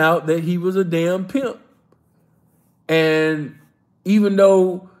finding out that he was a damn pimp. And even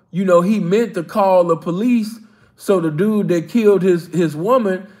though, you know, he meant to call the police so the dude that killed his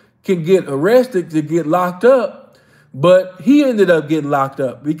woman can get arrested to get locked up, but he ended up getting locked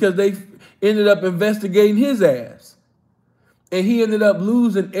up because they ended up investigating his ass. And he ended up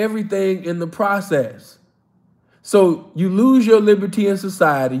losing everything in the process. So you lose your liberty in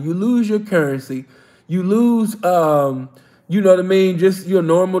society, you lose your currency, you lose, you know what I mean, just your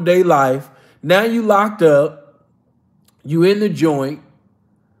normal day life. Now you locked up, you in the joint,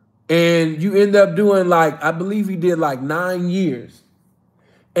 and you end up doing like, I believe he did like 9 years.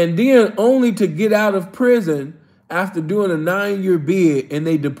 And then only to get out of prison after doing a 9-year bid and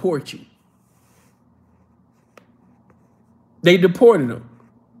they deport you. They deported him.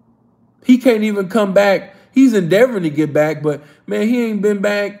 He can't even come back. He's endeavoring to get back, but man, he ain't been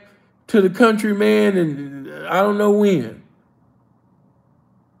back to the country, man, and I don't know when.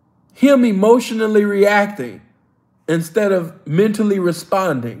 Him emotionally reacting instead of mentally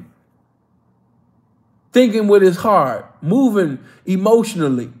responding. Thinking with his heart, moving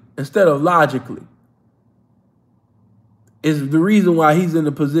emotionally instead of logically, is the reason why he's in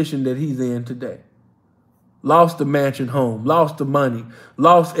the position that he's in today. Lost the mansion home, lost the money,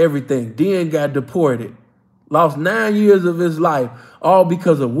 lost everything, then got deported. Lost 9 years of his life, all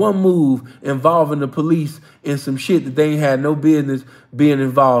because of one move involving the police in some shit that they ain't had no business being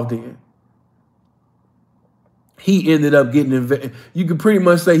involved in. He ended up getting, you could pretty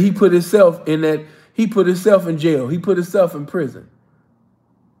much say he put himself in that, he put himself in jail. He put himself in prison.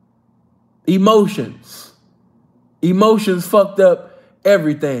 Emotions. Emotions fucked up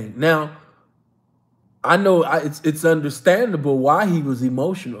everything. Now, I know it's understandable why he was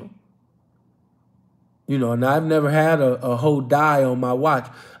emotional. You know, and I've never had a hoe die on my watch.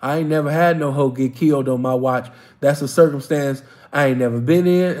 I ain't never had no hoe get killed on my watch. That's a circumstance I ain't never been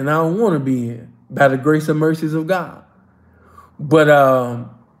in and I don't want to be in by the grace and mercies of God. But,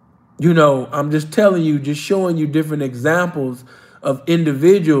 you know, I'm just telling you, just showing you different examples of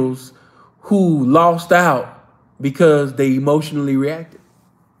individuals who lost out because they emotionally reacted.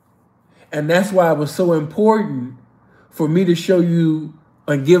 And that's why it was so important for me to show you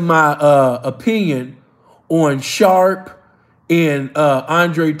and give my opinion on Sharp and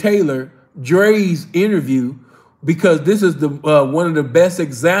Andre Taylor, Dre's interview, because this is the one of the best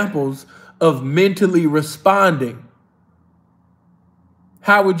examples of mentally responding.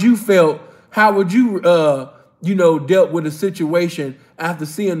 How would you felt? How would you, you know, dealt with a situation after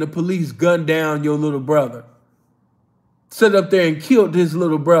seeing the police gun down your little brother? Sit up there and killed his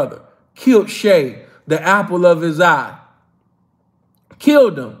little brother. Killed Shay, the apple of his eye.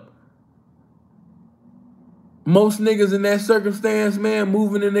 Killed him. Most niggas in that circumstance, man,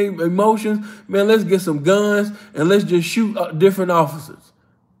 moving in their emotions, man, let's get some guns and let's just shoot different officers.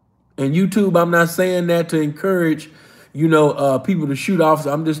 And YouTube, I'm not saying that to encourage, you know, people to shoot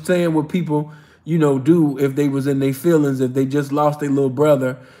officers. I'm just saying what people, you know, do if they was in their feelings, if they just lost their little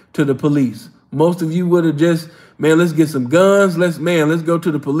brother to the police. Most of you would have just, man, let's get some guns. Let's go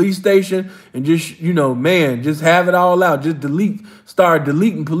to the police station and just, you know, man, just have it all out. Just start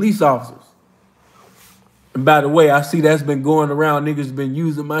deleting police officers. And by the way, I see that's been going around. Niggas been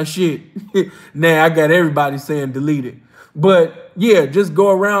using my shit. Now I got everybody saying delete it. But yeah, just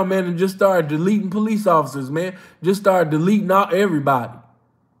go around, man, and just start deleting police officers, man. Just start deleting everybody.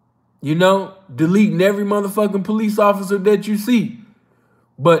 You know, deleting every motherfucking police officer that you see.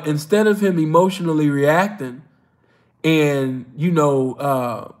 But instead of him emotionally reacting and, you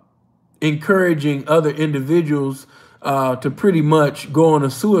know, encouraging other individuals to pretty much go on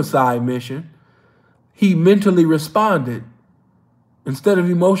a suicide mission, he mentally responded. Instead of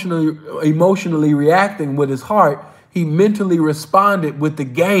emotionally reacting with his heart, he mentally responded with the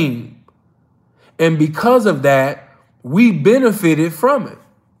game. And because of that, we benefited from it.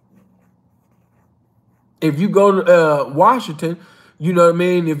 If you go to Washington, you know what I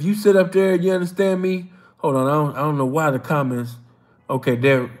mean? If you sit up there, you understand me? Hold on, I don't know why the comments. Okay,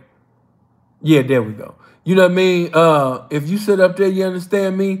 there. Yeah, there we go. You know what I mean? If you sit up there, you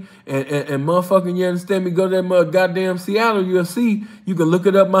understand me, and motherfucking you understand me, go to that goddamn Seattle, you'll see, you can look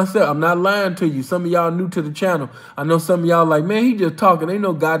it up myself. I'm not lying to you. Some of y'all new to the channel. I know some of y'all like, man, he just talking. Ain't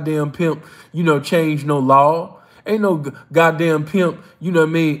no goddamn pimp, you know, change no law. Ain't no goddamn pimp, you know what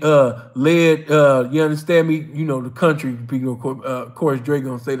I mean, led, you understand me, you know, the country, of course, Dre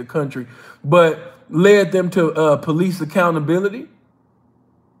gonna say the country, but led them to police accountability.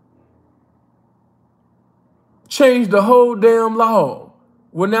 Changed the whole damn law.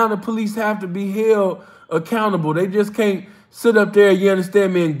 Well, now the police have to be held accountable. They just can't sit up there, you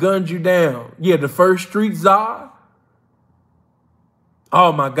understand me, and gun you down. Yeah, the first street czar.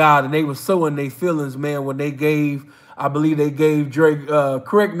 Oh my God, and they were so in their feelings, man, when they gave, I believe they gave Drake,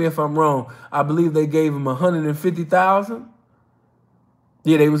 correct me if I'm wrong, I believe they gave him $150,000.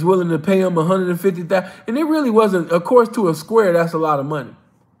 Yeah, they was willing to pay him $150,000. And it really wasn't, of course, to a square, that's a lot of money.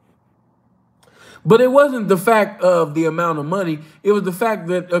 But it wasn't the fact of the amount of money. It was the fact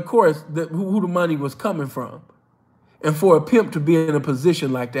that, of course, who the money was coming from. And for a pimp to be in a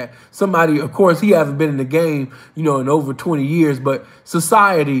position like that, somebody, of course, he hasn't been in the game, in over 20 years, but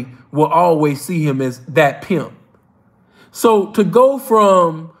society will always see him as that pimp. So to go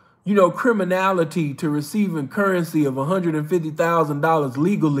from, criminality to receiving currency of $150,000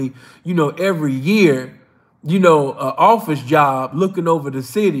 legally, every year, an office job looking over the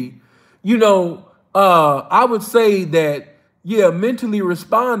city, I would say that, yeah, mentally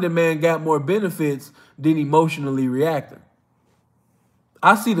responding, man, got more benefits than emotionally reacting.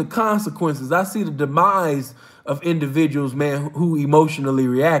 I see the consequences. I see the demise of individuals, man, who emotionally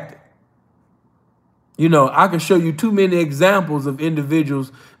reacted. I can show you too many examples of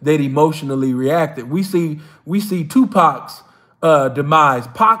individuals that emotionally reacted. We see Tupac's demise.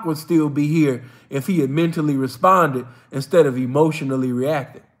 Pac would still be here if he had mentally responded instead of emotionally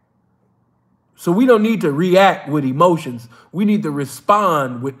reacted. So we don't need to react with emotions. We need to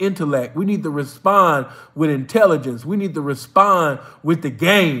respond with intellect. We need to respond with intelligence. We need to respond with the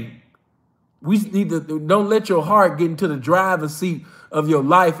game. We need to, don't let your heart get into the driver's seat of your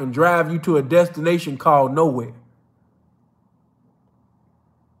life and drive you to a destination called nowhere.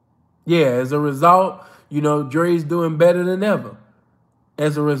 Yeah, as a result, Dre's doing better than ever.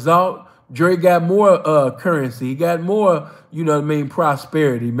 As a result, Dre got more currency. He got more,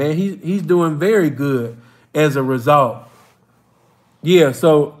 prosperity, man. He's doing very good as a result. Yeah,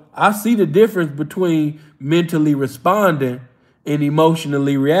 so I see the difference between mentally responding and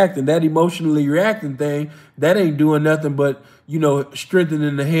emotionally reacting. That emotionally reacting thing, that ain't doing nothing but,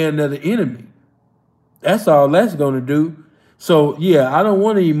 strengthening the hand of the enemy. That's all that's going to do. So, yeah, I don't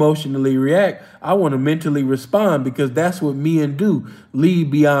want to emotionally react. I want to mentally respond because that's what men do, lead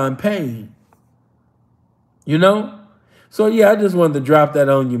beyond pain. So, yeah, I just wanted to drop that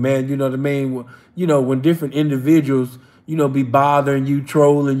on you, man. You know what I mean? When different individuals, be bothering you,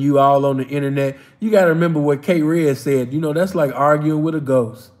 trolling you all on the internet, you got to remember what K-Red said. That's like arguing with a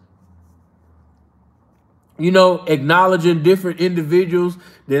ghost. Acknowledging different individuals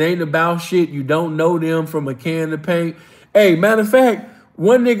that ain't about shit. You don't know them from a can of paint. Hey, matter of fact,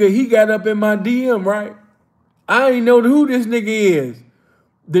 one nigga, he got up in my DM, right? I ain't know who this nigga is.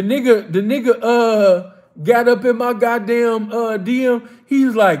 The nigga got up in my goddamn DM. He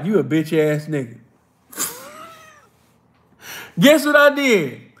was like, you a bitch ass nigga. Guess what I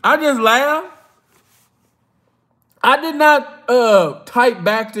did? I just laughed. I did not type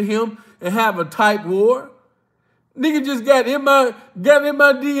back to him and have a type war. Nigga just got in my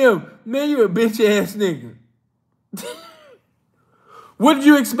DM. Man, you a bitch ass nigga. What did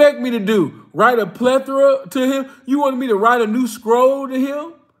you expect me to do? Write a plethora to him? You wanted me to write a new scroll to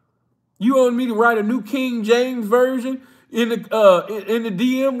him? You wanted me to write a new King James version in the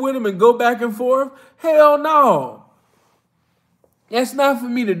DM with him and go back and forth? Hell no. That's not for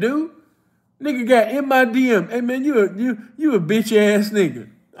me to do. Nigga got in my DM. Hey man, you a bitch ass nigga.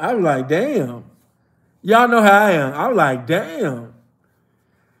 I was like, damn. Y'all know how I am. I was like, damn.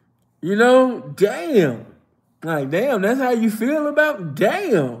 Damn. Like, damn, that's how you feel about it?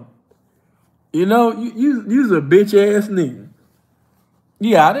 Damn. You's a bitch ass nigga.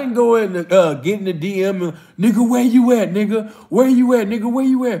 Yeah, I didn't go in get in the DM and, nigga, where you at, nigga? Where you at, nigga? Where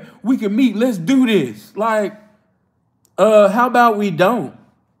you at? We can meet. Let's do this. Like, how about we don't?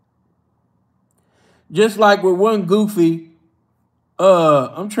 Just like with one goofy,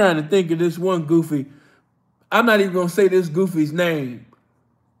 I'm trying to think of this one goofy. I'm not even going to say this goofy's name.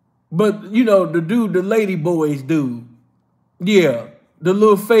 But, the dude, the lady boys dude. Yeah, the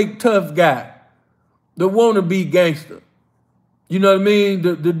little fake tough guy. The wannabe gangster. You know what I mean?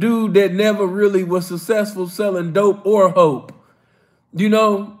 The dude that never really was successful selling dope or hope. The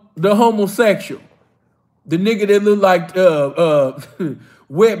homosexual. The nigga that look like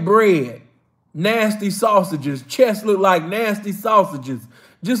wet bread. Nasty sausages. Chest look like nasty sausages.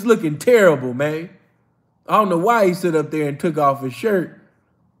 Just looking terrible, man. I don't know why he sit up there and took off his shirt.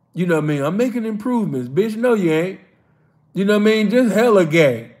 You know what I mean? I'm making improvements. Bitch, no you ain't. You know what I mean? Just hella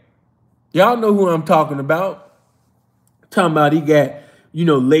gay. Y'all know who I'm talking about. Talking about he got,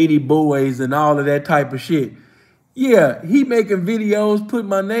 lady boys and all of that type of shit. Yeah, he making videos, put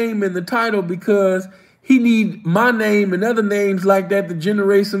my name in the title because He need my name and other names like that to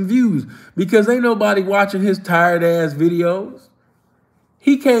generate some views because ain't nobody watching his tired ass videos.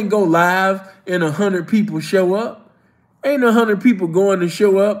 He can't go live and 100 people show up. Ain't 100 people going to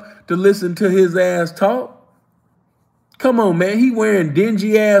show up to listen to his ass talk. Come on, man. He wearing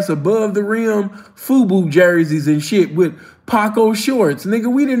dingy ass above the rim FUBU jerseys and shit with Paco shorts.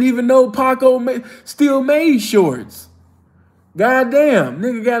 Nigga, we didn't even know Paco still made shorts. Goddamn,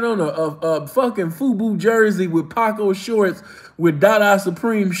 nigga got on a fucking FUBU jersey with Paco shorts with Dada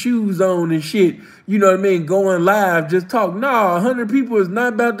Supreme shoes on and shit. You know what I mean? Going live, just talk. Nah, 100 people is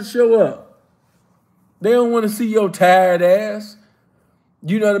not about to show up. They don't want to see your tired ass.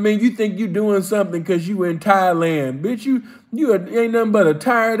 You know what I mean? You think you doing something because you in Thailand. Bitch, you ain't nothing but a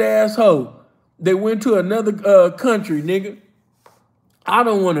tired asshole that went to another country, nigga. I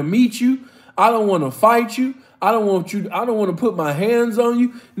don't want to meet you. I don't want to fight you. I don't want to put my hands on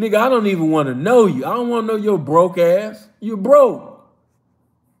you. Nigga, I don't even want to know you. I don't want to know your broke ass. You're broke.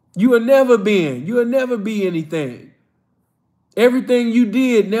 You will never been. You will never be anything. Everything you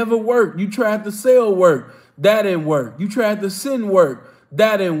did never worked. You tried to sell work. That didn't work. You tried to send work.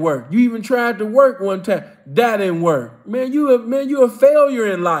 That didn't work. You even tried to work one time. That didn't work. Man, you a failure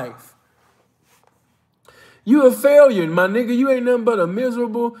in life. You a failure, my nigga. You ain't nothing but a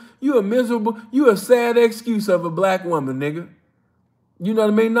miserable. You a sad excuse of a black woman, nigga. You know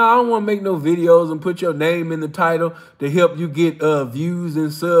what I mean? No, I don't want to make no videos and put your name in the title to help you get views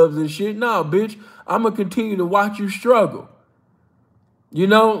and subs and shit. No, bitch. I'm going to continue to watch you struggle. You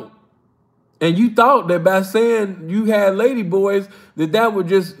know? And you thought that by saying you had lady boys, that would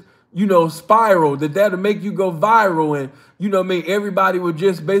just, you know, spiral, that would make you go viral. And, you know what I mean, everybody would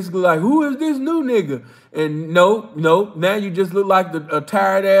just basically like, who is this new nigga? And no, now you just look like a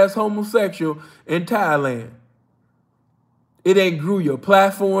tired-ass homosexual in Thailand. It ain't grew your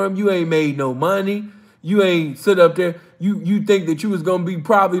platform. You ain't made no money. You ain't sit up there. You think that you was going to be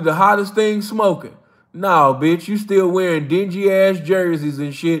probably the hottest thing smoking. No, bitch, you still wearing dingy-ass jerseys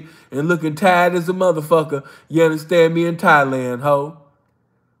and shit and looking tired as a motherfucker. You understand me? In Thailand, ho.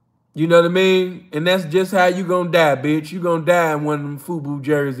 You know what I mean? And that's just how you gonna die, bitch. You gonna die in one of them FUBU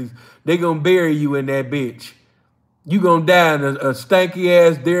jerseys. They gonna bury you in that bitch. You gonna die in a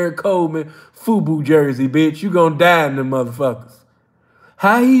stanky-ass Derek Coleman FUBU jersey, bitch. You gonna die in them motherfuckers.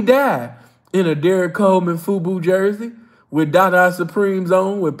 How he died? In a Derek Coleman FUBU jersey? With Dada Supremes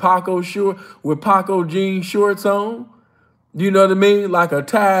on, with Paco jean shorts on. You know what I mean? Like a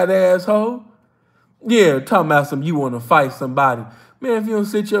tired asshole. Yeah, talking about some you want to fight somebody. Man, if you don't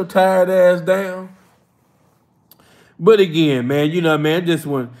sit your tired ass down. But again, man, you know what I mean? I just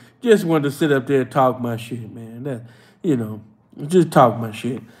wanted to sit up there and talk my shit, man. That, you know, just talk my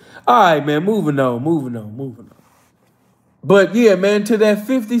shit. All right, man, moving on. But yeah, man, to that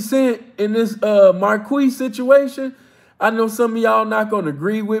 50 Cent in this Marquise situation, I know some of y'all not going to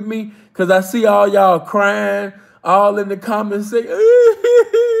agree with me because I see all y'all crying all in the comments saying,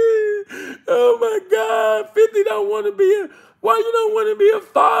 oh my God, 50 don't want to be why you don't want to be a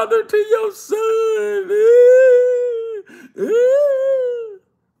father to your son?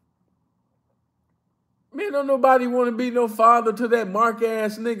 Man, don't nobody want to be no father to that Mark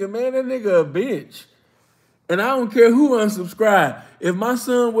ass nigga, man. That nigga a bitch. And I don't care who unsubscribe. If my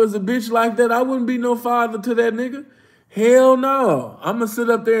son was a bitch like that, I wouldn't be no father to that nigga. Hell no. I'm going to sit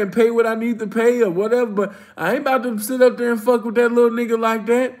up there and pay what I need to pay or whatever, but I ain't about to sit up there and fuck with that little nigga like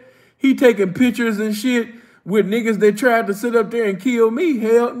that. He taking pictures and shit with niggas that tried to sit up there and kill me.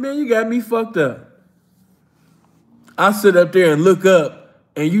 Hell, man, you got me fucked up. I sit up there and look up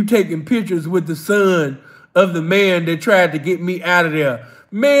and you taking pictures with the son of the man that tried to get me out of there.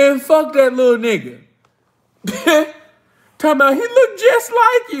 Man, fuck that little nigga. Talking about he look just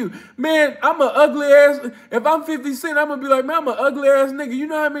like you. Man, I'm an ugly ass. If I'm 50 Cent, I'm going to be like, man, I'm an ugly ass nigga. You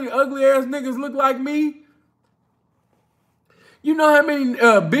know how many ugly ass niggas look like me? You know how many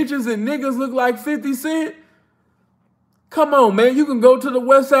bitches and niggas look like 50 Cent? Come on, man. You can go to the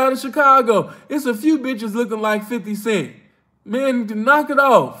west side of Chicago. It's a few bitches looking like 50 Cent. Man, knock it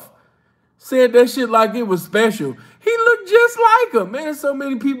off. Said that shit like it was special. He looked just like him. Man, so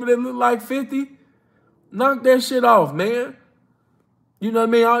many people that look like 50. Knock that shit off, man. You know what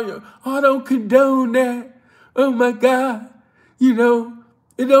I mean? I don't condone that. Oh, my God. You know,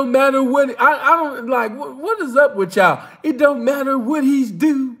 it don't matter what. I don't like, what is up with y'all? It don't matter what he's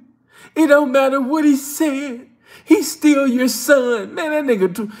do. It don't matter what he said. He's still your son. Man, that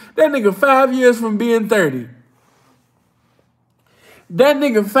nigga 5 years from being 30. That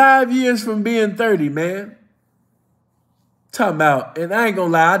nigga 5 years from being 30, man. Talking about, and I ain't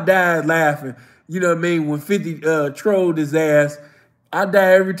gonna lie, I died laughing. You know what I mean? When 50 trolled his ass, I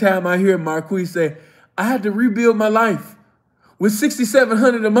die every time I hear Marquise say, I had to rebuild my life with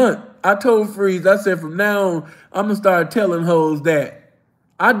 $6,700 a month. I told Freeze, I said, from now on, I'm going to start telling hoes that.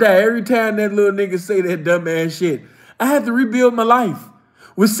 I die every time that little nigga say that dumbass shit. I had to rebuild my life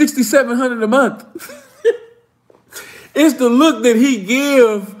with $6,700 a month. It's the look that he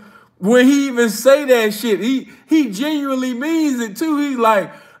give when he even say that shit. He genuinely means it too. He's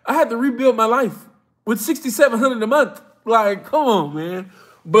like, I had to rebuild my life with $6,700 a month. Like, come on, man.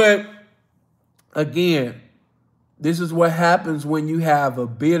 But again, this is what happens when you have a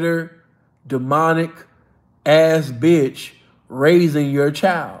bitter, demonic ass bitch raising your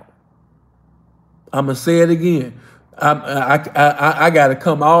child. I'm going to say it again. I got to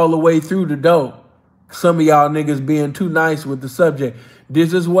come all the way through the door. Some of y'all niggas being too nice with the subject.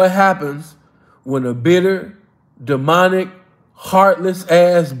 This is what happens when a bitter, demonic, heartless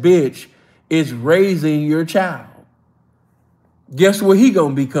ass bitch is raising your child. Guess what he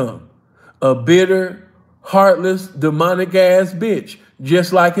gonna become? A bitter, heartless, demonic ass bitch,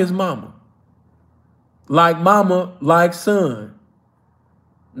 just like his mama. Like mama, like son.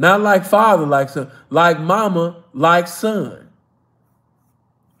 Not like father, like son. Like mama, like son.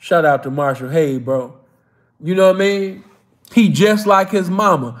 Shout out to Marshall. Hey, bro. You know what I mean? He just like his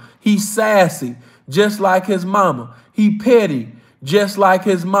mama. He sassy, just like his mama. He petty, just like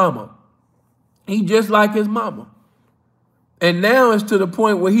his mama. He just like his mama. And now it's to the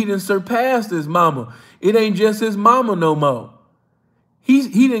point where he done surpassed his mama. It ain't just his mama no more.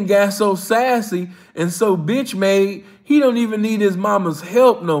 He done got so sassy and so bitch made, he don't even need his mama's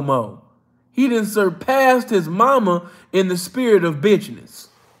help no more. He done surpassed his mama in the spirit of bitchness.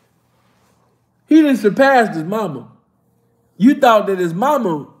 He done surpassed his mama. You thought that his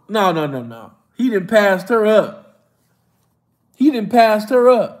mama, no. He done passed her up. He done passed her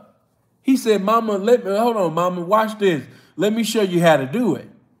up. He said, mama, hold on, mama, watch this. Let me show you how to do it.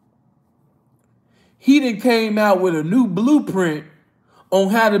 He done came out with a new blueprint on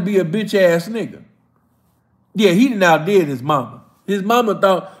how to be a bitch ass nigga. Yeah, he done outdid his mama. His mama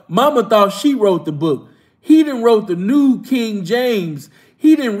thought she wrote the book. He done wrote the new King James.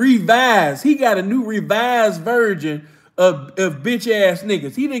 He done revised. He got a new revised version of bitch ass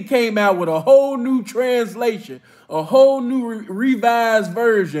niggas. He done came out with a whole new translation, a whole new revised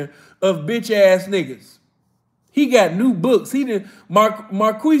version of bitch ass niggas. He got new books. He done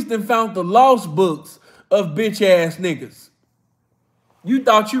Marquise done found the lost books of bitch ass niggas. You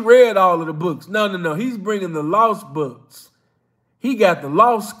thought you read all of the books. No. He's bringing the lost books. He got the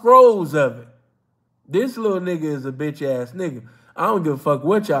lost scrolls of it. This little nigga is a bitch ass nigga. I don't give a fuck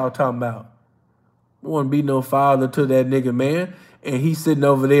what y'all talking about. I want to be no father to that nigga, man. And he's sitting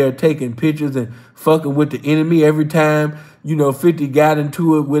over there taking pictures and fucking with the enemy every time, 50 got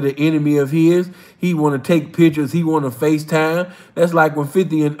into it with an enemy of his. He want to take pictures. He want to FaceTime. That's like when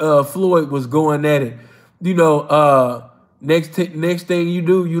 50 and Floyd was going at it. Next thing you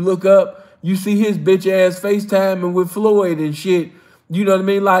do, you look up, you see his bitch ass FaceTiming with Floyd and shit. You know what I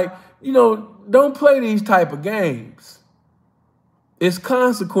mean? Like, don't play these type of games. It's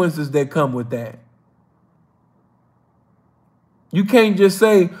consequences that come with that. You can't just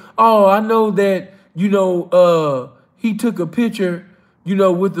say, oh, I know that, he took a picture,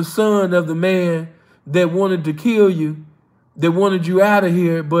 with the son of the man that wanted to kill you, that wanted you out of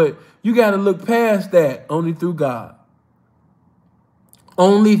here. But you got to look past that only through God.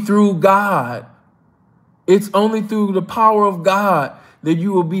 Only through God. It's only through the power of God that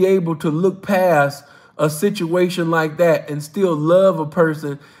you will be able to look past a situation like that and still love a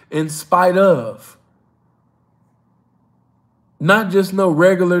person in spite of. Not just no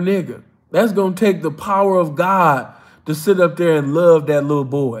regular nigga. That's going to take the power of God to sit up there and love that little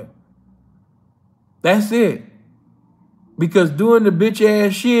boy. That's it. Because doing the bitch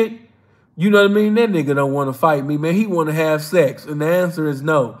ass shit, you know what I mean? That nigga don't want to fight me, man. He want to have sex. And the answer is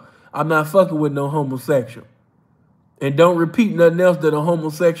no. I'm not fucking with no homosexual. And don't repeat nothing else that a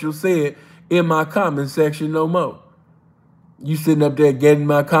homosexual said in my comment section no more. You sitting up there getting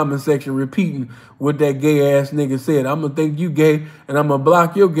my comment section repeating what that gay ass nigga said. I'm going to think you gay and I'm going to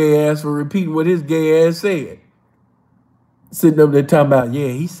block your gay ass for repeating what his gay ass said. Sitting up there talking about, yeah,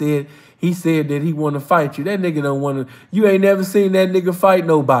 he said that he want to fight you. That nigga don't want to. You ain't never seen that nigga fight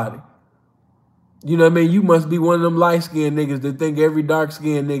nobody. You know what I mean? You must be one of them light-skinned niggas that think every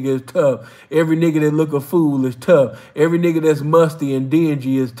dark-skinned nigga is tough. Every nigga that look a fool is tough. Every nigga that's musty and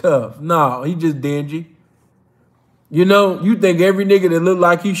dingy is tough. No, he just dingy. You think every nigga that look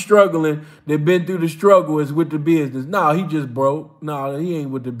like he's struggling, that been through the struggle is with the business. No, he just broke. No, he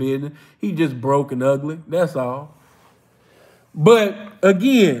ain't with the business. He just broke and ugly. That's all. But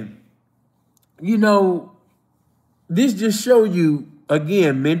again, this just show you,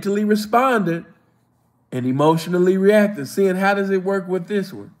 again, mentally responded and emotionally reacted, seeing how does it work with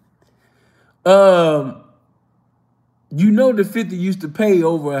this one. You know that 50 used to pay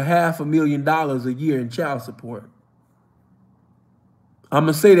over $500,000 a year in child support. I'm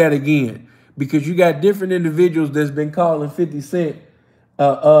going to say that again because you got different individuals that's been calling 50 Cent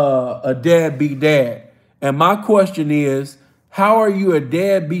a deadbeat dad. And my question is, how are you a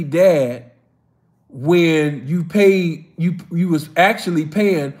deadbeat dad when you was actually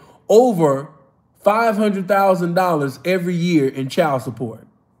paying over $500,000 every year in child support?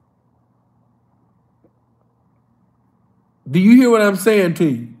 Do you hear what I'm saying to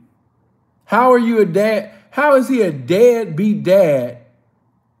you? How are you a dad? How is he a deadbeat dad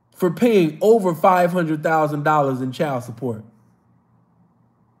for paying over $500,000 in child support?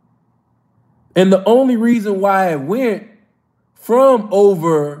 And the only reason why it went from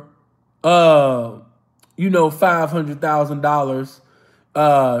over,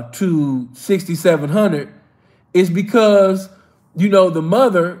 $500,000 to $6,700 is because,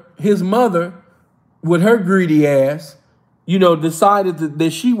 his mother, with her greedy ass, decided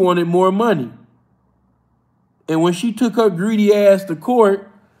that she wanted more money. And when she took her greedy ass to court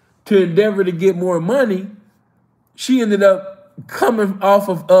to endeavor to get more money, she ended up coming off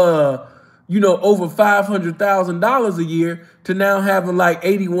of, over $500,000 a year to now having like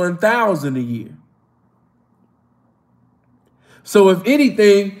 $81,000 a year. So if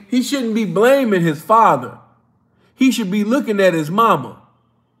anything, he shouldn't be blaming his father. He should be looking at his mama.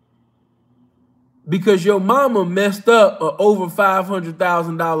 Because your mama messed up a over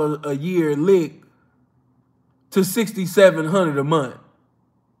 $500,000 a year lick to $6,700 a month.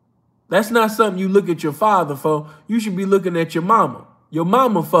 That's not something you look at your father for. You should be looking at your mama. Your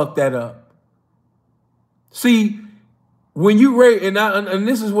mama fucked that up. See, when you raise, and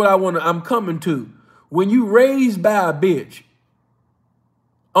this is what I'm coming to. When you raised by a bitch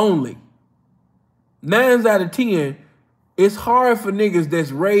only, 9 out of 10, it's hard for niggas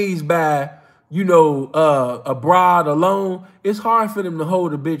that's raised by a broad alone, it's hard for them to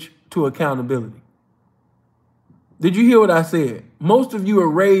hold a bitch to accountability. Did you hear what I said? Most of you are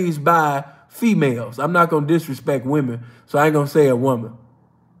raised by females. I'm not going to disrespect women, so I ain't going to say a woman.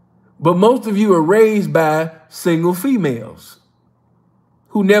 But most of you are raised by single females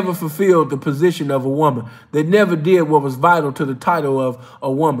who never fulfilled the position of a woman. They never did what was vital to the title of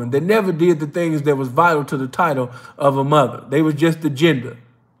a woman. They never did the things that was vital to the title of a mother. They was just the gender.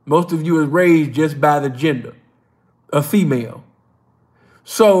 Most of you are raised just by the gender, a female.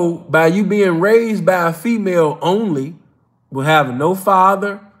 So by you being raised by a female only, with having no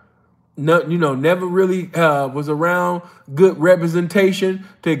father, never really was around good representation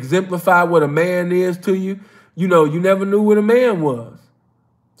to exemplify what a man is to you. You never knew what a man was.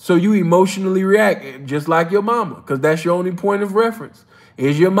 So you emotionally react just like your mama, because that's your only point of reference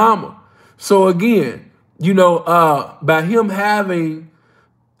is your mama. So again, by him having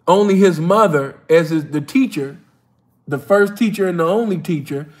only his mother as the teacher, the first teacher and the only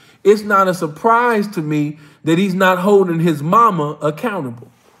teacher, it's not a surprise to me that he's not holding his mama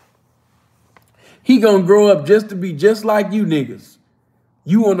accountable. He gonna grow up just to be just like you niggas.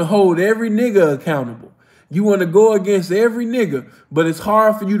 You want to hold every nigga accountable. You want to go against every nigga, but it's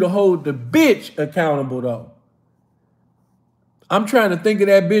hard for you to hold the bitch accountable though. I'm trying to think of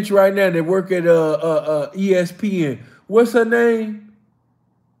that bitch right now that work at ESPN. What's her name?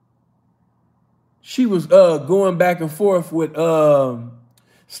 She was going back and forth with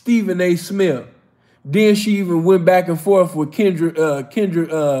Stephen A. Smith. Then she even went back and forth with Kendrick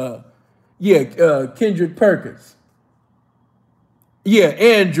Perkins. Yeah,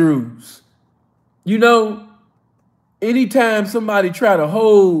 Andrews. Anytime somebody try to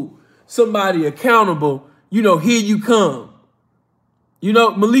hold somebody accountable, here you come.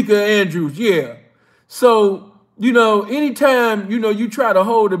 Malika Andrews, yeah. So, anytime, you try to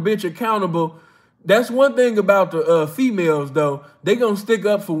hold a bitch accountable, that's one thing about the females, though. They gonna stick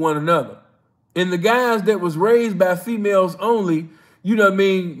up for one another. And the guys that was raised by females only,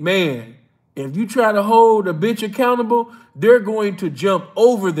 man, if you try to hold a bitch accountable, they're going to jump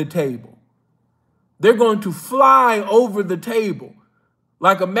over the table. They're going to fly over the table.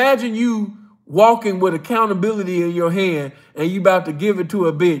 Like imagine you walking with accountability in your hand and you about to give it to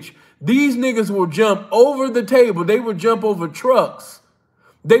a bitch. These niggas will jump over the table. They will jump over trucks.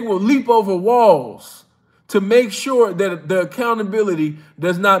 They will leap over walls to make sure that the accountability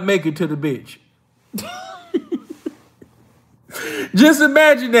does not make it to the bitch. Just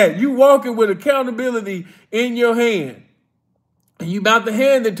imagine that. You walking with accountability in your hand and you about to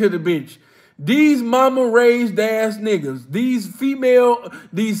hand it to the bitch. These mama raised ass niggas,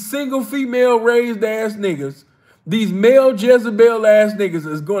 these single female raised ass niggas, These male Jezebel ass niggas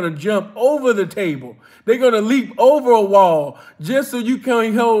is going to jump over the table. They're going to leap over a wall just so you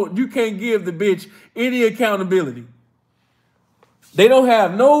can't give the bitch any accountability. They don't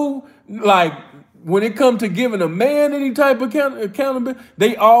have no, like, when it comes to giving a man any type of accountability,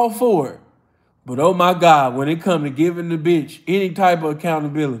 they all for it. But oh my God, when it comes to giving the bitch any type of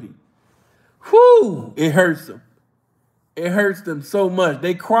accountability, whoo, it hurts them. It hurts them so much.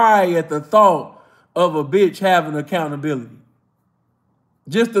 They cry at the thought of a bitch having accountability.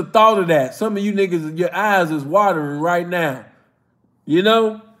 Just the thought of that. Some of you niggas, your eyes is watering right now. You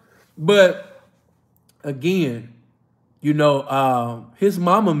know? But again, you know, his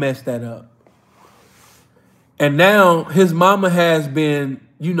mama messed that up. And now his mama has been,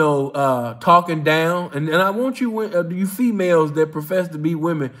 you know, talking down. And I want you females that profess to be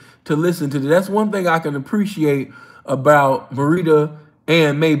women to listen to this. That's one thing I can appreciate about Marita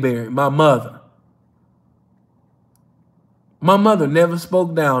Ann Mayberry, my mother. My mother never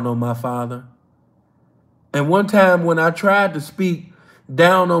spoke down on my father. And one time when I tried to speak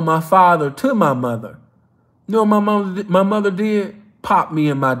down on my father to my mother, you know what my mother did? Pop me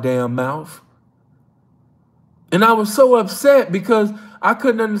in my damn mouth. And I was so upset because I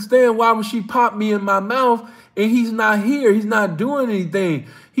couldn't understand why would she pop me in my mouth and he's not here. He's not doing anything.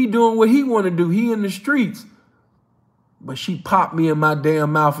 He doing what he want to do. He in the streets. But she popped me in my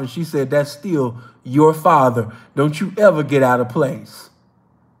damn mouth and she said, that's still your father. Don't you ever get out of place.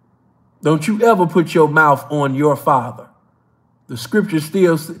 Don't you ever put your mouth on your father. The scripture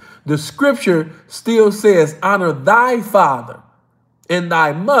still says, honor thy father and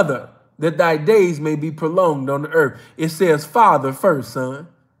thy mother, that thy days may be prolonged on the earth. It says father first, son.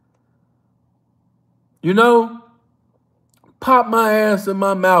 You know, popped my ass in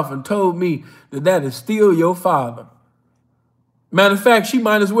my mouth and told me that that is still your father. Matter of fact, she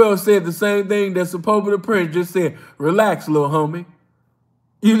might as well have said the same thing that Sepulveda Prince just said. Relax, little homie.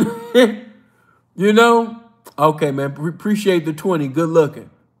 You know? Okay, man. Appreciate the 20. Good looking.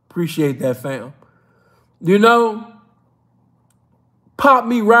 Appreciate that, fam. You know? Popped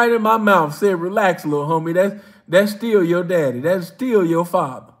me right in my mouth. Said, relax, little homie. That's still your daddy. That's still your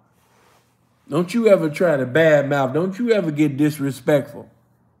father. Don't you ever try to badmouth. Don't you ever get disrespectful.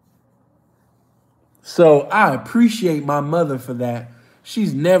 So I appreciate my mother for that.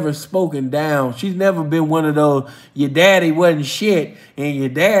 She's never spoken down. She's never been one of those, your daddy wasn't shit, and your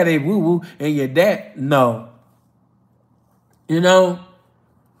daddy woo-woo, and your dad, no. You know,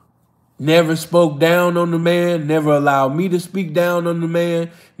 never spoke down on the man, never allowed me to speak down on the man,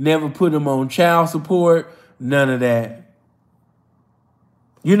 never put him on child support, none of that.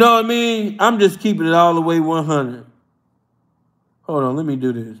 You know what I mean? I'm just keeping it all the way 100. Hold on, let me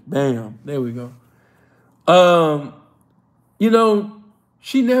do this. Bam, there we go. You know,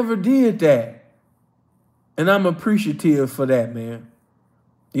 she never did that. And I'm appreciative for that, man.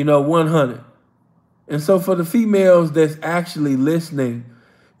 You know, 100. And so for the females that's actually listening,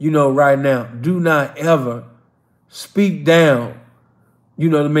 you know, right now, do not ever speak down, you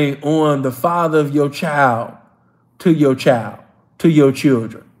know what I mean, on the father of your child, to your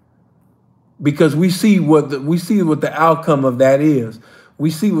children. Because we see what the outcome of that is. We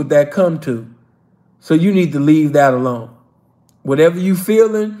see what that come to. So you need to leave that alone. Whatever you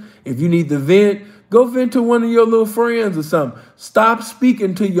feeling, if you need to vent, go vent to one of your little friends or something. Stop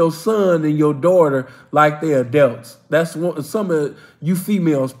speaking to your son and your daughter like they're adults. That's some of you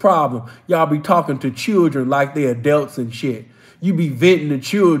females' problem. Y'all be talking to children like they're adults and shit. You be venting to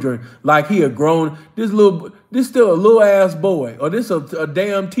children like he a grown, this still a little ass boy, or this a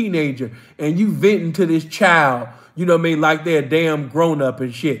damn teenager, and you venting to this child, you know what I mean, like they're a damn grown up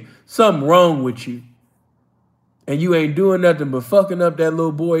and shit. Something wrong with you. And you ain't doing nothing but fucking up that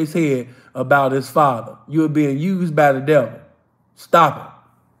little boy's head about his father. You're being used by the devil. Stop it.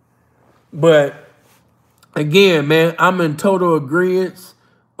 But again, man, I'm in total agreement,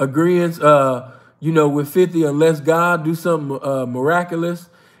 you know, with 50, unless God do something miraculous,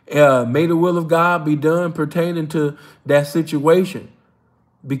 may the will of God be done pertaining to that situation.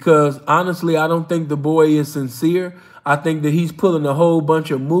 Because honestly, I don't think the boy is sincere. I think that he's pulling a whole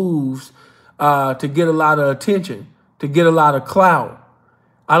bunch of moves to get a lot of attention, to get a lot of clout.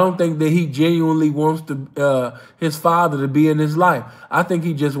 I don't think that he genuinely wants his father to be in his life. I think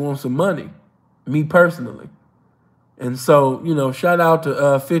he just wants some money, me personally. And so, you know, shout out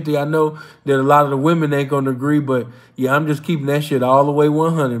to 50. I know that a lot of the women ain't going to agree, but yeah, I'm just keeping that shit all the way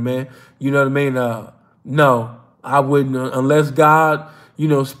 100, man. You know what I mean? No, I wouldn't, unless God, you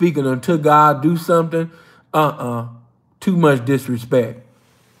know, speaking until God do something. Too much disrespect.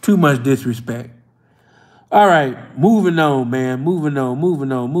 Too much disrespect. All right, moving on, man. Moving on.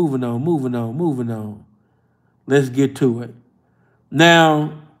 Let's get to it.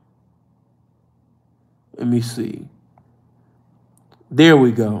 Now, let me see. There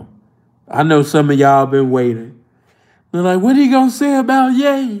we go. I know some of y'all been waiting. They're like, what he gonna say about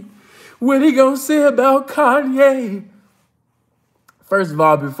Ye? What he gonna say about Kanye? First of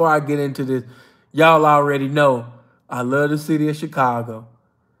all, before I get into this, y'all already know I love the city of Chicago.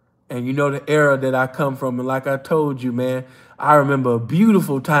 And you know the era that I come from. And like I told you, man, I remember a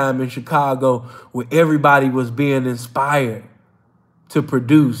beautiful time in Chicago where everybody was being inspired to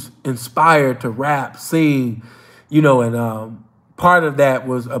produce, inspired to rap, sing, you know, and part of that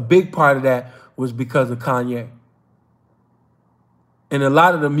was, a big part of that was because of Kanye. And a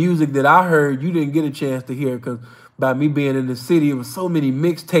lot of the music that I heard, you didn't get a chance to hear because by me being in the city, it was so many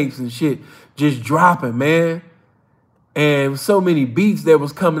mixtapes and shit just dropping, man. And so many beats that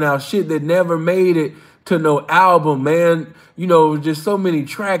was coming out, shit that never made it to no album, man. You know, it was just so many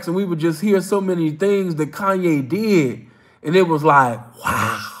tracks, and we would just hear so many things that Kanye did. And it was like,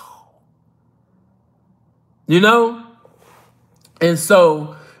 wow. You know? And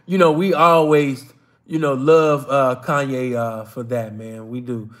so, you know, we always, you know, love Kanye for that, man. We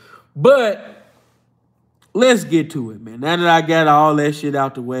do. But let's get to it, man. Now that I got all that shit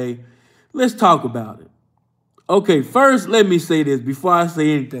out the way, let's talk about it. Okay, first, let me say this before I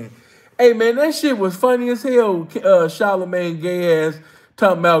say anything. Hey, man, that shit was funny as hell. Charlemagne gay ass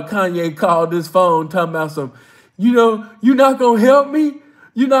talking about Kanye called this phone, talking about some, you know, you not gonna help me?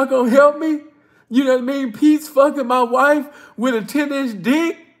 You not gonna help me? You know what I mean? Pete's fucking my wife with a 10-inch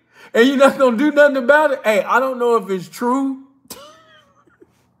dick, and you're not gonna do nothing about it? Hey, I don't know if it's true.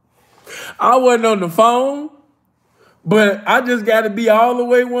 I wasn't on the phone, but I just got to be all the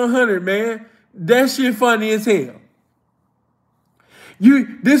way 100, man. That shit funny as hell.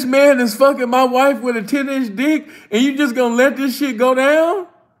 This man is fucking my wife with a 10-inch dick, and you just gonna let this shit go down?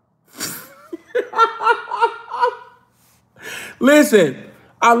 Listen,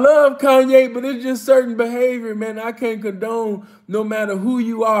 I love Kanye, but it's just certain behavior, man, I can't condone no matter who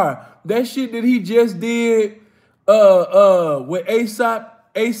you are. That shit that he just did with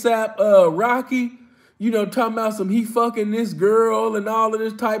ASAP Rocky, you know, talking about some he fucking this girl and all of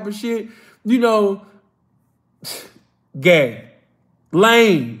this type of shit. You know, gay,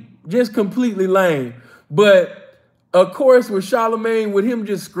 lame, just completely lame. But of course, with Charlemagne, with him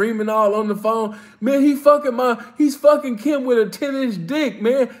just screaming all on the phone, man, he's fucking Kim with a 10-inch dick,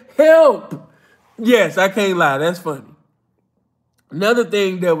 man. Help! Yes, I can't lie, that's funny. Another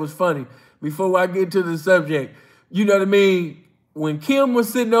thing that was funny, before I get to the subject, you know what I mean? When Kim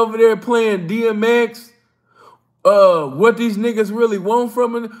was sitting over there playing DMX, what these niggas really want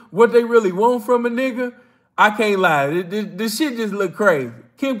from what they really want from a nigga, I can't lie. This shit just look crazy.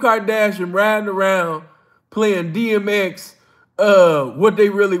 Kim Kardashian riding around playing DMX, what they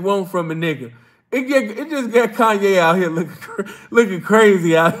really want from a nigga. It just got Kanye out here looking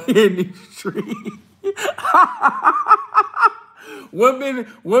crazy out here in these streets. One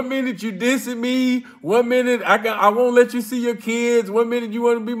minute you dissing me. 1 minute I won't let you see your kids. 1 minute you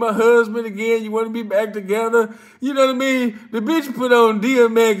want to be my husband again. You want to be back together. You know what I mean? The bitch put on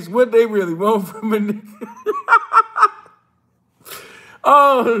DMX what they really want from a nigga.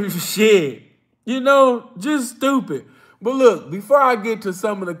 Oh shit. You know, just stupid. But look, before I get to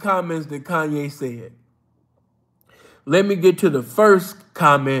some of the comments that Kanye said, let me get to the first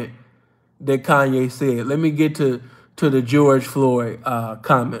comment that Kanye said. Let me get to the George Floyd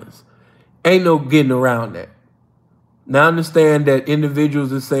comments. Ain't no getting around that. Now I understand that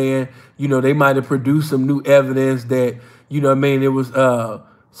individuals are saying, you know, they might have produced some new evidence that, you know what I mean, it was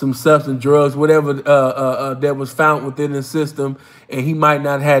some substance, drugs, whatever that was found within the system, and he might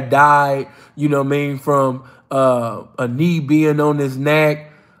not have died, you know what I mean, from a knee being on his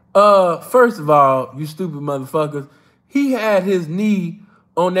neck. First of all, you stupid motherfuckers, he had his knee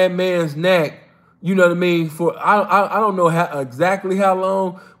on that man's neck, you know what I mean, for I don't know exactly how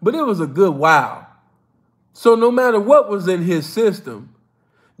long, but it was a good while. So no matter what was in his system,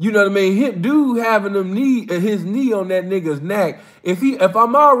 you know what I mean, dude having his knee on that nigga's neck, if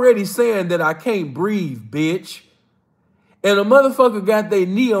I'm already saying that I can't breathe, bitch, and a motherfucker got their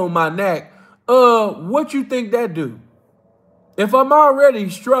knee on my neck, what you think that do? If I'm already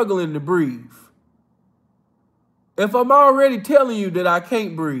struggling to breathe, if I'm already telling you that I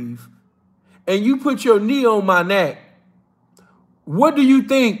can't breathe, and you put your knee on my neck, what do you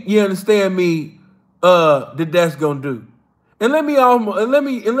think, you understand me, that's gonna do? And let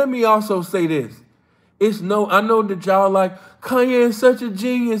me also say this. I know that y'all like, Kanye is such a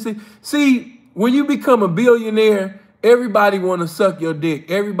genius. See, when you become a billionaire, everybody want to suck your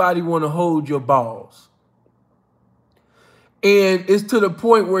dick. Everybody want to hold your balls. And it's to the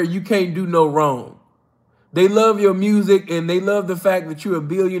point where you can't do no wrong. They love your music, and they love the fact that you're a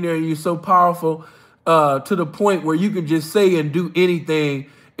billionaire and you're so powerful to the point where you can just say and do anything,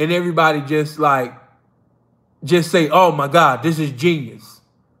 and everybody just say, oh my God, this is genius.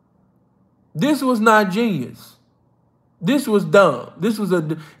 This was not genius. This was dumb.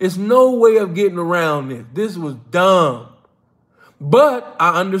 It's no way of getting around this. This was dumb. But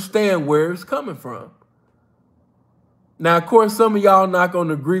I understand where it's coming from. Now, of course, some of y'all not going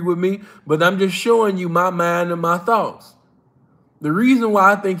to agree with me, but I'm just showing you my mind and my thoughts. The reason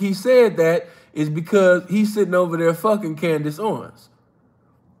why I think he said that is because he's sitting over there fucking Candace Owens.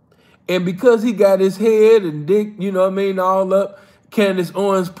 And because he got his head and dick, you know what I mean, all up Candace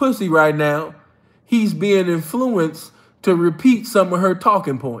Owens' pussy right now, he's being influenced to repeat some of her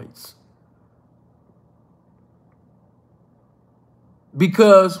talking points.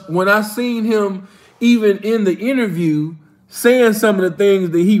 Because when I seen him, even in the interview, saying some of the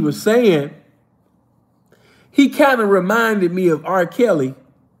things that he was saying, he kind of reminded me of R. Kelly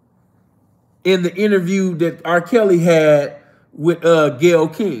in the interview that R. Kelly had with Gayle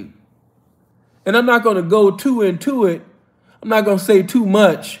King. And I'm not going to go too into it. I'm not going to say too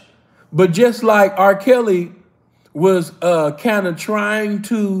much. But just like R. Kelly was kind of trying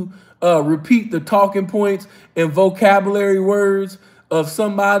to repeat the talking points and vocabulary words of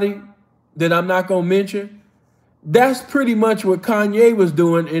somebody that I'm not going to mention, that's pretty much what Kanye was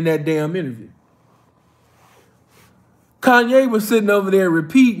doing in that damn interview. Kanye was sitting over there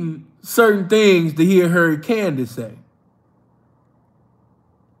repeating certain things that he had heard Candace say.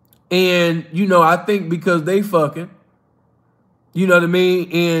 And, you know, I think because they fucking, you know what I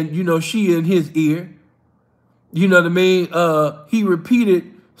mean? And, you know, she in his ear, you know what I mean? He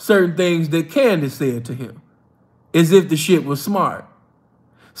repeated certain things that Candace said to him as if the shit was smart.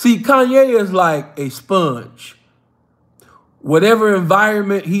 See, Kanye is like a sponge. Whatever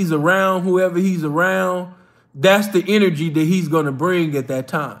environment he's around, whoever he's around, that's the energy that he's going to bring at that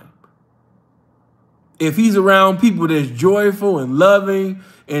time. If he's around people that's joyful and loving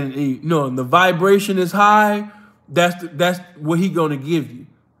and, you know, and the vibration is high, that's what he's going to give you.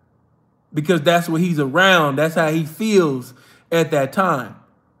 Because that's what he's around. That's how he feels at that time.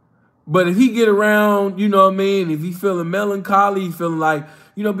 But if he get around, you know what I mean, if he feeling melancholy, he feeling like,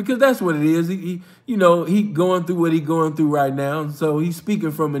 you know, because that's what it is. He you know, he going through what he going through right now. So he's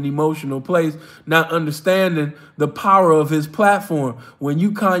speaking from an emotional place, not understanding the power of his platform. When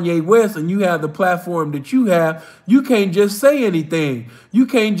you Kanye West and you have the platform that you have, you can't just say anything. You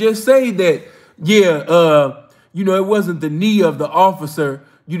can't just say that, yeah, you know, it wasn't the knee of the officer,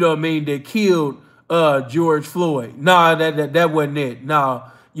 you know what I mean, that killed George Floyd. Nah, that wasn't it. Nah,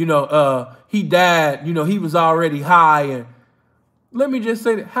 you know, he died, you know, he was already high. And let me just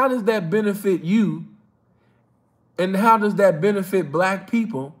say that, how does that benefit you? And how does that benefit black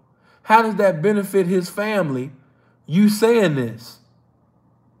people? How does that benefit his family? You saying this?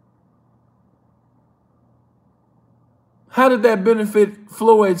 How did that benefit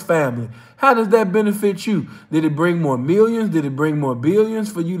Floyd's family? How does that benefit you? Did it bring more millions? Did it bring more billions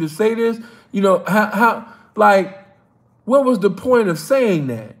for you to say this? You know, how like, what was the point of saying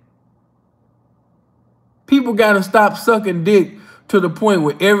that? People got to stop sucking dick to the point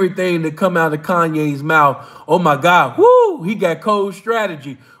where everything that come out of Kanye's mouth, oh my God, woo, he got cold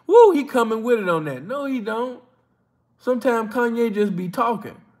strategy. Woo, he coming with it on that. No, he don't. Sometimes Kanye just be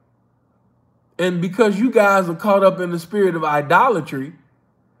talking. And because you guys are caught up in the spirit of idolatry,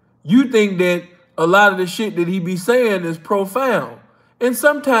 you think that a lot of the shit that he be saying is profound. And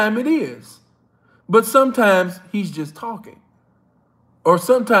sometimes it is. But sometimes he's just talking. Or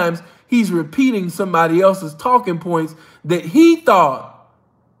sometimes he's repeating somebody else's talking points that he thought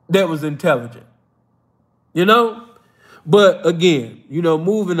that was intelligent. You know? But again, you know,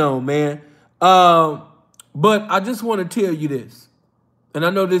 moving on, man. But I just want to tell you this. And I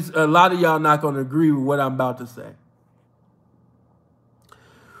know this, a lot of y'all not going to agree with what I'm about to say.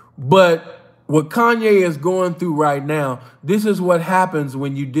 But what Kanye is going through right now, this is what happens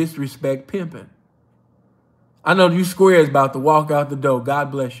when you disrespect pimping. I know you square is about to walk out the door.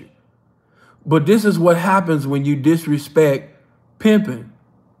 God bless you. But this is what happens when you disrespect pimping.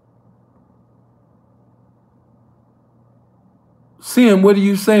 Sin, what are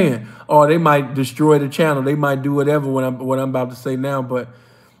you saying? Oh, they might destroy the channel. They might do whatever what I'm about to say now. But,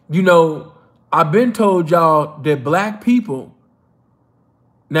 you know, I've been told y'all that black people,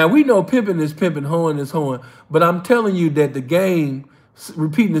 now we know pimping is pimping, hoeing is hoeing, but I'm telling you that the game,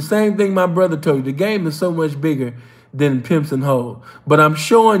 repeating the same thing my brother told you, the game is so much bigger than pimps and hoes. But I'm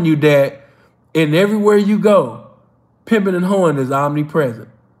showing you that in everywhere you go, pimping and hoeing is omnipresent.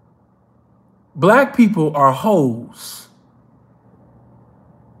 Black people are hoes.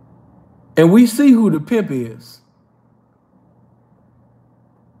 And we see who the pimp is.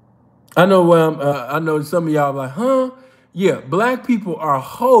 I know I know some of y'all are like, huh? Yeah, black people are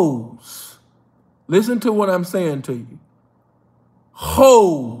hoes. Listen to what I'm saying to you.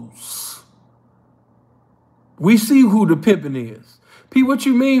 Hoes. We see who the pimping is. P, what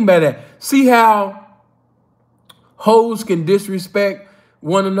you mean by that? See how hoes can disrespect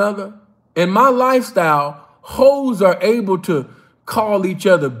one another? In my lifestyle, hoes are able to call each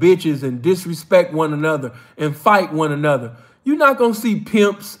other bitches and disrespect one another and fight one another. You're not going to see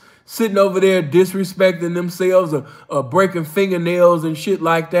pimps sitting over there disrespecting themselves or breaking fingernails and shit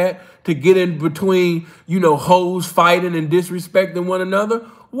like that to get in between, hoes fighting and disrespecting one another.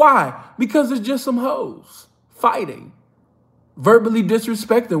 Why? Because it's just some hoes fighting, verbally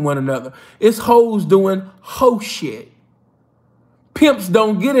disrespecting one another. It's hoes doing hoe shit. Pimps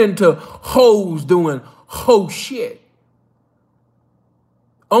don't get into hoes doing hoe shit.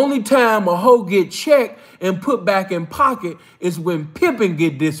 Only time a hoe get checked and put back in pocket is when pimping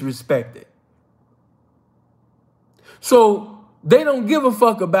get disrespected. So they don't give a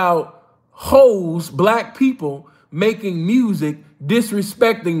fuck about hoes, black people, making music,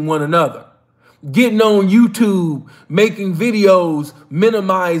 disrespecting one another, getting on YouTube, making videos,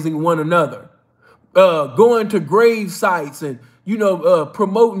 minimizing one another, going to grave sites and,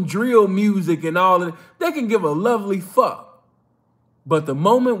 promoting drill music and all of that. They can give a lovely fuck. But the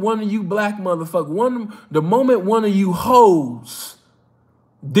moment one of you black motherfuckers, the moment one of you hoes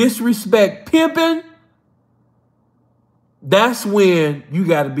disrespect pimping, that's when you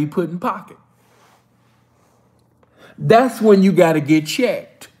got to be put in pocket. That's when you got to get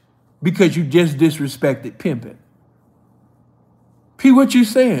checked because you just disrespected pimping. P, what you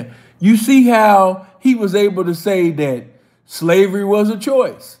saying? You see how he was able to say that slavery was a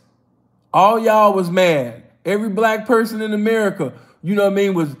choice. All y'all was mad. Every black person in America,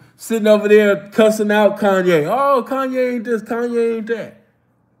 was sitting over there cussing out Kanye. Oh, Kanye ain't this, Kanye ain't that.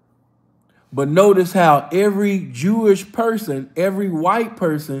 But notice how every Jewish person, every white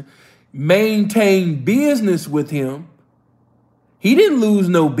person maintained business with him. He didn't lose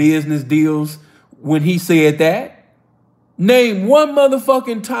no business deals when he said that. Name one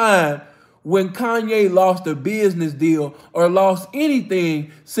motherfucking time when Kanye lost a business deal or lost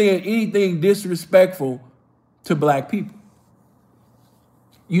anything saying anything disrespectful to black people.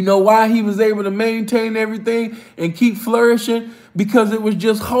 You know why he was able to maintain everything and keep flourishing? Because it was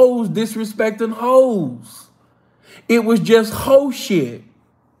just hoes disrespecting hoes. It was just hoe shit.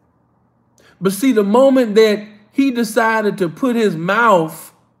 But see, the moment that he decided to put his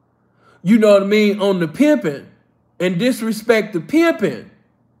mouth, on the pimping and disrespect the pimping,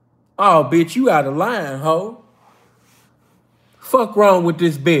 oh, bitch, you out of line, hoe. Fuck wrong with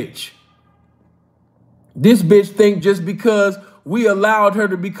this bitch. This bitch think just because we allowed her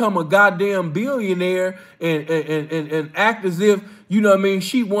to become a goddamn billionaire and act as if,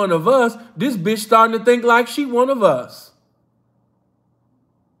 she one of us, this bitch starting to think like she one of us.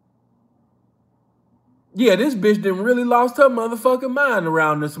 Yeah, this bitch done really lost her motherfucking mind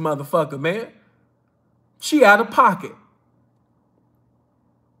around this motherfucker, man. She out of pocket.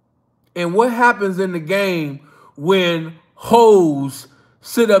 And what happens in the game when hoes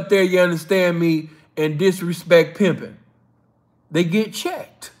sit up there, you understand me, and disrespect pimping? They get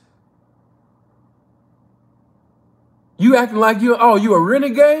checked. You acting like you a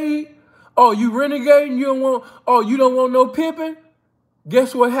renegade? Oh, you renegade and you don't want no pimping?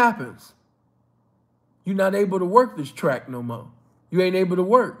 Guess what happens? You're not able to work this track no more. You ain't able to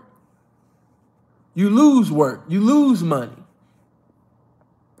work. You lose work. You lose money.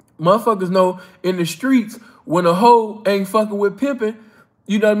 Motherfuckers know in the streets when a hoe ain't fucking with pimping,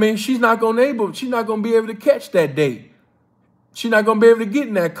 she's not gonna be able to catch that date. She's not going to be able to get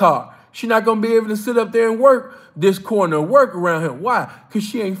in that car. She's not going to be able to sit up there and work this corner, work around him. Why? Because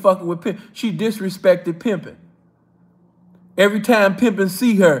she ain't fucking with pimp. She disrespected pimping. Every time pimping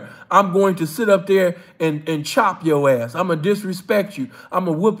see her, I'm going to sit up there and chop your ass. I'm going to disrespect you. I'm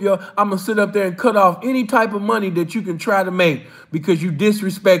going to sit up there and cut off any type of money that you can try to make because you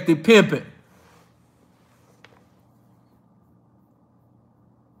disrespected pimping.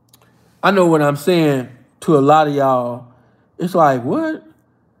 I know what I'm saying to a lot of y'all. It's like, what?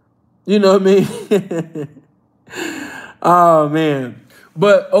 You know what I mean? Oh, man.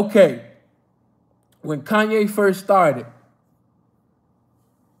 But, okay. When Kanye first started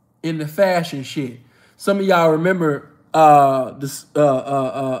in the fashion shit, some of y'all remember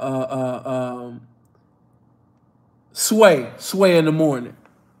Sway in the Morning.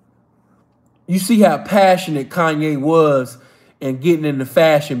 You see how passionate Kanye was in getting in the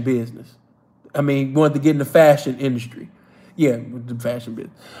fashion business. I mean, wanted to get in the fashion industry. Yeah, with the fashion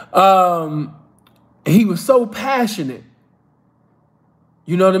business. He was so passionate.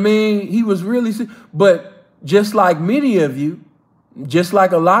 You know what I mean? He was really, but just like many of you, just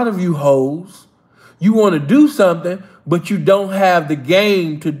like a lot of you hoes, you want to do something, but you don't have the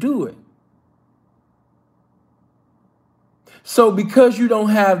game to do it. So because you don't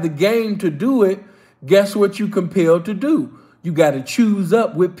have the game to do it, guess what you compelled to do? You got to choose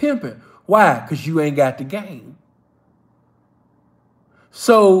up with pimping. Why? Because you ain't got the game.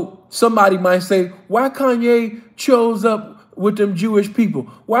 So somebody might say, why Kanye chose up with them Jewish people?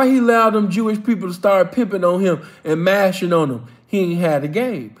 Why he allowed them Jewish people to start pimping on him and mashing on him? He ain't had the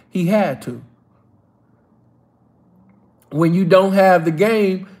game. He had to. When you don't have the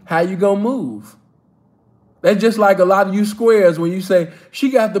game, how you gonna move? That's just like a lot of you squares when you say, she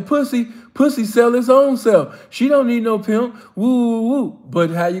got the pussy, pussy sell its own self. She don't need no pimp, woo, woo, woo.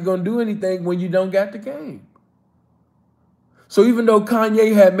 But how you gonna do anything when you don't got the game? So even though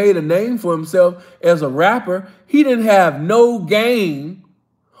Kanye had made a name for himself as a rapper, he didn't have no game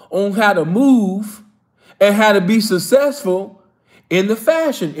on how to move and how to be successful in the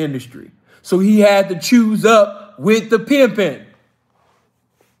fashion industry. So he had to choose up with the pimping.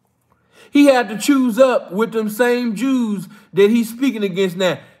 He had to choose up with them same Jews that he's speaking against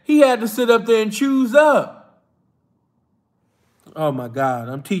now. He had to sit up there and choose up. Oh my God,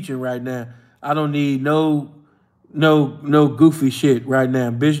 I'm teaching right now. I don't need no goofy shit right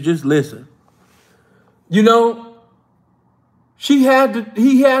now. Bitch, just listen. You know, he had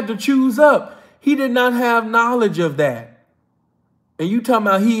to choose up. He did not have knowledge of that. And you talking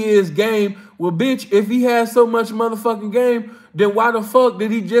about he is game. Well, bitch, if he has so much motherfucking game, then why the fuck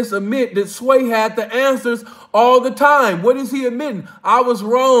did he just admit that Sway had the answers all the time? What is he admitting? I was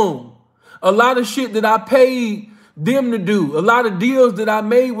wrong. A lot of shit that I paid them to do, a lot of deals that I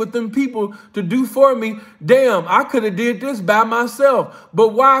made with them people to do for me, damn, I could have did this by myself. But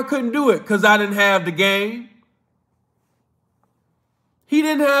why I couldn't do it? Because I didn't have the game. He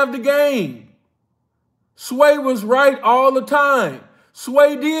didn't have the game. Sway was right all the time.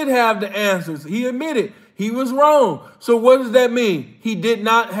 Sway did have the answers. He admitted he was wrong. So what does that mean? He did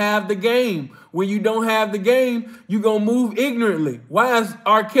not have the game. When you don't have the game, you're going to move ignorantly. Why is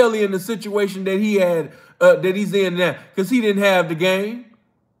R. Kelly in the situation that he had, that he's in now? Because he didn't have the game.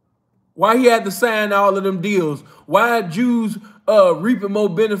 Why he had to sign all of them deals? Why are Jews reaping more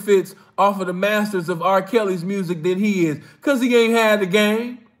benefits off of the masters of R. Kelly's music than he is? Because he ain't had the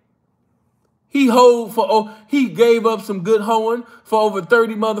game. He gave up some good hoeing for over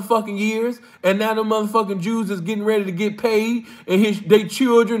 30 motherfucking years, and now the motherfucking Jews is getting ready to get paid, and they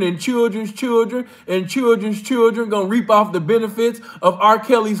children and children's children and children's children gonna reap off the benefits of R.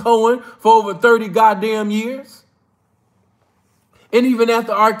 Kelly's hoeing for over 30 goddamn years. And even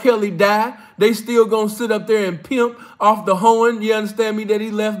after R. Kelly died, they still gonna sit up there and pimp off the hoeing, you understand me, that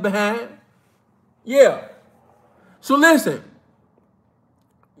he left behind? Yeah. So listen.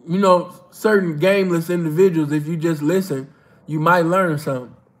 You know, certain gameless individuals, if you just listen, you might learn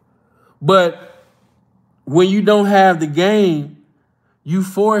something. But when you don't have the game, you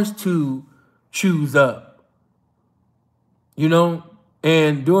forced to choose up. You know,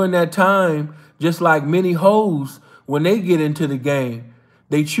 and during that time, just like many hoes, when they get into the game,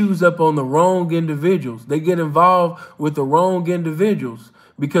 they choose up on the wrong individuals. They get involved with the wrong individuals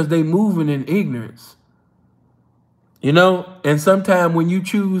because they moving in ignorance. You know, and sometimes when you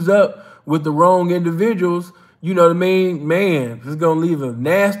choose up with the wrong individuals, you know what I mean? Man, it's going to leave a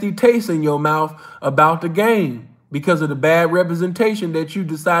nasty taste in your mouth about the game because of the bad representation that you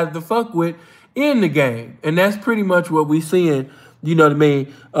decided to fuck with in the game. And that's pretty much what we seeing, you know what I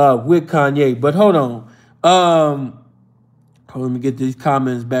mean, with Kanye. But hold on. Let me get these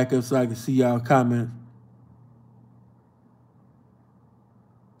comments back up so I can see y'all comments.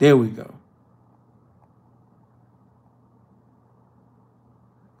 There we go.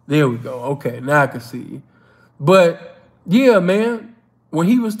 There we go. Okay, now I can see you. But yeah, man, when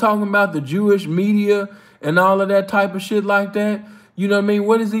he was talking about the Jewish media and all of that type of shit like that, you know what I mean?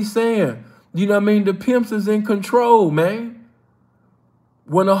 What is he saying? You know what I mean? The pimps is in control, man.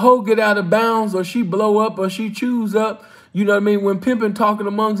 When a hoe get out of bounds or she blow up or she chews up, you know what I mean? When pimping talking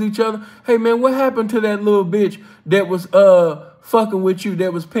amongst each other, hey, man, what happened to that little bitch that was fucking with you,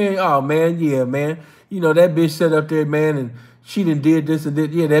 that was paying? Oh, man, yeah, man. You know, that bitch sat up there, man, and she done did this and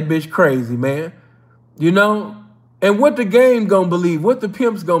that. Yeah, that bitch crazy, man. You know? And what the game gonna believe, what the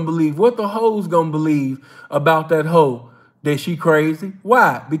pimps gonna believe, what the hoes gonna believe about that hoe, that she crazy?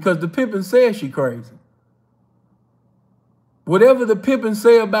 Why? Because the pimpin' said she crazy. Whatever the pimpin'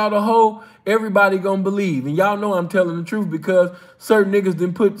 say about a hoe, everybody gonna believe. And y'all know I'm telling the truth because certain niggas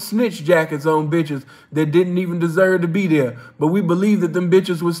done put snitch jackets on bitches that didn't even deserve to be there. But we believe that them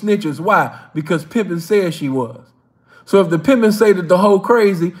bitches were snitches. Why? Because pimpin' said she was. So if the pimpin' say that the hoe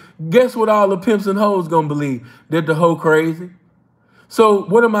crazy, guess what all the pimps and hoes gonna believe? That the hoe crazy. So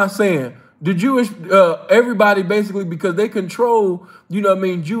what am I saying? The Jewish, everybody basically, because they control, you know what I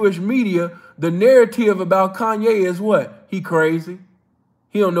mean, Jewish media, the narrative about Kanye is what? He crazy.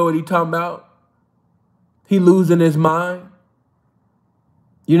 He don't know what he talking about. He losing his mind.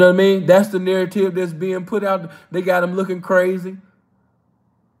 You know what I mean? That's the narrative that's being put out. They got him looking crazy.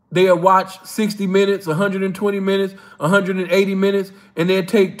 They'll watch 60 minutes, 120 minutes, 180 minutes, and they'll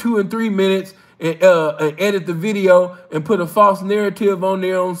take 2 and 3 minutes and edit the video and put a false narrative on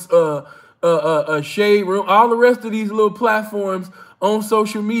their own shade room. All the rest of these little platforms on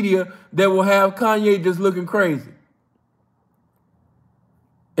social media that will have Kanye just looking crazy.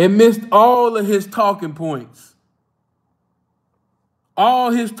 And missed all of his talking points.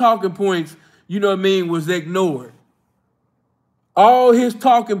 All his talking points, you know what I mean, was ignored. All his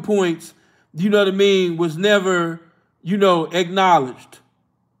talking points, you know what I mean, was never, you know, acknowledged.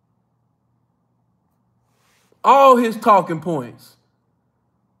 All his talking points.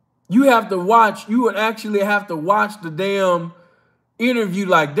 You have to watch, you would actually have to watch the damn interview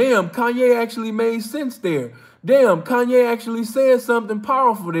like, damn, Kanye actually made sense there. Damn, Kanye actually said something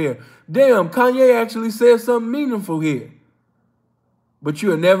powerful there. Damn, Kanye actually said something meaningful here. But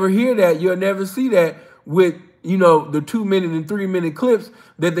you'll never hear that. You'll never see that with, you know, the 2-minute and 3-minute clips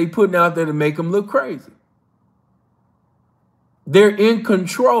that they putting out there to make them look crazy. They're in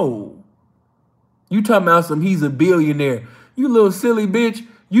control. You talking about he's a billionaire. You little silly bitch.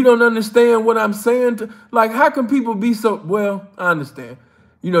 You don't understand what I'm saying. Like, how can people be so, well, I understand.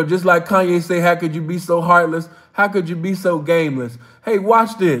 You know, just like Kanye say, how could you be so heartless? How could you be so gameless? Hey,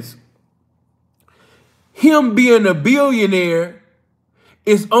 watch this. Him being a billionaire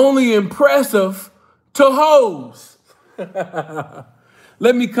is only impressive to hoes.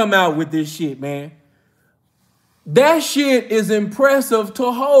 Let me come out with this shit, man. That shit is impressive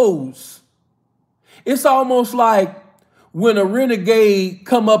to hoes. It's almost like when a renegade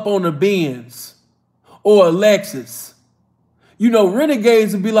come up on a Benz or a Lexus. You know,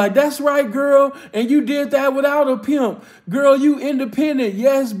 renegades would be like, that's right, girl. And you did that without a pimp. Girl, you independent.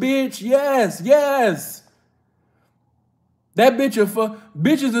 Yes, bitch. Yes, yes. That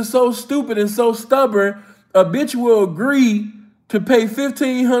bitches are so stupid and so stubborn. A bitch will agree to pay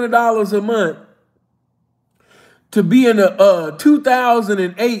 $1,500 a month to be in a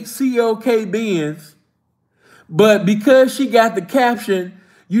 2008 CLK Benz. But because she got the caption,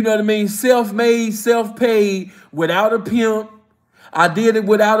 you know what I mean, self-made, self-paid, without a pimp, I did it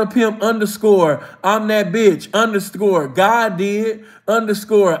without a pimp, underscore, I'm that bitch, underscore, God did,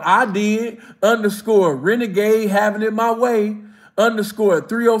 underscore, I did, underscore, renegade, having it my way, underscore,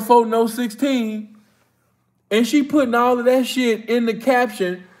 304 no 16. And she putting all of that shit in the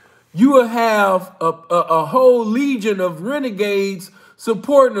caption. You will have a whole legion of renegades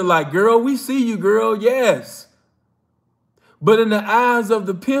supporting her like, girl, we see you, girl, yes. But in the eyes of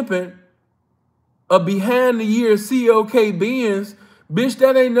the pimpin', a behind-the-year CLK Benz, bitch,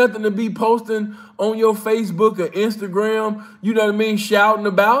 that ain't nothing to be posting on your Facebook or Instagram, you know what I mean, shouting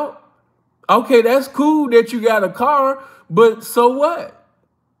about. Okay, that's cool that you got a car, but so what?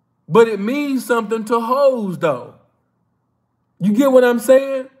 But it means something to hoes, though. You get what I'm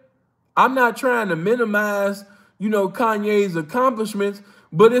saying? I'm not trying to minimize, you know, Kanye's accomplishments,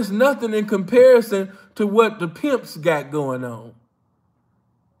 but it's nothing in comparison to what the pimps got going on.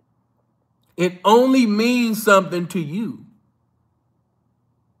 It only means something to you.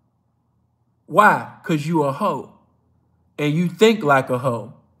 Why? Because you a hoe. And you think like a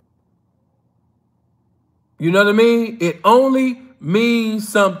hoe. You know what I mean? It only means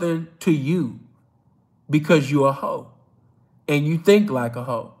something to you because you a hoe. And you think like a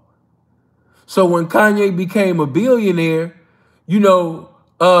hoe. So when Kanye became a billionaire, you know,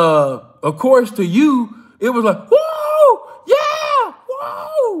 of course to you, it was like, whoa, yeah,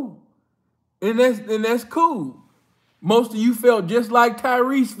 whoa. And that's cool. Most of you felt just like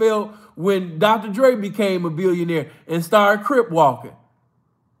Tyrese felt when Dr. Dre became a billionaire and started crip walking.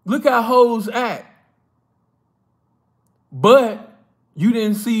 Look how hoes act. But you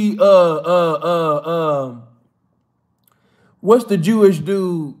didn't see what's the Jewish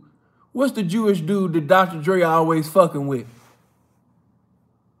dude? What's the Jewish dude that Dr. Dre always fucking with?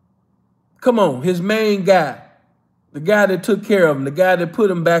 Come on, his main guy. The guy that took care of him. The guy that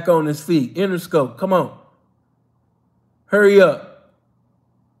put him back on his feet. Interscope, come on. Hurry up.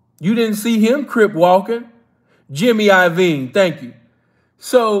 You didn't see him crip walking. Jimmy Iovine, thank you.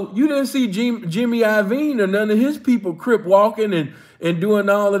 So you didn't see Jimmy Iovine or none of his people crip walking and doing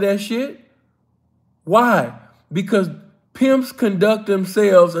all of that shit. Why? Because pimps conduct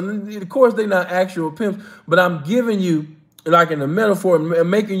themselves, and of course they're not actual pimps, but I'm giving you, like in a metaphor,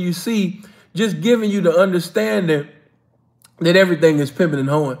 making you see, just giving you the understanding that everything is pimping and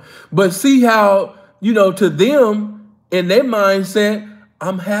hoeing. But see how, you know, to them, in their mindset,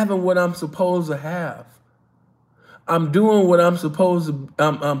 I'm having what I'm supposed to have. I'm doing what I'm supposed to,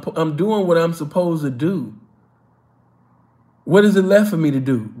 I'm doing what I'm supposed to do. What is it left for me to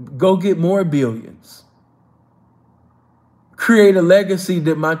do? Go get more billions. Create a legacy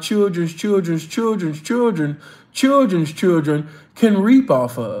that my children's children's children's children can reap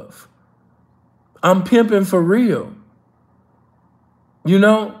off of. I'm pimping for real. You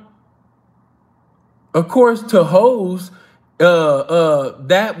know? Of course, to hoes,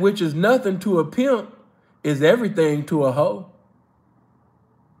 that which is nothing to a pimp is everything to a hoe.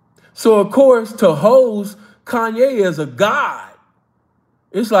 So, of course, to hoes, Kanye is a god.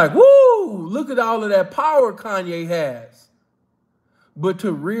 It's like, woo, look at all of that power Kanye has. But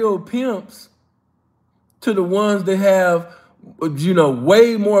to real pimps, to the ones that have, you know,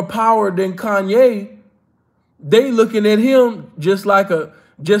 way more power than Kanye, they looking at him just like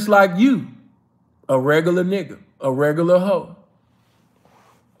you, a regular nigga, a regular hoe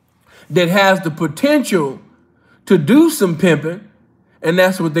that has the potential to do some pimping, and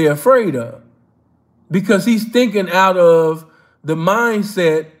that's what they're afraid of. Because he's thinking out of the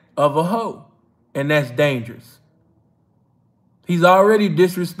mindset of a hoe, and that's dangerous. He's already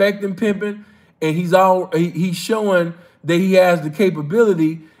disrespecting pimping, and he's showing that he has the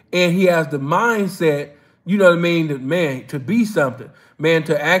capability and he has the mindset, you know what I mean, that, man, to be something, man,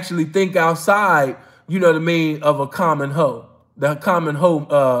 to actually think outside, you know what I mean, of a common hoe, the common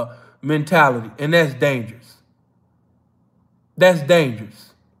hoe mentality, and that's dangerous. That's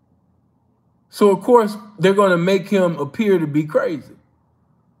dangerous. So, of course, they're going to make him appear to be crazy.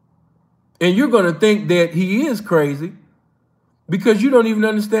 And you're going to think that he is crazy because you don't even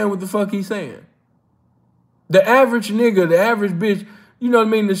understand what the fuck he's saying. The average nigga, the average bitch, you know what I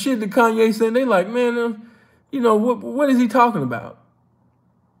mean, the shit that Kanye saying, they like, man, you know, what is he talking about?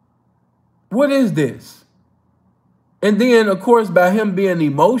 What is this? And then, of course, by him being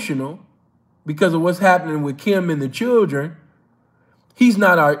emotional because of what's happening with Kim and the children, he's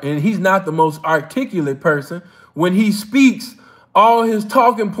not the most articulate person. When he speaks, all his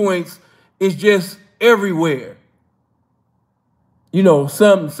talking points is just everywhere. You know,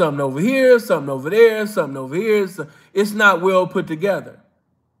 something over here, something over there, something over here. It's not well put together.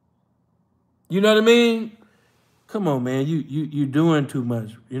 You know what I mean? Come on, man. You doing too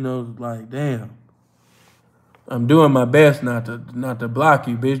much. You know, like, damn. I'm doing my best not to block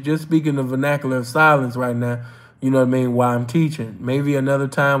you, bitch. Just speaking the vernacular of silence right now. You know what I mean? While I'm teaching. Maybe another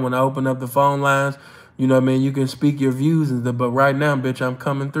time when I open up the phone lines, you know what I mean? You can speak your views and stuff. But right now, bitch, I'm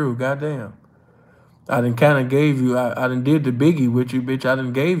coming through. Goddamn. I done kind of gave you, I done did the biggie with you, bitch. I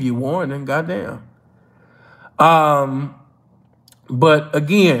done gave you warning. Goddamn. But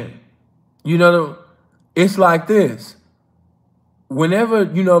again, you know, it's like this. Whenever,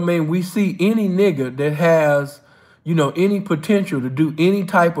 you know what I mean, we see any nigga that has, you know, any potential to do any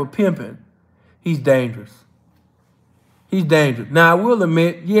type of pimping, he's dangerous. He's dangerous. Now, I will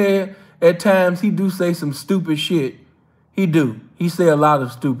admit, yeah, at times he do say some stupid shit. He do. He say a lot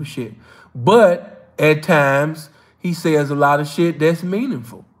of stupid shit. But at times, he says a lot of shit that's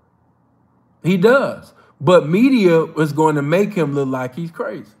meaningful. He does. But media is going to make him look like he's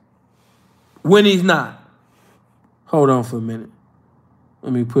crazy. When he's not. Hold on for a minute.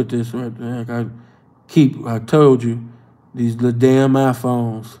 Let me put this right there. I told you, these little damn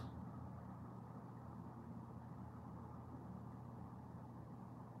iPhones.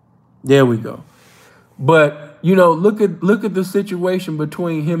 There we go. But, you know, look at the situation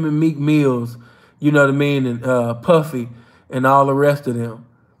between him and Meek Mills, you know what I mean, and Puffy and all the rest of them.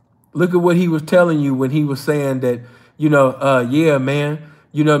 Look at what he was telling you when he was saying that, you know, yeah, man,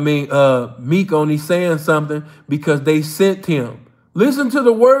 you know what I mean, Meek only saying something because they sent him. Listen to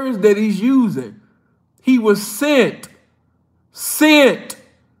the words that he's using. He was sent. Sent.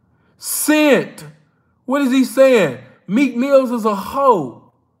 What is he saying? Meek Mills is a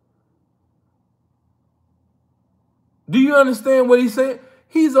hoe. Do you understand what he said?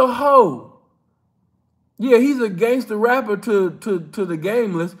 He's a hoe. Yeah, he's a gangster rapper to the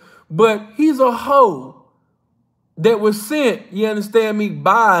gameless, but he's a hoe that was sent, you understand me,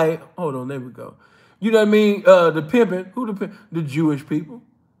 by, hold on, there we go. You know what I mean? The pimping. Who the pimping? The Jewish people.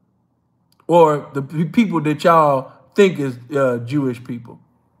 Or the people that y'all think is Jewish people.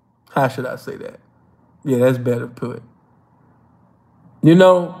 How should I say that? Yeah, that's better put. You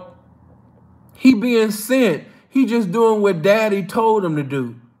know, he being sent. He just doing what daddy told him to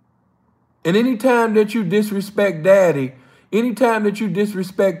do. And anytime that you disrespect daddy, anytime that you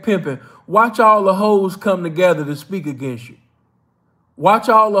disrespect pimping, watch all the hoes come together to speak against you. Watch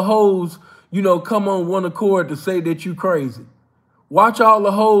all the hoes, come on one accord to say that you crazy. Watch all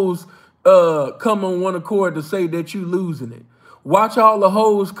the hoes come on one accord to say that you losing it. Watch all the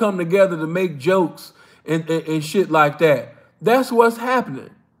hoes come together to make jokes and shit like that. That's what's happening.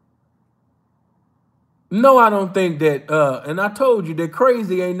 No, I don't think that, and I told you that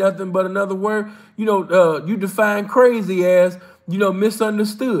crazy ain't nothing but another word. You define crazy as,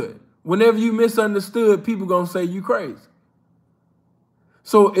 misunderstood. Whenever you misunderstood, people gonna say you crazy.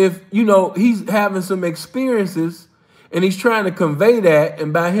 So if, he's having some experiences and he's trying to convey that,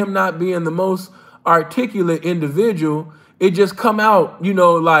 and by him not being the most articulate individual, it just come out,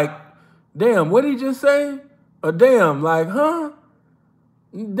 like, damn, what did he just say? Or damn, like, huh?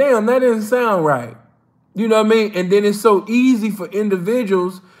 Damn, that didn't sound right. You know what I mean? And then it's so easy for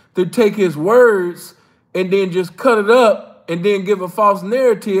individuals to take his words and then just cut it up and then give a false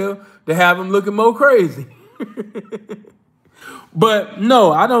narrative to have him looking more crazy. But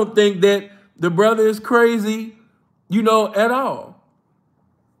no, I don't think that the brother is crazy, at all.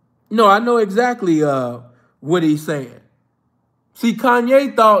 No, I know exactly what he's saying. See,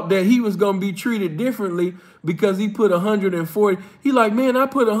 Kanye thought that he was going to be treated differently because he put 140. He like, man, I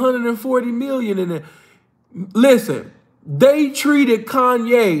put 140 million in it. Listen, they treated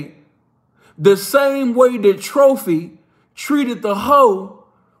Kanye the same way that Trophy treated the hoe,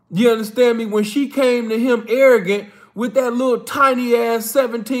 you understand me, when she came to him arrogant with that little tiny ass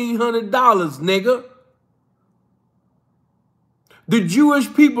 $1,700, nigga. The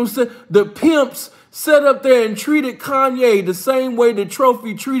Jewish people said, the pimps sat up there and treated Kanye the same way that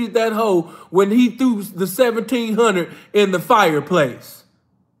Trophy treated that hoe when he threw the $1,700 in the fireplace.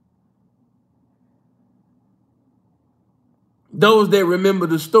 Those that remember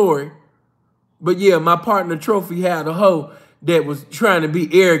the story. But yeah, my partner Trophy had a hoe that was trying to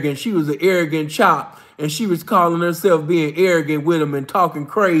be arrogant. She was an arrogant chop, and she was calling herself being arrogant with him and talking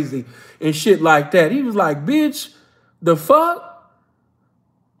crazy and shit like that. He was like, bitch, the fuck?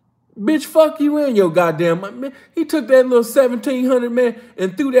 Bitch, fuck you and your goddamn man. He took that little $1,700, man,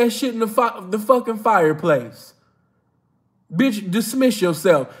 and threw that shit in the fucking fireplace. Bitch, dismiss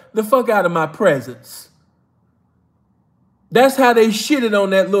yourself. The fuck out of my presence. That's how they shitted on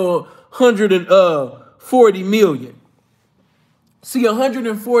that little 140 million. See,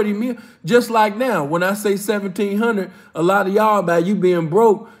 140 million, just like now, when I say 1,700, a lot of y'all, by you being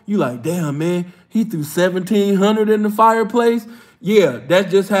broke, you like, damn, man, he threw 1,700 in the fireplace. Yeah, that's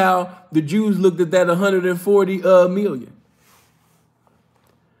just how the Jews looked at that 140 million.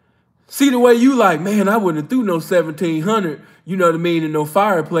 See, the way you like, man, I wouldn't have threw no 1,700, you know what I mean, in no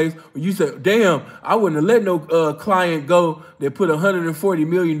fireplace. Or you said, damn, I wouldn't have let no client go that put $140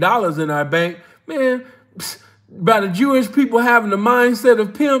 million in our bank. Man, by the Jewish people having the mindset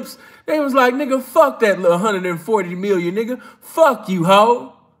of pimps, they was like, nigga, fuck that little 140 million, nigga. Fuck you,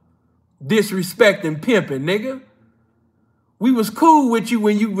 hoe. Disrespecting pimping, nigga. We was cool with you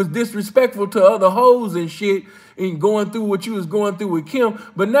when you was disrespectful to other hoes and shit and going through what you was going through with Kim,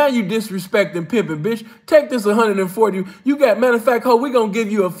 but now you disrespecting pimping, bitch. Take this 140. You got, matter of fact, ho, we gonna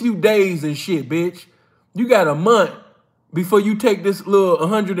give you a few days and shit, bitch. You got a month before you take this little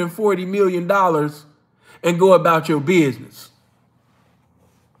 $140 million and go about your business.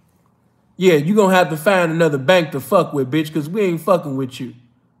 Yeah, you gonna have to find another bank to fuck with, bitch, because we ain't fucking with you.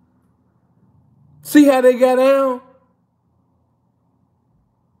 See how they got down?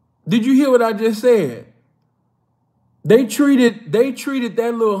 Did you hear what I just said? They treated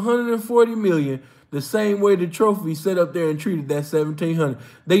that little 140 million the same way the Trophy sat up there and treated that 1,700.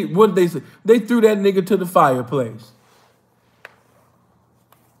 What did they say? They threw that nigga to the fireplace.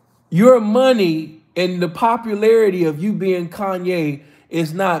 Your money and the popularity of you being Kanye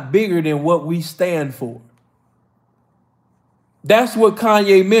is not bigger than what we stand for. That's what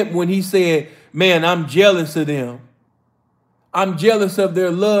Kanye meant when he said, man, I'm jealous of them. I'm jealous of their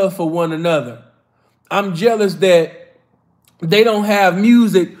love for one another. I'm jealous that they don't have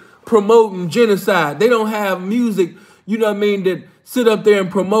music promoting genocide. They don't have music, you know what I mean, that sit up there and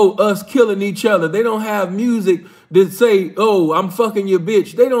promote us killing each other. They don't have music that say, oh, I'm fucking your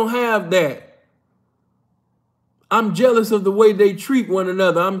bitch. They don't have that. I'm jealous of the way they treat one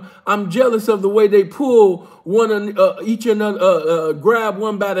another. I'm jealous of the way they pull each another, grab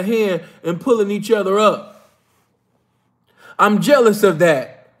one by the hand and pulling each other up. I'm jealous of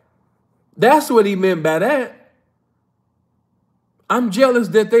that. That's what he meant by that. I'm jealous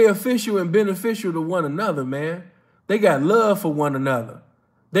that they official and beneficial to one another, man. They got love for one another.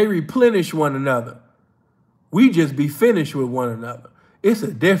 They replenish one another. We just be finished with one another. It's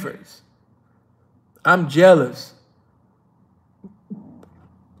a difference. I'm jealous.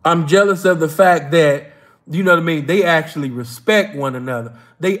 I'm jealous of the fact that, you know what I mean, they actually respect one another.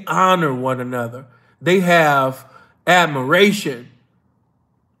 They honor one another. They have admiration.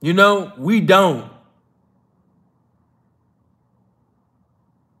 You know, we don't.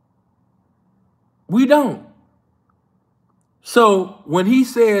 We don't. So when he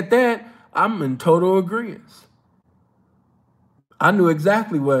said that, I'm in total agreement. I knew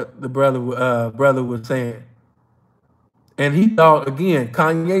exactly what the brother was saying. And he thought, again,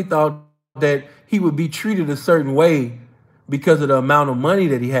 Kanye thought that he would be treated a certain way because of the amount of money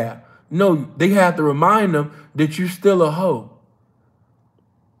that he had. No, they have to remind him that you're still a hoe.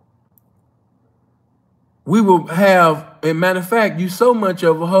 We will have, as a matter of fact, you so much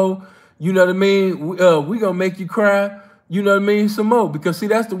of a hoe, you know what I mean? We going to make you cry, you know what I mean, some more. Because, see,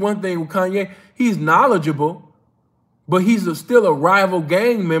 that's the one thing with Kanye. He's knowledgeable, but he's still a rival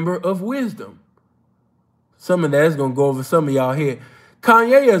gang member of wisdom. Some of that is going to go over some of y'all head.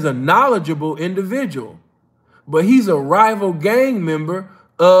 Kanye is a knowledgeable individual, but he's a rival gang member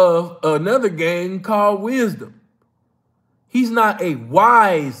of another gang called Wisdom. He's not a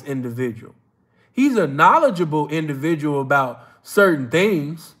wise individual. He's a knowledgeable individual about certain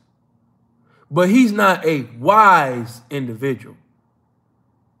things, but he's not a wise individual.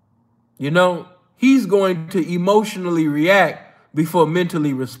 You know, he's going to emotionally react before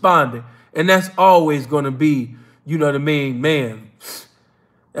mentally responding. And that's always going to be, you know what I mean, man,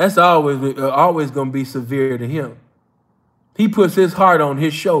 that's always going to be severe to him. He puts his heart on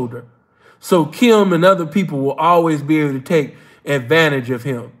his shoulder. So Kim and other people will always be able to take advantage of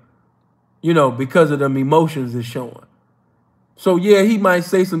him, you know, because of them emotions it's showing. So, yeah, he might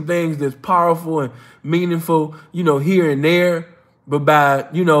say some things that's powerful and meaningful, you know, here and there. But by,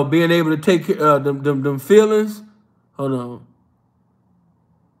 you know, being able to take them feelings, hold on.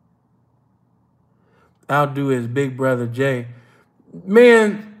 Outdo his big brother Jay.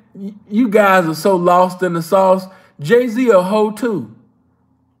 Man, you guys are so lost in the sauce. Jay-Z a hoe too.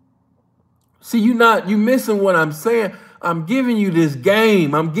 See, you missing what I'm saying. I'm giving you this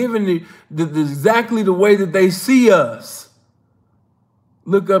game. I'm giving you exactly the way that they see us.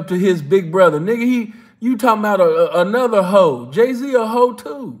 Look up to his big brother. Nigga, you talking about another hoe. Jay-Z a hoe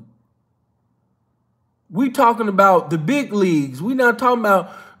too. We talking about the big leagues. We not talking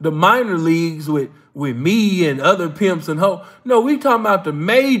about the minor leagues with me and other pimps and hoe. No, we talking about the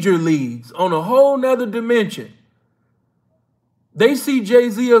major leagues on a whole nother dimension. They see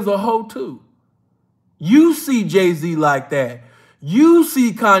Jay-Z as a hoe too. You see Jay-Z like that. You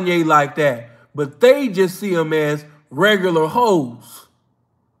see Kanye like that. But they just see him as regular hoes.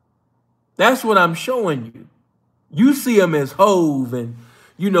 That's what I'm showing you. You see him as Hove and,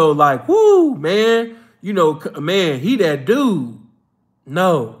 you know, like, whoo, man. You know, man, he that dude.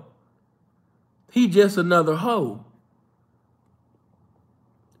 No. He just another hoe.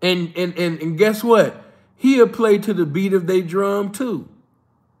 And guess what? He'll play to the beat of their drum too.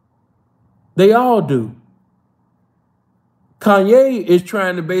 They all do. Kanye is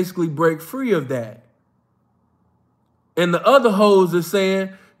trying to basically break free of that. And the other hoes are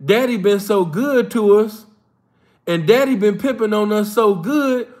saying, Daddy been so good to us, and Daddy been pimping on us so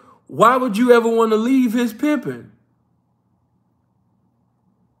good, why would you ever want to leave his pimping?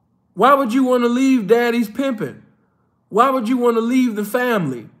 Why would you want to leave Daddy's pimping? Why would you want to leave the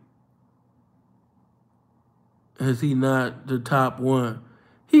family? Is he not the top one?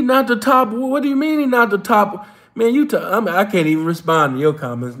 He not the top. What do you mean he not the top? Man, I can't even respond to your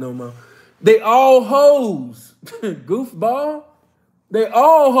comments no more. They all hoes. Goofball. They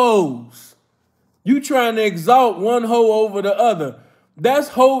all hoes. You trying to exalt one hoe over the other. That's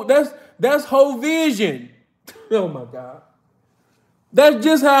hoe vision. Oh my God. That's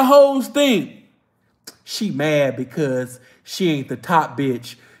just how hoes think. She mad because she ain't the top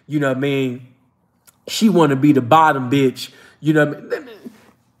bitch. You know what I mean? She want to be the bottom bitch. You know what I mean?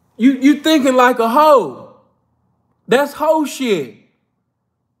 You thinking like a hoe. That's hoe shit.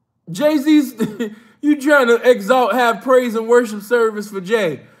 Jay-Z's, you trying to exalt, have praise and worship service for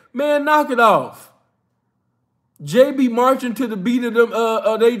Jay. Man, knock it off. Jay be marching to the beat of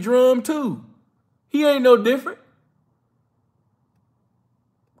them, they drum too. He ain't no different.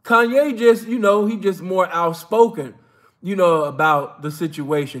 Kanye just, you know, he just more outspoken, you know, about the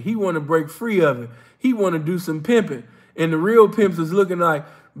situation. He want to break free of it. He want to do some pimping. And the real pimps is looking like,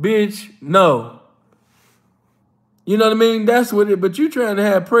 bitch, no. You know what I mean? That's what it, but you trying to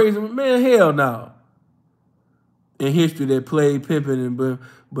have praise. Man, hell no. in history that played pimping,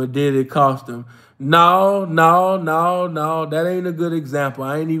 but did it cost them? No. That ain't a good example.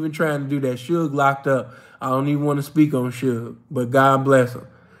 I ain't even trying to do that. Suge locked up. I don't even want to speak on Suge, but God bless him.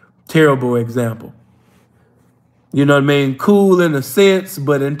 Terrible example. You know what I mean? Cool in a sense,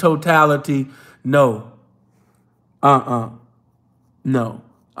 but in totality, no. No.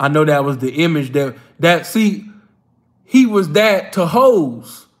 I know that was the image see, he was that to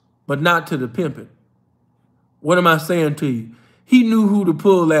hoes, but not to the pimping. What am I saying to you? He knew who to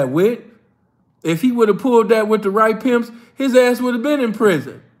pull that with. If he would have pulled that with the right pimps, his ass would have been in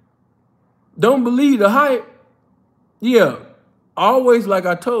prison. Don't believe the hype. Yeah, always like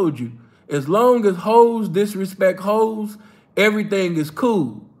I told you, as long as hoes disrespect hoes, everything is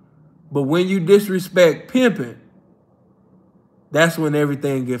cool. But when you disrespect pimping, that's when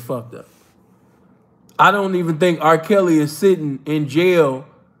everything get fucked up. I don't even think R. Kelly is sitting in jail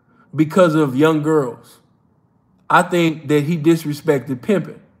because of young girls. I think that he disrespected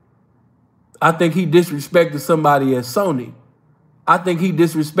pimping. I think he disrespected somebody at Sony. I think he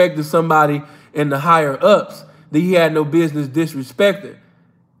disrespected somebody in the higher ups that he had no business disrespecting.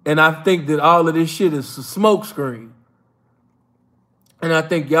 And I think that all of this shit is a smoke screen. And I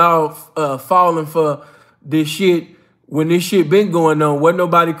think y'all falling for this shit when this shit been going on. Wasn't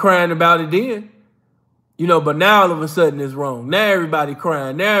nobody crying about it then. You know, but now all of a sudden it's wrong. Now everybody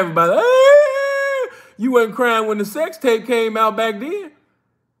crying. Now everybody, you wasn't crying when the sex tape came out back then.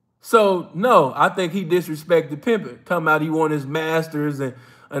 So, no, I think he disrespected pimping. Talking about he want his masters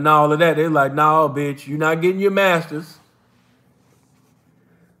and all of that. They're like, nah, bitch, you're not getting your masters.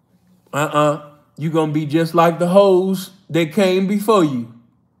 You're going to be just like the hoes that came before you.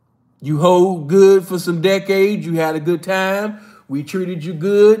 You hoed good for some decades. You had a good time. We treated you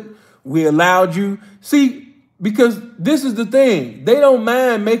good. We allowed you. See, because this is the thing. They don't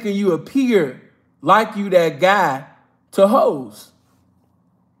mind making you appear like you that guy to hoes.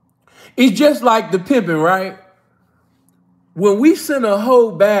 It's just like the pimping, right? When we send a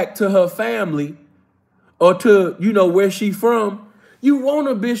hoe back to her family or to, you know, where she from, you want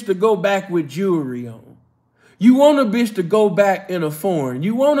a bitch to go back with jewelry on. You want a bitch to go back in a foreign.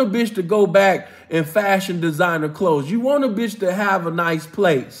 You want a bitch to go back in fashion designer clothes. You want a bitch to have a nice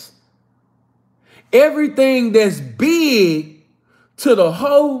place. Everything that's big to the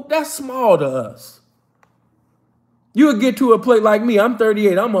hoe, that's small to us. You'll get to a place like me. I'm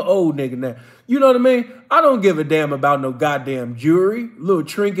 38. I'm an old nigga now. You know what I mean? I don't give a damn about no goddamn jewelry, little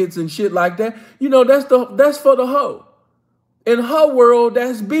trinkets and shit like that. You know, that's for the hoe. In her world,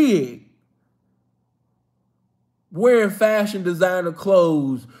 that's big. Wearing fashion designer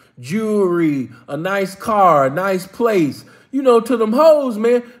clothes, jewelry, a nice car, a nice place. You know, to them hoes,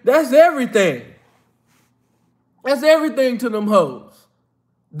 man, that's everything. That's everything to them hoes.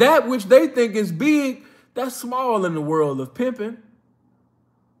 That which they think is big, that's small in the world of pimping.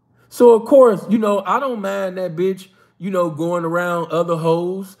 So, of course, you know, I don't mind that bitch, you know, going around other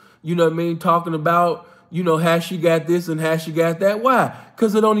hoes, you know what I mean, talking about, you know, how she got this and how she got that. Why?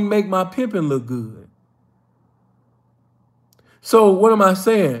 Because it only make my pimping look good. So what am I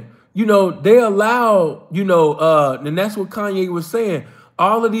saying? You know, they allow, you know, and that's what Kanye was saying.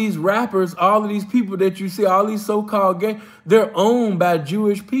 All of these rappers, all of these people that you see, all these so-called gangs, they're owned by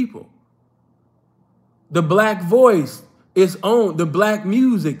Jewish people. The black voice is owned, the black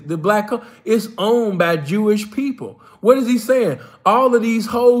music, the black is owned by Jewish people. What is he saying? All of these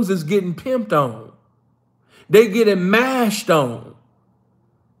hoes is getting pimped on. They getting mashed on.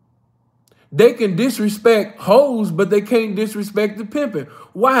 They can disrespect hoes, but they can't disrespect the pimping.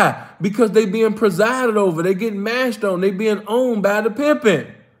 Why? Because they being presided over. They getting mashed on. They being owned by the pimping.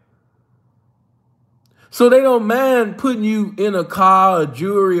 So they don't mind putting you in a car or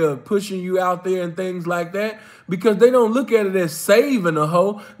jewelry or pushing you out there and things like that because they don't look at it as saving a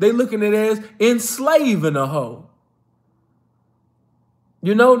hoe. They looking at it as enslaving a hoe.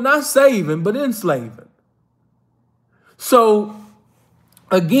 You know, not saving, but enslaving. So,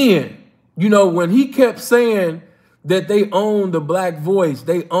 again, you know, when he kept saying that they own the black voice,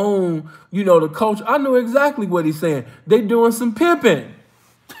 they own, you know, the culture, I knew exactly what he's saying. They doing some pimping.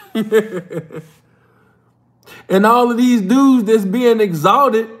 And all of these dudes that's being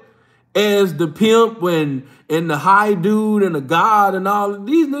exalted as the pimp and the high dude and the god and all of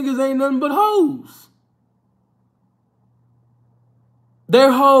these niggas ain't nothing but hoes.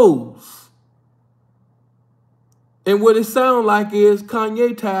 They're hoes. And what it sounds like is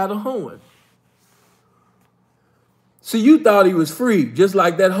Kanye tired of hoeing. See, you thought he was free, just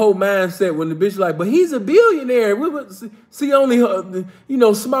like that whole mindset when the bitch like, but he's a billionaire. See, only, you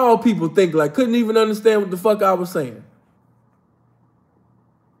know, small people think like, couldn't even understand what the fuck I was saying.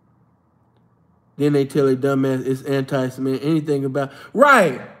 Then they tell a dumbass it's anti-Semitic, anything about,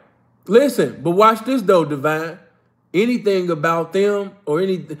 right. Listen, but watch this though, Divine. Anything about them or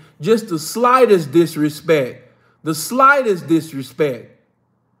anything, just the slightest disrespect,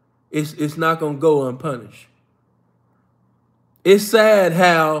 it's not going to go unpunished. It's sad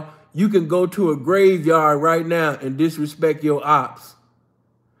how you can go to a graveyard right now and disrespect your ops.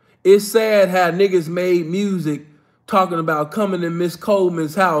 It's sad how niggas made music talking about coming to Miss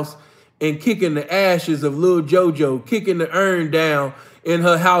Coleman's house and kicking the ashes of Lil JoJo, kicking the urn down in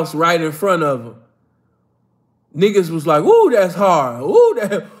her house right in front of her. Niggas was like, "Woo, that's hard. Woo,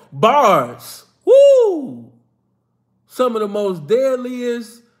 that bars. Woo." Some of the most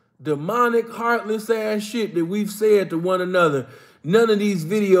deadliest, demonic, heartless ass shit that we've said to one another. None of these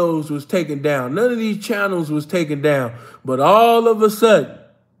videos was taken down. None of these channels was taken down. But all of a sudden,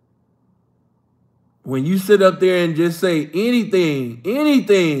 when you sit up there and just say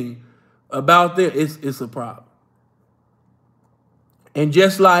anything about them, it's a problem. And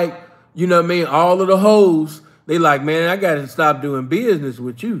just like, you know what I mean, all of the hoes, they like, man, I got to stop doing business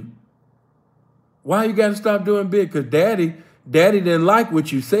with you. Why you got to stop doing business? Because daddy didn't like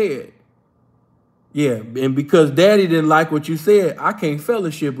what you said. Yeah, and because daddy didn't like what you said, I can't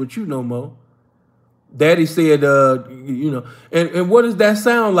fellowship with you no more. Daddy said, you know, and what does that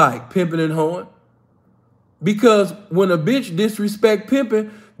sound like, pimping and hoeing? Because when a bitch disrespect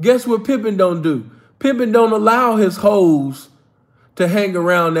pimping, guess what pimping don't do? Pimping don't allow his hoes to hang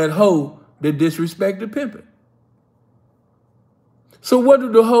around that hoe that disrespected pimping. So what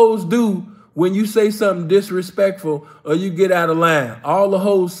do the hoes do when you say something disrespectful or you get out of line? All the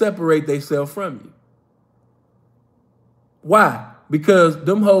hoes separate themselves from you. Why? Because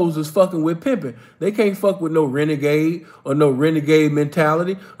them hoes is fucking with pimping. They can't fuck with no renegade or no renegade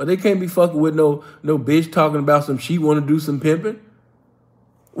mentality, or they can't be fucking with no bitch talking about some she want to do some pimping.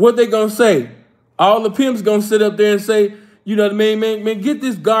 What they gonna say? All the pimps gonna sit up there and say, you know what I mean, man, get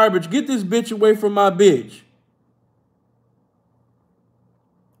this garbage, get this bitch away from my bitch.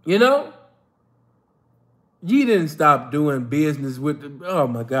 You know? You didn't stop doing business with oh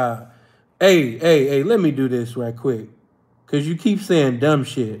my God. Hey, let me do this right quick. Because you keep saying dumb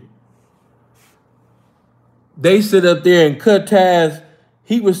shit. They sit up there and cut ties.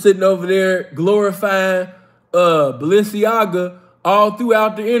 He was sitting over there glorifying Balenciaga all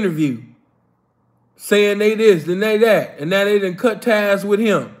throughout the interview. Saying they this and they that. And now they done cut ties with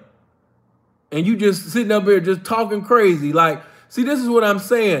him. And you just sitting up here just talking crazy. Like, see, this is what I'm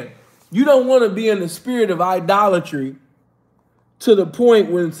saying. You don't want to be in the spirit of idolatry to the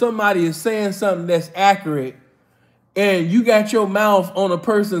point when somebody is saying something that's accurate and you got your mouth on a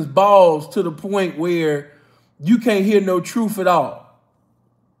person's balls to the point where you can't hear no truth at all.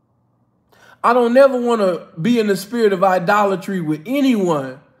 I don't never want to be in the spirit of idolatry with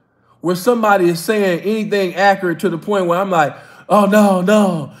anyone where somebody is saying anything accurate to the point where I'm like, oh,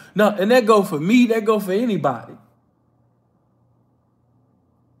 no. And that go for me, that go for anybody.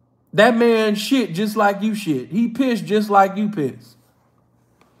 That man shit just like you shit. He pissed just like you pissed.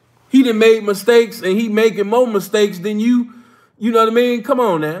 He done made mistakes and he making more mistakes than you. You know what I mean? Come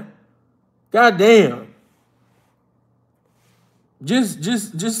on now. God damn.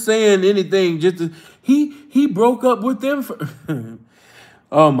 Just saying anything. He broke up with them for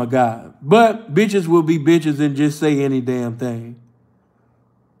oh my God. But bitches will be bitches and just say any damn thing.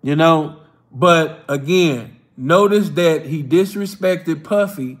 You know? But again, notice that he disrespected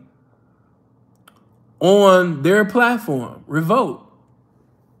Puffy on their platform, Revolt.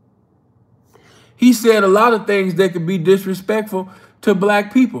 He said a lot of things that could be disrespectful to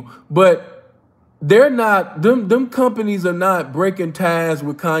black people, but they're not, them companies are not breaking ties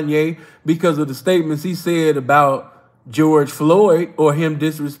with Kanye because of the statements he said about George Floyd or him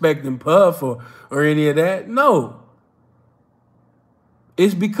disrespecting Puff or any of that. No.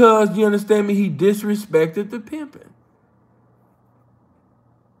 It's because, you understand me, he disrespected the pimping.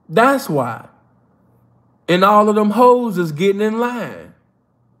 That's why. And all of them hoes is getting in line.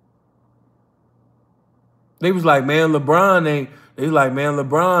 They was like, man,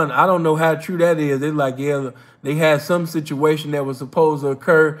 LeBron, I don't know how true that is. They like, yeah, they had some situation that was supposed to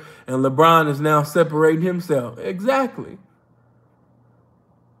occur and LeBron is now separating himself. Exactly.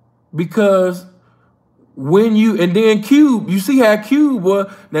 Because and then Cube, you see how Cube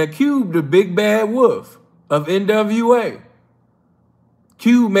was, now Cube, the big bad wolf of NWA.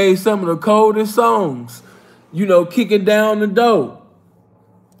 Cube made some of the coldest songs, you know, kicking down the door.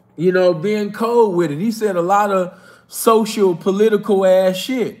 You know, being cold with it. He said a lot of social, political ass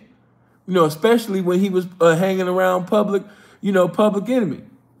shit. You know, especially when he was hanging around Public Enemy.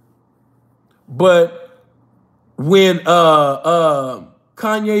 But when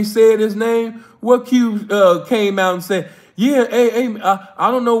Kanye said his name, what Q came out and said, yeah, hey,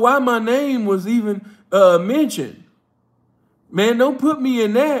 I don't know why my name was even mentioned. Man, don't put me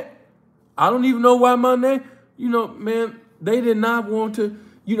in that. I don't even know why my name, man, they did not want to,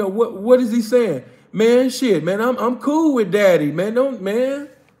 what is he saying? Man, shit, man, I'm cool with daddy, man. Man.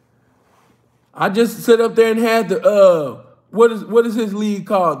 I just sit up there and had the, what is his league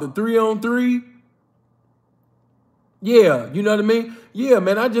called? The 3-on-3? Yeah, you know what I mean? Yeah,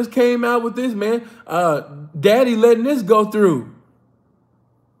 man, I just came out with this, man. Daddy letting this go through.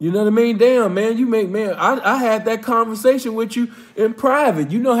 You know what I mean? Damn, man, I had that conversation with you in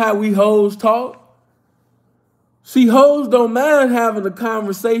private. You know how we hoes talk. See, hoes don't mind having a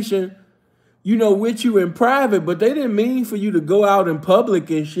conversation, with you in private, but they didn't mean for you to go out in public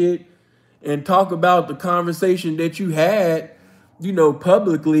and shit and talk about the conversation that you had,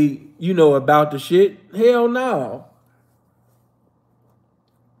 publicly, about the shit. Hell no.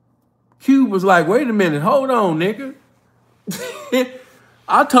 Q was like, wait a minute, hold on, nigga.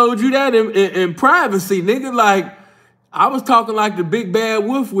 I told you that in privacy, nigga. Like, I was talking like the big bad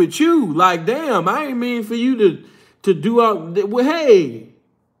wolf with you. Like, damn, I ain't mean for you to do all. Well, hey.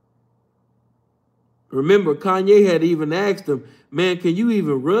 Remember, Kanye had even asked him, man, can you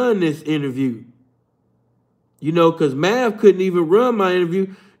even run this interview? Because Mav couldn't even run my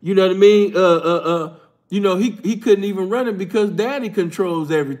interview. You know what I mean? He couldn't even run it because daddy controls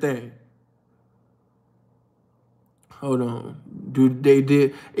everything. Hold on. They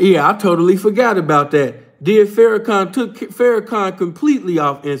did. Yeah, I totally forgot about that. Took Farrakhan completely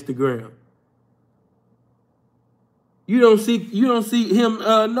off Instagram. You don't see him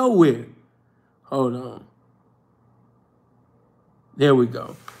nowhere. Hold on. There we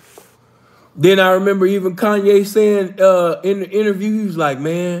go. Then I remember even Kanye saying in the interview, he was like,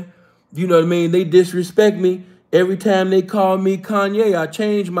 man, you know what I mean? They disrespect me. Every time they call me Kanye, I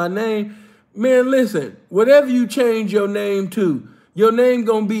change my name. Man, listen, whatever you change your name to, your name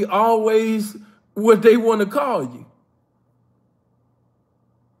gonna be always what they want to call you.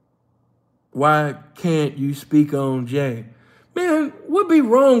 Why can't you speak on Jay? Man, what be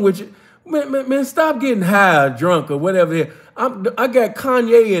wrong with you? Man, stop getting high or drunk or whatever. I got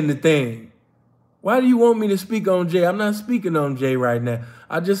Kanye in the thing. Why do you want me to speak on Jay? I'm not speaking on Jay right now.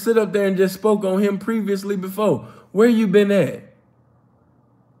 I just sit up there and just spoke on him previously before. Where you been at?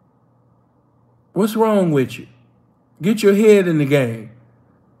 What's wrong with you? Get your head in the game.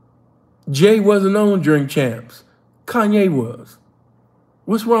 Jay wasn't on Drink Champs. Kanye was.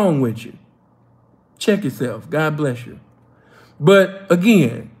 What's wrong with you? Check yourself. God bless you. But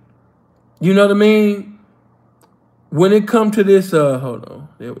again, you know what I mean? When it comes to this, hold on.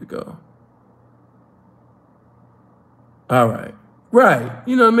 There we go. All right. Right.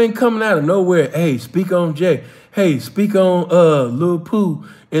 You know what I mean? Coming out of nowhere. Hey, speak on Jay. Hey, speak on Lil Pooh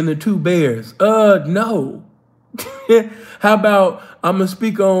and the Two Bears. No. How about I'm going to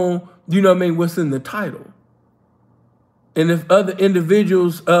speak on, you know what I mean, what's in the title? And if other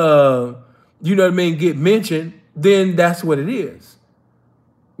individuals, you know what I mean, get mentioned, then that's what it is.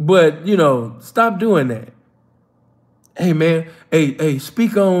 But, stop doing that. Hey, man, hey,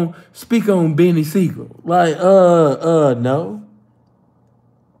 speak on Benny Siegel. Like, no.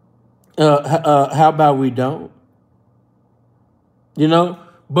 How about we don't?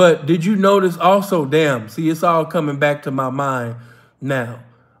 But did you notice also, damn, see, it's all coming back to my mind now.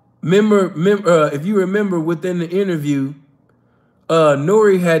 Remember, if you remember within the interview,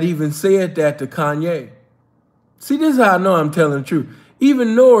 Nori had even said that to Kanye. See, this is how I know I'm telling the truth. Even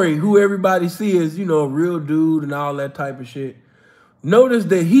Nori, who everybody sees, a real dude and all that type of shit, notice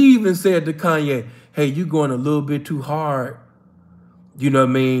that he even said to Kanye, hey, you going a little bit too hard. You know what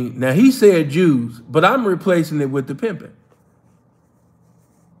I mean? Now, he said Jews, but I'm replacing it with the pimping.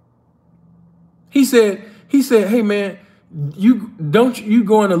 He said, hey, man, you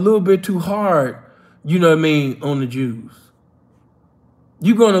going a little bit too hard, you know what I mean, on the Jews.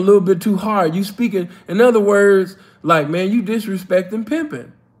 You going a little bit too hard. You speaking, in other words, like, man, you disrespecting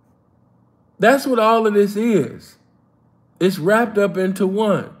pimping. That's what all of this is. It's wrapped up into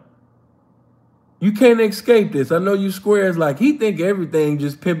one. You can't escape this. I know you squares like, he think everything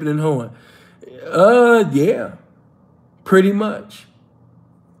just pimping and hoeing. Yeah, pretty much.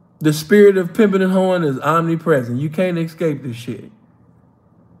 The spirit of pimping and hoeing is omnipresent. You can't escape this shit.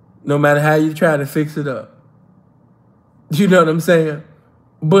 No matter how you try to fix it up. You know what I'm saying?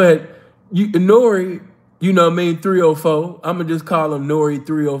 But Nori, you know what I mean, 304. I'm going to just call him Nori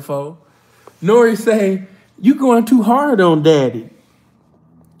 304. Nori say, you going too hard on daddy.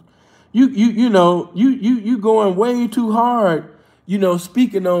 You going way too hard,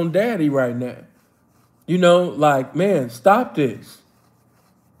 speaking on daddy right now. Like, man, stop this.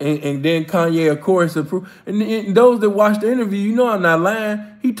 And then Kanye, of course, approved. And those that watched the interview, you know I'm not lying.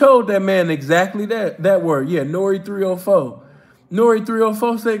 He told that man exactly that word. Yeah, Nori 304. Nori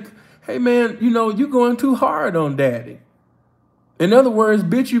 304 said, hey, man, you know, you going too hard on daddy. In other words,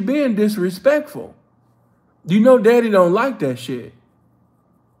 bitch, you being disrespectful. You know daddy don't like that shit.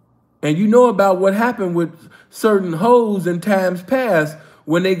 And you know about what happened with certain hoes in times past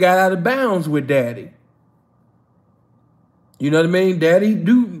when they got out of bounds with daddy. You know what I mean?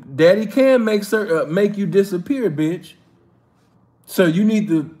 Daddy can make you disappear, bitch. So you need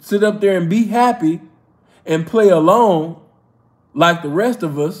to sit up there and be happy and play along like the rest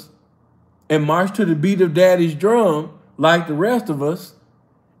of us and march to the beat of daddy's drum like the rest of us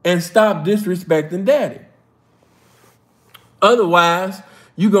and stop disrespecting daddy. Otherwise,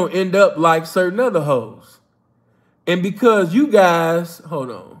 you're going to end up like certain other hoes. And because you guys, hold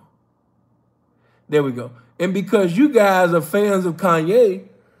on. There we go. And because you guys are fans of Kanye,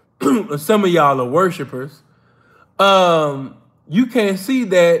 some of y'all are worshipers, you can't see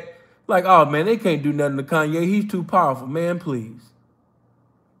that like, oh, man, they can't do nothing to Kanye. He's too powerful. Man, please.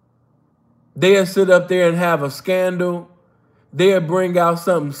 They'll sit up there and have a scandal. They'll bring out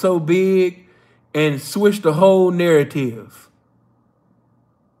something so big and switch the whole narrative.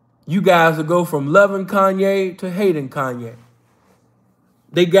 You guys will go from loving Kanye to hating Kanye.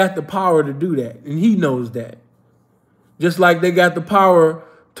 They got the power to do that, and he knows that. Just like they got the power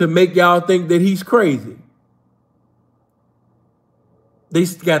to make y'all think that he's crazy. They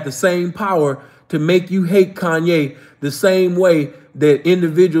got the same power to make you hate Kanye the same way that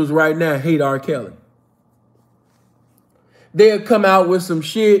individuals right now hate R. Kelly. They'll come out with some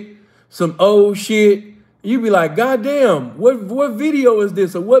shit, some old shit. You be like, God damn, what video is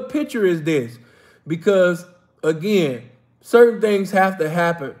this or what picture is this? Because, again, certain things have to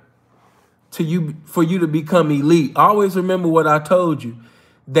happen to you for you to become elite. Always remember what I told you,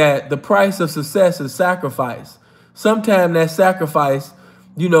 that the price of success is sacrifice. Sometimes that sacrifice,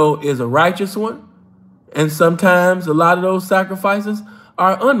 you know, is a righteous one. And sometimes a lot of those sacrifices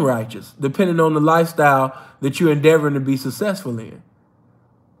are unrighteous, depending on the lifestyle that you're endeavoring to be successful in.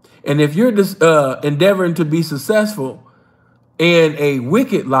 And if you're just endeavoring to be successful in a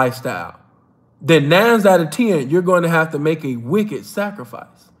wicked lifestyle, then 9 out of 10, you're going to have to make a wicked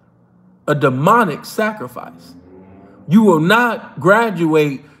sacrifice, a demonic sacrifice. You will not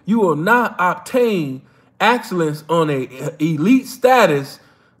graduate. You will not obtain excellence on an elite status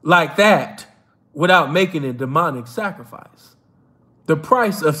like that without making a demonic sacrifice. The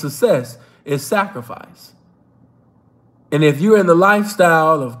price of success is sacrifice. And if you're in the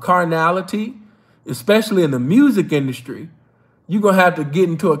lifestyle of carnality, especially in the music industry, you're going to have to get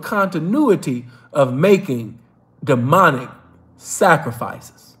into a continuity of making demonic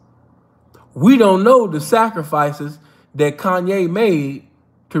sacrifices. We don't know the sacrifices that Kanye made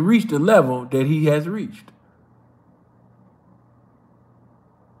to reach the level that he has reached.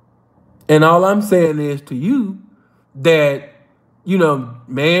 And all I'm saying is to you that, you know,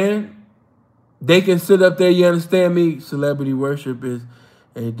 man, they can sit up there, you understand me? Celebrity worship is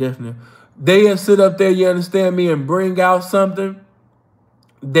a definite. They can sit up there, you understand me, and bring out something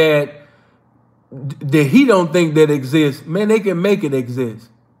that he don't think that exists. Man, they can make it exist.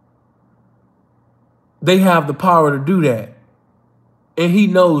 They have the power to do that. And he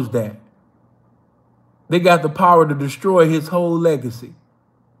knows that. They got the power to destroy his whole legacy.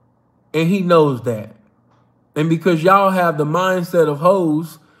 And he knows that. And because y'all have the mindset of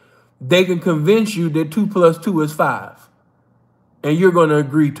hoes, they can convince you that 2 + 2 is 5. And you're going to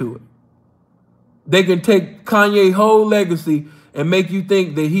agree to it. They can take Kanye's whole legacy and make you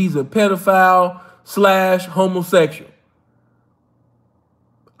think that he's a pedophile / homosexual.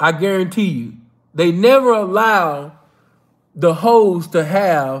 I guarantee you, they never allow the hoes to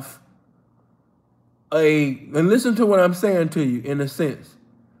have and listen to what I'm saying to you in a sense.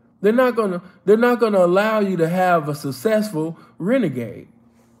 They're not gonna allow you to have a successful renegade.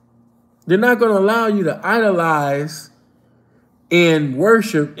 They're not gonna allow you to idolize and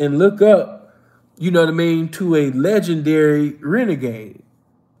worship and look up, you know what I mean, to a legendary renegade.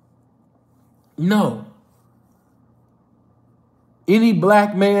 No. Any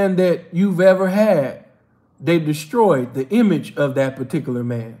black man that you've ever had, they destroyed the image of that particular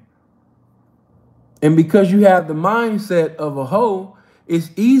man. And because you have the mindset of a hoe,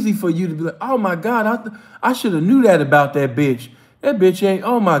 it's easy for you to be like, oh my God, I should have knew that about that bitch. That bitch ain't,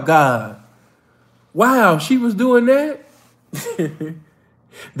 oh my God. Wow, she was doing that?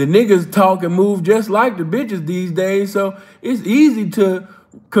 The niggas talk and move just like the bitches these days, so it's easy to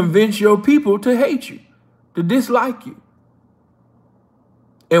convince your people to hate you, to dislike you.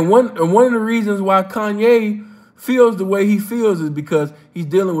 And one of the reasons why Kanye feels the way he feels is because he's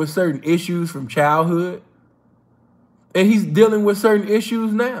dealing with certain issues from childhood. And he's dealing with certain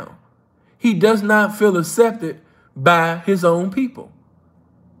issues now. He does not feel accepted by his own people.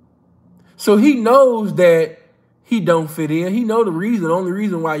 So he knows that he don't fit in. He know the only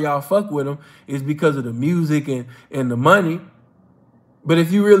reason why y'all fuck with him is because of the music and the money. But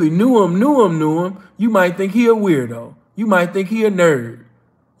if you really knew him, you might think he a weirdo. You might think he a nerd.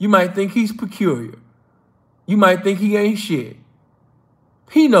 You might think he's peculiar. You might think he ain't shit.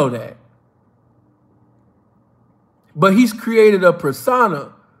 He know that. But he's created a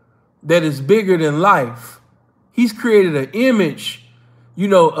persona that is bigger than life. He's created an image,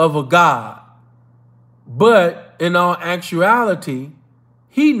 of a God. But in all actuality,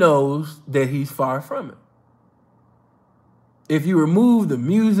 he knows that he's far from it. If you remove the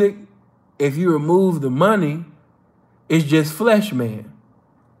music, if you remove the money, it's just flesh man.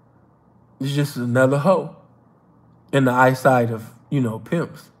 It's just another hoe in the eyesight of,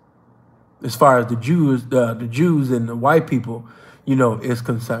 pimps. As far as the Jews and the white people, is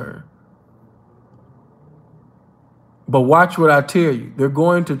concerned. But watch what I tell you. They're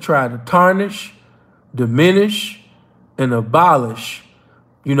going to try to tarnish, diminish, and abolish,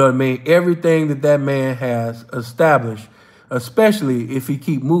 everything that man has established, especially if he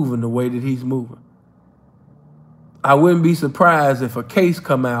keep moving the way that he's moving. I wouldn't be surprised if a case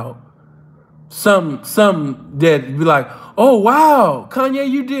come out, some that be like, oh, wow, Kanye,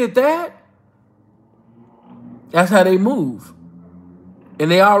 you did that? That's how they move. And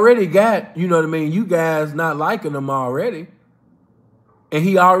they already got, you guys not liking him already. And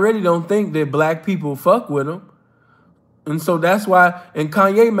he already don't think that black people fuck with him. And so that's why, and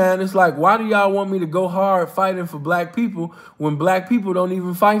Kanye, man, it's like, why do y'all want me to go hard fighting for black people when black people don't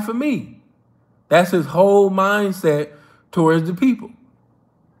even fight for me? That's his whole mindset towards the people.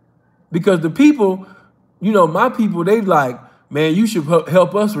 Because the people, my people, they like, man, you should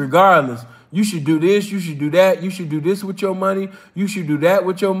help us regardless. You should do this, you should do that, you should do this with your money, you should do that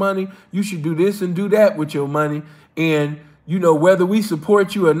with your money, you should do this and do that with your money. And, whether we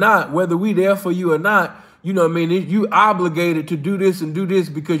support you or not, whether we there for you or not, you obligated to do this and do this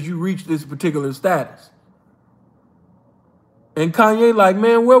because you reached this particular status. And Kanye like,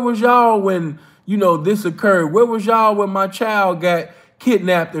 man, where was y'all when, this occurred? Where was y'all when my child got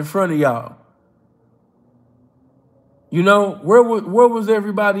kidnapped in front of y'all? Where was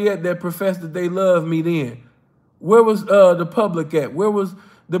everybody at that professed that they loved me then? Where was the public at? Where was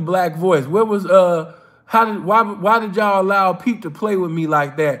the black voice? Where was why did y'all allow Pete to play with me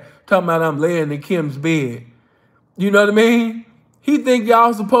like that? Talking about I'm laying in Kim's bed. You know what I mean? He think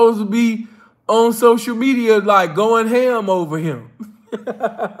y'all supposed to be on social media like going ham over him.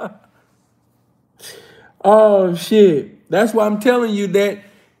 Oh shit. That's why I'm telling you that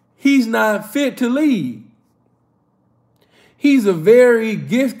he's not fit to lead. He's a very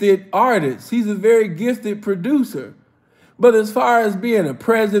gifted artist. He's a very gifted producer. But as far as being a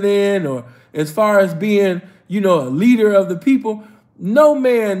president or as far as being, a leader of the people, no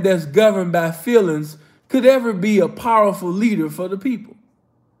man that's governed by feelings could ever be a powerful leader for the people.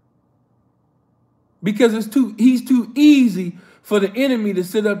 Because he's too easy for the enemy to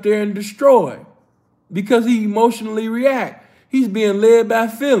sit up there and destroy. Because he emotionally reacts. He's being led by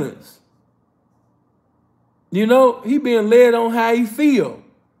feelings. He being led on how he feel.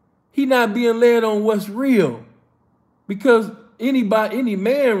 He not being led on what's real. Because any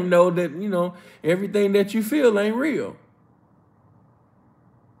man know that, everything that you feel ain't real.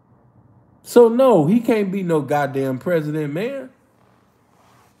 So no, he can't be no goddamn president, man.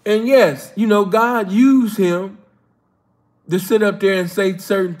 And yes, God used him to sit up there and say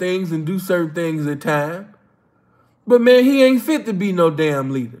certain things and do certain things at times. But man, he ain't fit to be no damn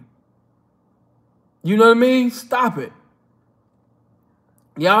leader. You know what I mean? Stop it.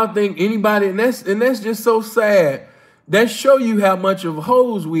 Y'all think anybody, and that's just so sad. That show you how much of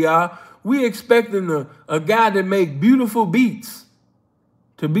hoes we are. We expecting a guy that make beautiful beats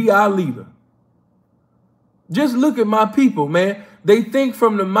to be our leader. Just look at my people, man. They think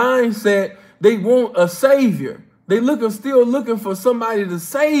from the mindset they want a savior. They still looking for somebody to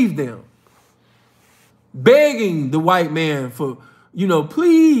save them. Begging the white man for,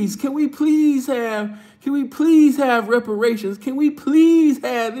 please, can we please have reparations? Can we please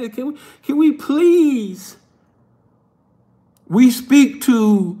have this? Can we please? We speak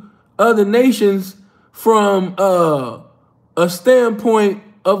to other nations from a standpoint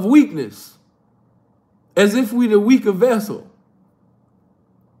of weakness, as if we the weaker vessel.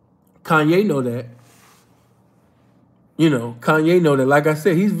 Kanye know that. Kanye know that. Like I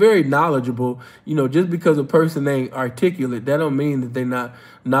said, he's very knowledgeable. Just because a person ain't articulate, that don't mean that they're not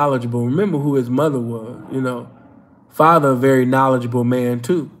knowledgeable. Remember who his mother was, Father, a very knowledgeable man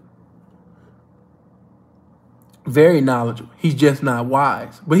too. Very knowledgeable. He's just not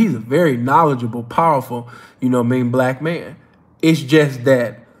wise. But he's a very knowledgeable, powerful, black man. It's just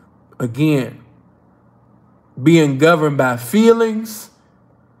that, again, being governed by feelings,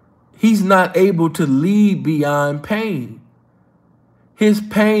 he's not able to lead beyond pain. His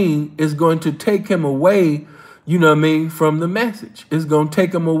pain is going to take him away, from the message. It's going to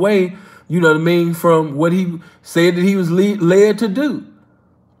take him away, from what he said that he was led to do.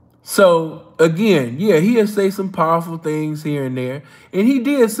 So, again, yeah, he'll say some powerful things here and there. And he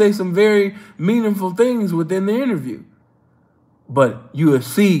did say some very meaningful things within the interview. But you will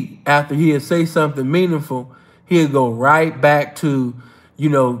see after he'll say something meaningful, he'll go right back to,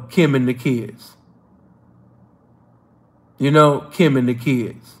 Kim and the kids. Kim and the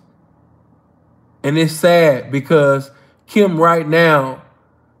kids. And it's sad because Kim right now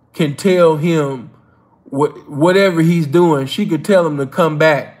can tell him whatever he's doing. She could tell him to come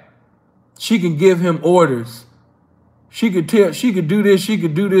back. She can give him orders. She could do this. She could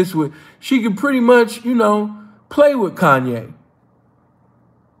do this she could pretty much, play with Kanye.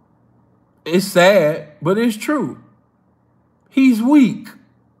 It's sad, but it's true. He's weak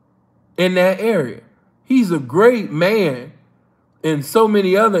in that area. He's a great man in so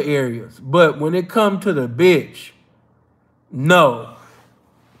many other areas. But when it comes to the bitch, no.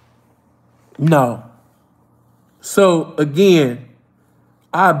 So, again,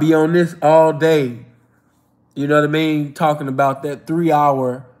 I'll be on this all day. You know what I mean? Talking about that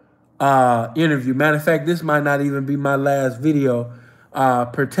 3-hour interview. Matter of fact, this might not even be my last video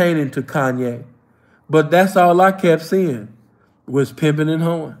pertaining to Kanye. But that's all I kept seeing was pimping and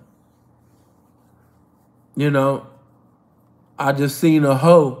hoeing. I just seen a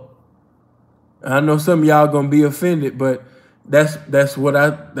hoe. I know some of y'all gonna be offended, but that's what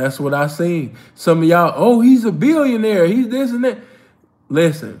I seen. Some of y'all, oh, he's a billionaire. He's this and that.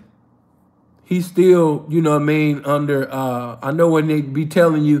 Listen, he's still, under, I know when they be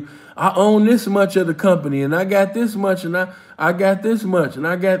telling you, I own this much of the company and I got this much and I got this much and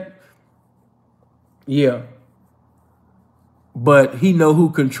I got, yeah. But he know who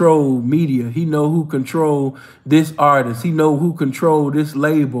control media. He know who control this artist. He know who control this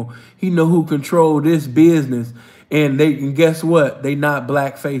label. He know who control this business. And guess what? They not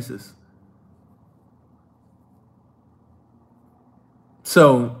black faces.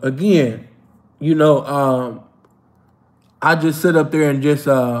 So again, I just sit up there and just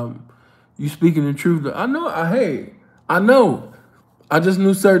you speaking the truth. I know. I just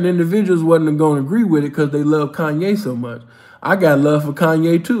knew certain individuals wasn't going to agree with it because they love Kanye so much. I got love for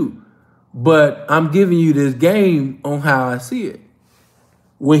Kanye too. But I'm giving you this game on how I see it.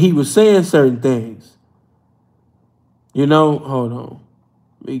 When he was saying certain things. Hold on.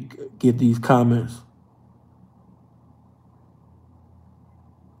 Let me get these comments.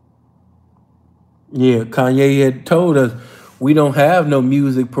 Yeah, Kanye had told us we don't have no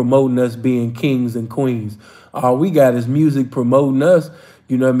music promoting us being kings and queens. All we got is music promoting us,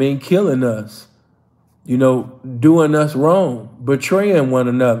 killing us. Doing us wrong, betraying one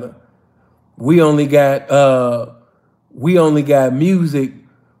another. We only got music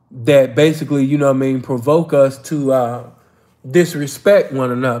that basically, provoke us to disrespect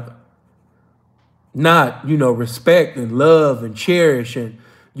one another. Not, respect and love and cherish and,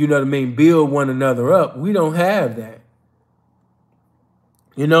 build one another up. We don't have that.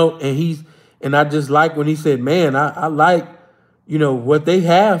 And I just like when he said, man, I like, what they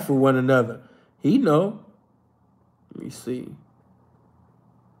have for one another. He know. Let me see.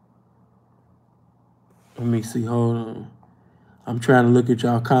 Hold on. I'm trying to look at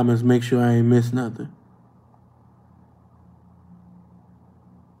y'all comments, make sure I ain't missed nothing.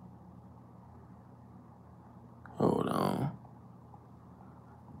 Hold on.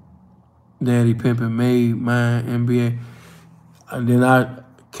 Daddy Pimpin' made my NBA. And then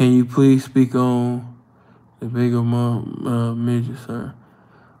can you please speak on the bigger midget, sir?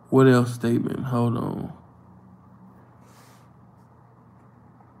 What else statement? Hold on.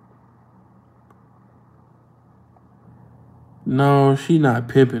 No, she not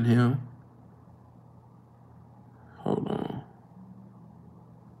pimping him. Hold on.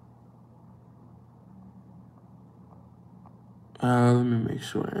 Let me make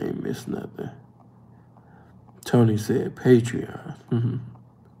sure I ain't missed nothing. Tony said Patreon. Mm-hmm.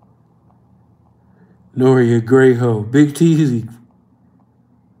 Nori a gray hoe. Big Teasy.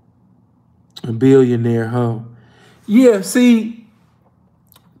 A billionaire hoe. Yeah, see,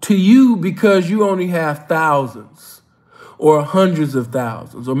 to you, because you only have thousands or hundreds of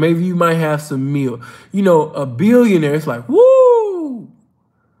thousands, or maybe you might have some meal. A billionaire, it's like, woo!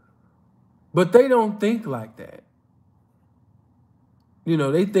 But they don't think like that.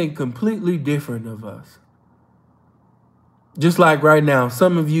 they think completely different of us. Just like right now,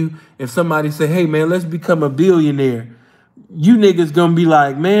 some of you, if somebody say, hey, man, let's become a billionaire, you niggas gonna be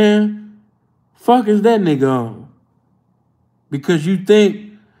like, man, fuck is that nigga on? Because you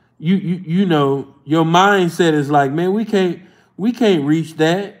think, you know, your mindset is like, man, we can't reach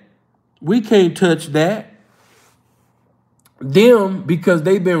that. We can't touch that. Them, because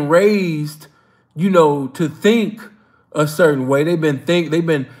they've been raised, to think a certain way.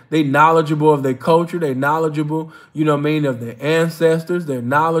 They knowledgeable of their culture. They knowledgeable, of their ancestors. They're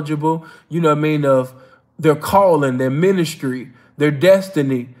knowledgeable, of their calling, their ministry, their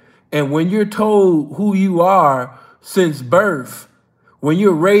destiny. And when you're told who you are since birth, when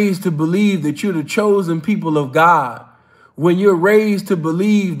you're raised to believe that you're the chosen people of God, when you're raised to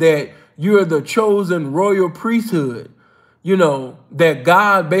believe that you're the chosen royal priesthood, that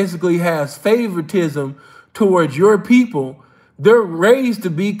God basically has favoritism towards your people, they're raised to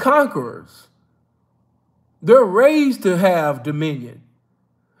be conquerors. They're raised to have dominion.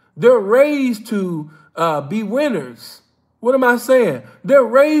 They're raised to be winners. What am I saying? They're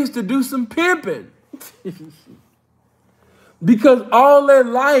raised to do some pimping. Because all their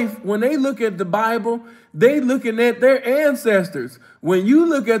life, when they look at the Bible, they looking at their ancestors. When you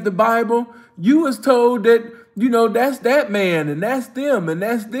look at the Bible, you was told that, that's that man and that's them and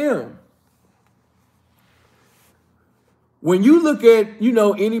that's them. When you look at,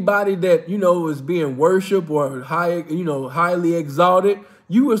 anybody that, is being worshiped or highly exalted,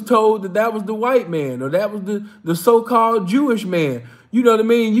 you was told that was the white man or that was the so-called Jewish man. You know what I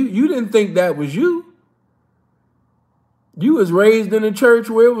mean? You didn't think that was you. You was raised in a church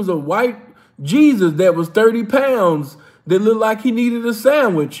where it was a white Jesus that was 30 pounds that looked like he needed a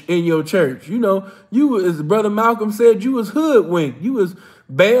sandwich in your church. You, as Brother Malcolm said, you was hoodwinked. You was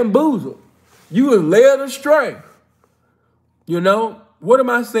bamboozled. You was led astray. What am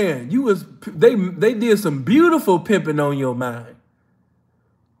I saying? They did some beautiful pimping on your mind.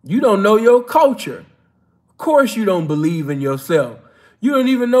 You don't know your culture. Of course you don't believe in yourself. You don't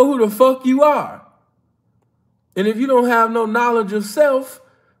even know who the fuck you are. And if you don't have no knowledge of self,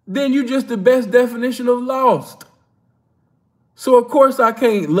 then you're just the best definition of lost. So of course I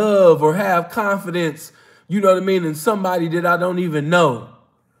can't love or have confidence, in somebody that I don't even know.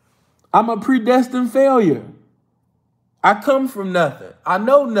 I'm a predestined failure. I come from nothing. I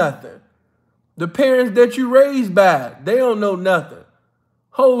know nothing. The parents that you raised by, they don't know nothing.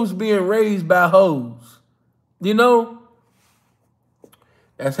 Hoes being raised by hoes.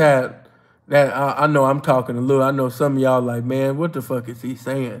 That's how that I know I'm talking a little. I know some of y'all like, man, what the fuck is he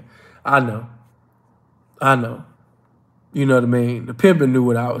saying? I know. You know what I mean? The pimpin' knew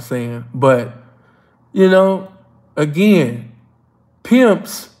what I was saying. But, again,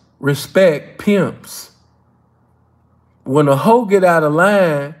 pimps respect pimps. When a hoe get out of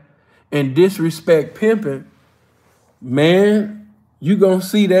line and disrespect pimping, man, you gonna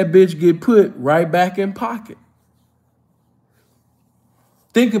see that bitch get put right back in pocket.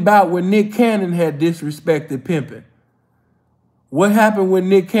 Think about when Nick Cannon had disrespected pimping. What happened when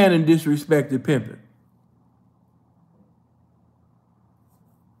Nick Cannon disrespected pimping?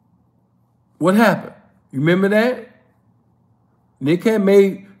 What happened? You remember that? Nick had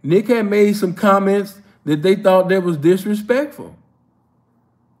made some comments that they thought that was disrespectful.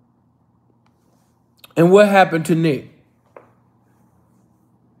 And what happened to Nick?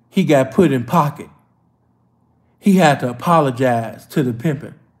 He got put in pocket. He had to apologize to the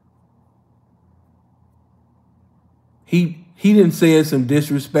pimpin'. He didn't say some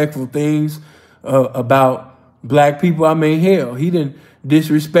disrespectful things about black people. I mean, hell, he didn't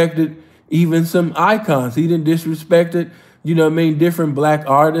disrespected even some icons. He didn't disrespected, different black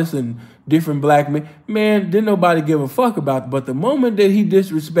artists and different black men. Man, didn't nobody give a fuck about it. But the moment that he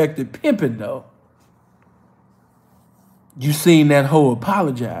disrespected pimping, though, you seen that hoe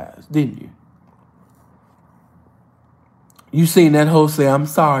apologize, didn't you? You seen that hoe say, I'm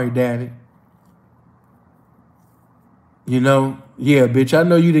sorry, daddy. Yeah, bitch, I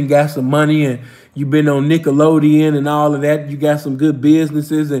know you done got some money and you been on Nickelodeon and all of that. You got some good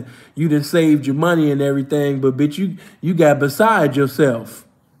businesses and you done saved your money and everything. But, bitch, you got beside yourself.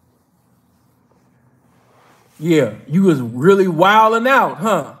 Yeah, you was really wilding out,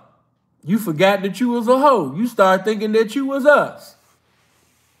 huh? You forgot that you was a hoe. You start thinking that you was us.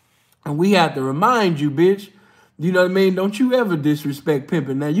 And we have to remind you, bitch. You know what I mean? Don't you ever disrespect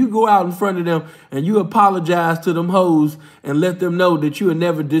pimping. Now, you go out in front of them and you apologize to them hoes and let them know that you will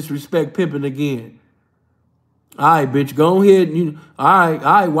never disrespect pimping again. All right, bitch, go ahead. All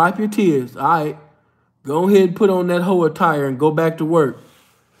right, wipe your tears. All right, go ahead and put on that hoe attire and go back to work.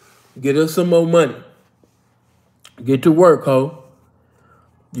 Get us some more money. Get to work, hoe.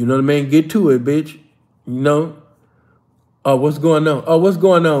 You know what I mean? Get to it, bitch. You know? Oh, what's going on? Oh, what's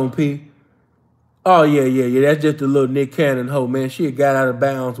going on, P? Oh, yeah. That's just a little Nick Cannon hoe, man. She had got out of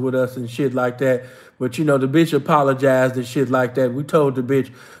bounds with us and shit like that. But, you know, the bitch apologized and shit like that. We told the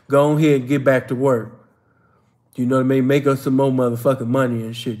bitch, go ahead and get back to work. You know what I mean? Make us some more motherfucking money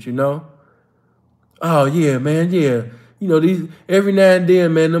and shit, you know? Oh, yeah, man, yeah. You know, these every now and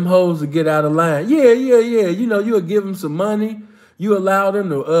then, man, them hoes will get out of line. Yeah. You know, you'll give them some money. You allow them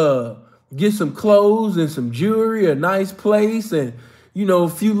to get some clothes and some jewelry, a nice place, and, you know, a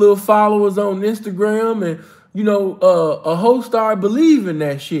few little followers on Instagram. And, you know, a hoe start believing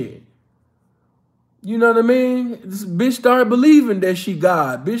that shit. You know what I mean? This bitch start believing that she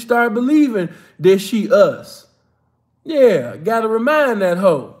God. Bitch start believing that she us. Yeah, gotta remind that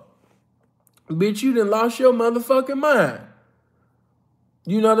hoe. Bitch, you done lost your motherfucking mind.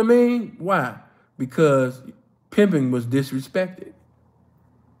 You know what I mean? Why? Because pimping was disrespected.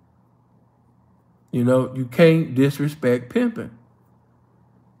 You know, you can't disrespect pimping.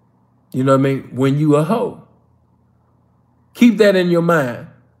 You know what I mean? When you a hoe. Keep that in your mind.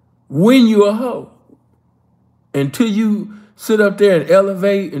 When you a hoe. Until you sit up there and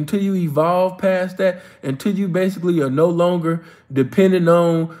elevate, until you evolve past that, until you basically are no longer dependent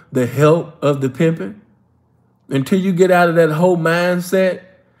on the help of the pimping, until you get out of that whole mindset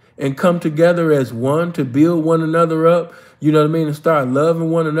and come together as one to build one another up, you know what I mean, and start loving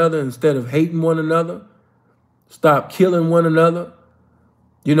one another instead of hating one another, stop killing one another,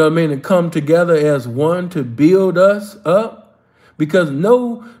 you know what I mean, and come together as one to build us up. Because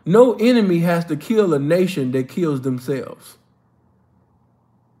no enemy has to kill a nation that kills themselves.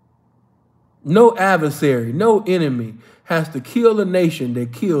 No adversary, no enemy has to kill a nation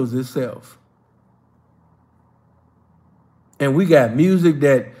that kills itself. And we got music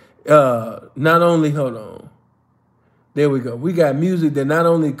that not only, hold on. There we go. We got music that not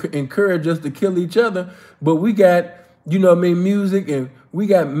only encourage us to kill each other, but we got, you know what I mean, music, and we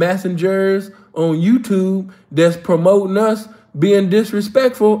got messengers on YouTube that's promoting us being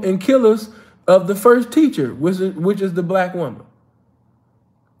disrespectful and killers of the first teacher, which is the black woman.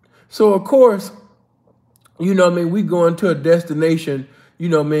 So, of course, you know what I mean, we going to a destination, you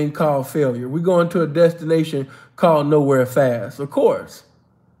know what I mean, called failure. We going to a destination called nowhere fast, of course.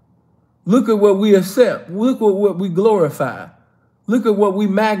 Look at what we accept. Look at what we glorify. Look at what we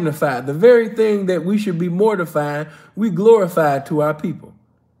magnify. The very thing that we should be mortifying, we glorify to our people.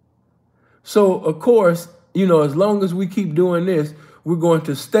 So, of course, you know, as long as we keep doing this, we're going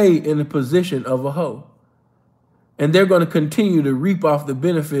to stay in the position of a hoe. And they're going to continue to reap off the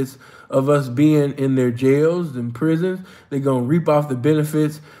benefits of us being in their jails and prisons. They're going to reap off the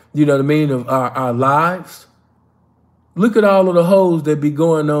benefits, you know what I mean, of our lives. Look at all of the hoes that be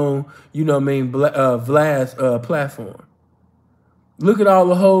going on, you know what I mean, Vlad's platform. Look at all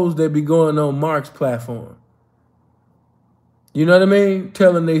the hoes that be going on Mark's platform. You know what I mean?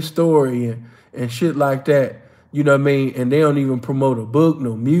 Telling their story and shit like that. You know what I mean? And they don't even promote a book,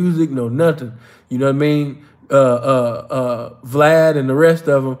 no music, no nothing. You know what I mean? Vlad and the rest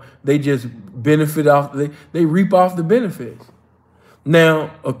of them, they just benefit off, they reap off the benefits.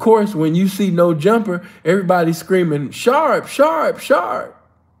 Now, of course, when you see No Jumper, everybody's screaming, Sharp, Sharp, Sharp.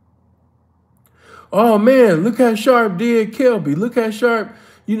 Oh, man, look how Sharp did Kelby. Look how Sharp,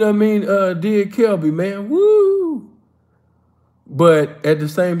 you know what I mean, did Kelby, man. Woo! But at the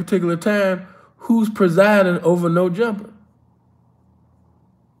same particular time, who's presiding over No Jumper?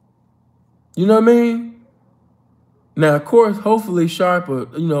 You know what I mean? Now, of course, hopefully Sharp will,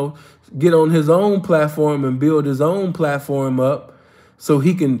 you know, get on his own platform and build his own platform up so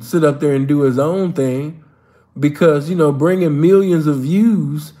he can sit up there and do his own thing. Because, you know, bringing millions of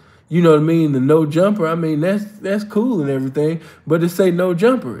views, you know what I mean, the No Jumper, I mean, that's cool and everything. But it say No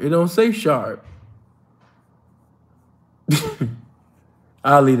Jumper. It don't say Sharp.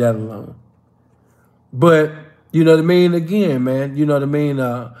 I'll leave that alone. But, you know what I mean? Again, man, you know what I mean?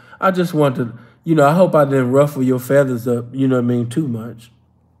 I just want to, you know, I hope I didn't ruffle your feathers up, you know what I mean, too much.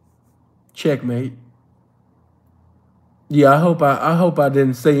 Checkmate. Yeah, I hope I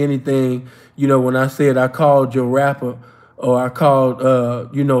didn't say anything, you know, when I said I called your rapper or I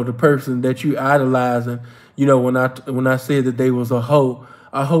called, you know, the person that you idolizing, you know, when I said that they was a hoe.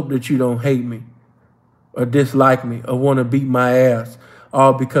 I hope that you don't hate me or dislike me or want to beat my ass,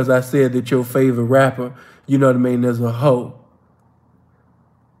 all because I said that your favorite rapper, you know what I mean, is a hoe.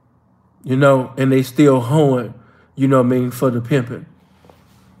 You know, and they still hoeing, you know what I mean, for the pimping.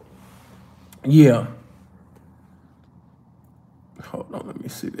 Yeah. Hold on, let me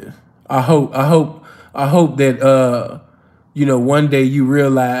see this. I hope that, you know, one day you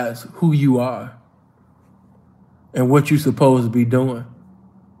realize who you are and what you're supposed to be doing.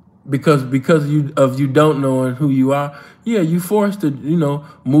 because you don't knowing who you are. Yeah, you forced to,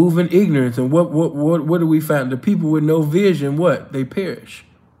 move in ignorance. And what do we find? The people with no vision, what? They perish.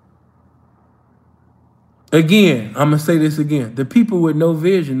 Again, I'm gonna say this again. The people with no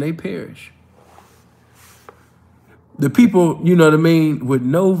vision, they perish. The people, with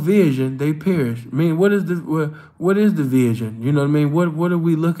no vision, they perish. I mean, what is the vision? You know what I mean? What are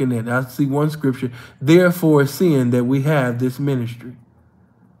we looking at? I see one scripture. Therefore, seeing that we have this ministry.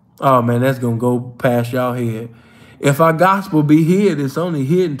 Oh man, that's gonna go past y'all head. If our gospel be hid, it's only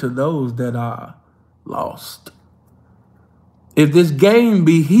hidden to those that are lost. If this game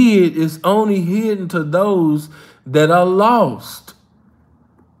be hid, it's only hidden to those that are lost.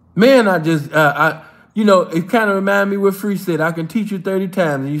 Man, it kind of reminds me what Free said. I can teach you 30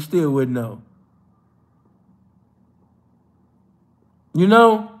 times and you still wouldn't know.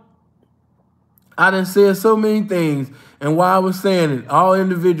 I done said so many things, and while I was saying it, all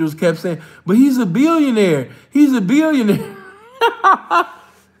individuals kept saying, but he's a billionaire. He's a billionaire.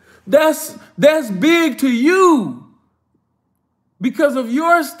 That's big to you because of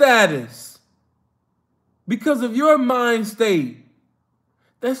your status, because of your mind state.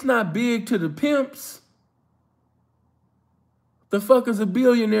 That's not big to the pimps. The fuck is a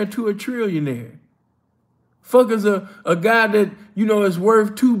billionaire to a trillionaire? Fuck is a guy that, is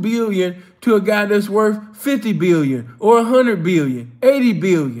worth 2 billion to a guy that's worth 50 billion or 100 billion, 80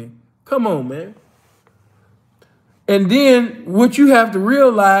 billion. Come on, man. And then what you have to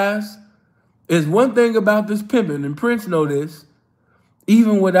realize is one thing about this pimping, and Prince know this,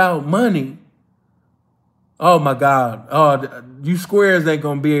 even without money, oh my God, you squares ain't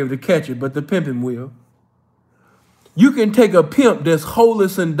gonna be able to catch it, but the pimping will. You can take a pimp that's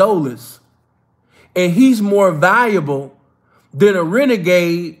holeless and doleless, and he's more valuable than a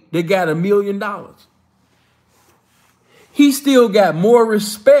renegade that got $1 million. He still got more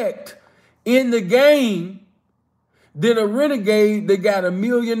respect in the game than a renegade that got $1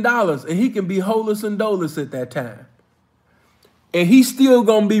 million, and he can be holeless and doleless at that time. And he's still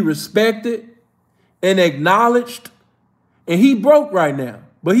gonna be respected and acknowledged, and he broke right now,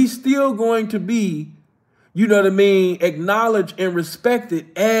 but he's still going to be, acknowledged and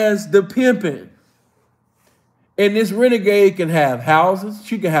respected as the pimpin'. And this renegade can have houses,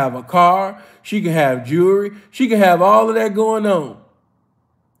 she can have a car, she can have jewelry, she can have all of that going on,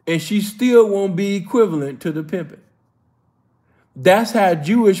 and she still won't be equivalent to the pimpin'. That's how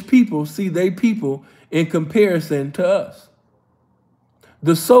Jewish people see their people in comparison to us.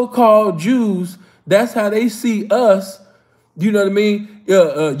 The so-called Jews, that's how they see us. You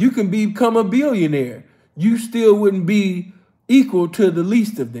can become a billionaire. You still wouldn't be equal to the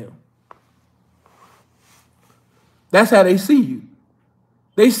least of them. That's how they see you.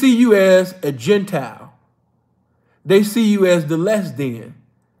 They see you as a Gentile. They see you as the less than.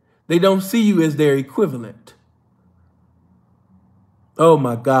 They don't see you as their equivalent. Oh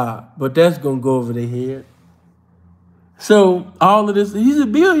my God, but that's going to go over their head. So all of this, he's a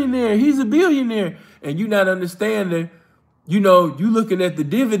billionaire, and you not understanding, you looking at the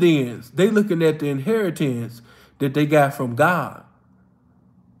dividends. They looking at the inheritance that they got from God.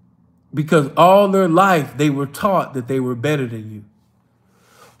 Because all their life, they were taught that they were better than you.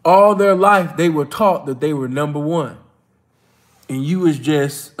 All their life, they were taught that they were number one. And you was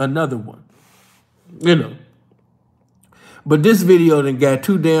just another one. But this video done got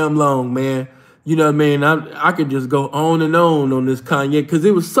too damn long, man. You know what I mean? I could just go on and on this Kanye, because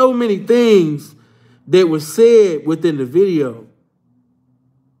there was so many things that were said within the video.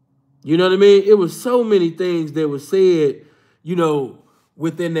 You know what I mean? It was so many things that were said,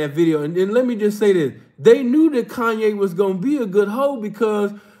 within that video. And then let me just say this. They knew that Kanye was going to be a good hoe,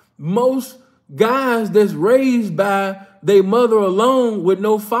 because most guys that's raised by their mother alone with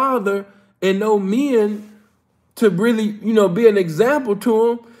no father and no men to really, be an example to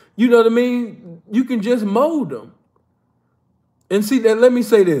them, you know what I mean? You can just mold them. And see that, let me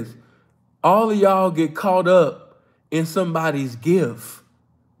say this. All of y'all get caught up in somebody's gift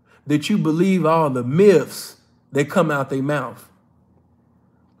that you believe all the myths that come out their mouth.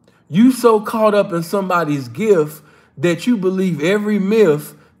 You so caught up in somebody's gift that you believe every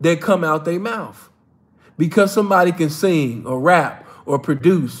myth that come out their mouth. Because somebody can sing or rap or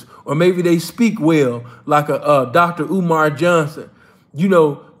produce, or maybe they speak well, like a Dr. Umar Johnson.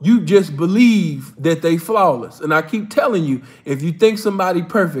 You just believe that they flawless. And I keep telling you, if you think somebody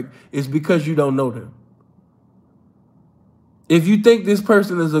perfect, it's because you don't know them. If you think this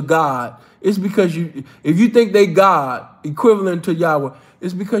person is a God, it's because if you think they God, equivalent to Yahweh,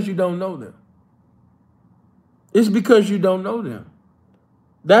 it's because you don't know them. It's because you don't know them.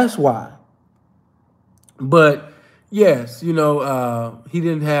 That's why. But, yes, you know, he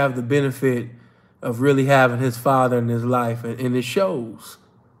didn't have the benefit of really having his father in his life, and it shows.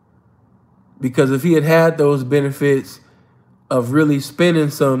 Because if he had had those benefits of really spending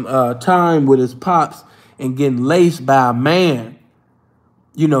some time with his pops and getting laced by a man,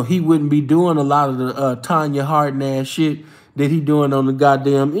 you know, he wouldn't be doing a lot of the Tanya Hardin ass shit that he doing on the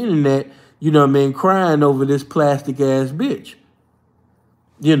goddamn internet, you know what I mean, crying over this plastic ass bitch.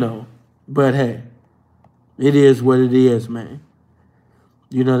 You know, but hey, it is what it is, man.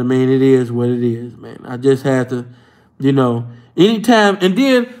 You know what I mean? It is what it is, man. I just had to, you know, anytime, and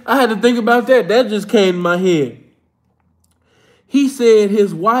then I had to think about that. That just came to my head. He said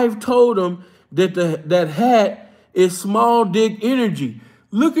his wife told him that that hat is small dick energy.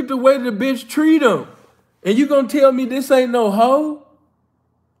 Look at the way the bitch treat him. And you gonna tell me this ain't no hoe?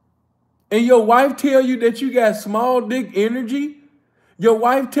 And your wife tell you that you got small dick energy? Your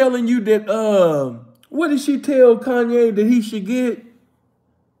wife telling you that, what did she tell Kanye that he should get?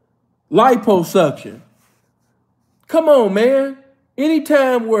 Liposuction. Come on, man.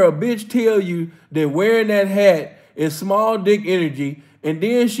 Anytime where a bitch tell you that wearing that hat is small dick energy, and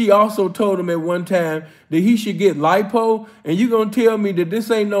then she also told him at one time that he should get lipo, and you gonna tell me that this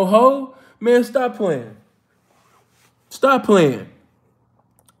ain't no hoe? Man, stop playing. Stop playing.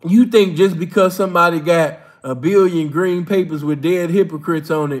 You think just because somebody got a billion green papers with dead hypocrites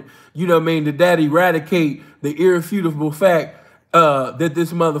on it, you know what I mean, that eradicate the irrefutable fact that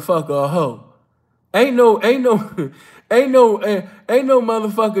this motherfucker a hoe. Ain't no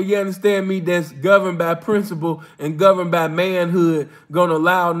motherfucker, you understand me, that's governed by principle and governed by manhood gonna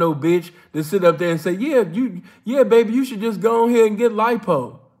allow no bitch to sit up there and say, yeah, baby, you should just go ahead and get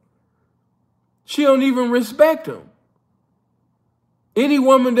lipo. She don't even respect him. Any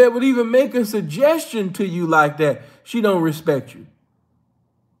woman that would even make a suggestion to you like that, she don't respect you.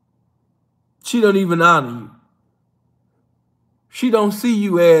 She don't even honor you. She don't see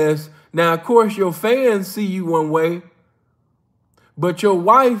you as, now of course your fans see you one way, but your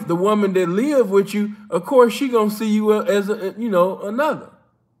wife, the woman that live with you, of course she gonna see you as another.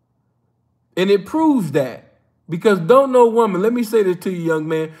 And it proves that. Because don't no woman, let me say this to you, young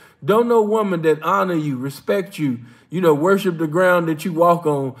man, don't no woman that honor you, respect you, worship the ground that you walk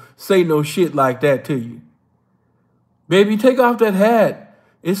on, say no shit like that to you. Baby, take off that hat.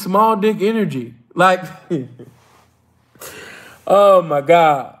 It's small dick energy. Like, oh my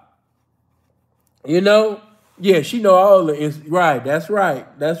God. Yeah, she know all the, right, that's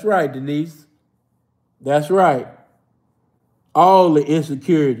right. That's right, Denise. That's right. All the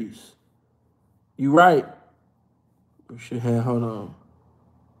insecurities. You right. We should have, hold on.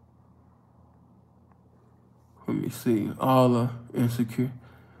 Let me see. All the insecure.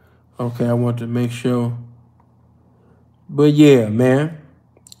 Okay, I want to make sure. But yeah, man.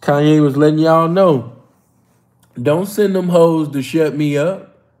 Kanye was letting y'all know. Don't send them hoes to shut me up.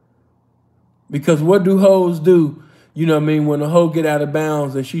 Because what do hoes do? You know what I mean? When a hoe get out of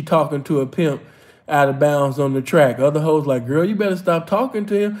bounds and she talking to a pimp out of bounds on the track. Other hoes like, girl, you better stop talking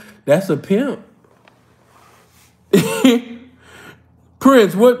to him. That's a pimp.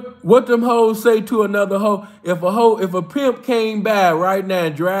 Prince, what them hoes say to another hoe? If a pimp came by right now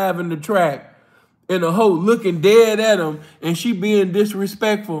driving the track and a hoe looking dead at him and she being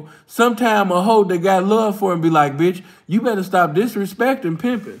disrespectful, sometime a hoe that got love for him be like, bitch, you better stop disrespecting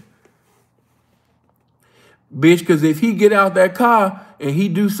pimping. Bitch, because if he get out that car and he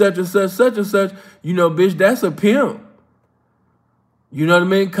do such and such, bitch, that's a pimp. You know what I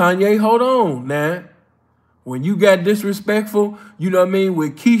mean? Kanye, hold on, now. When you got disrespectful, you know what I mean,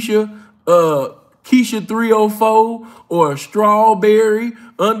 with Keisha 304 or Strawberry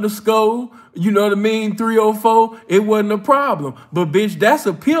 _ you know what I mean, 304, it wasn't a problem. But bitch, that's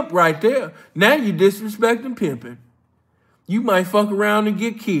a pimp right there. Now you disrespecting pimping. You might fuck around and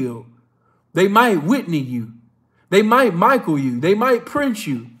get killed. They might Whitney you. They might Michael you. They might Prince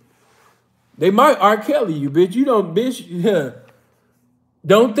you. They might R. Kelly you, bitch. You don't, bitch. Yeah.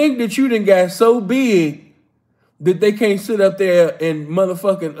 Don't think that you done got so big that they can't sit up there and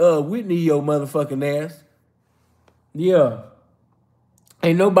motherfucking Whitney your motherfucking ass. Yeah.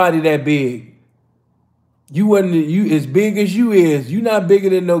 Ain't nobody that big. You as big as you is. You not bigger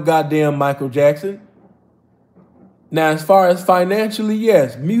than no goddamn Michael Jackson. Now, as far as financially,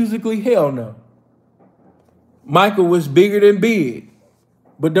 yes. Musically, hell no. Michael was bigger than big.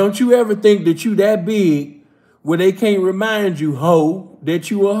 But don't you ever think that you that big where they can't remind you, hoe,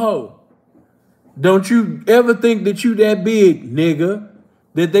 that you a hoe. Don't you ever think that you that big, nigga,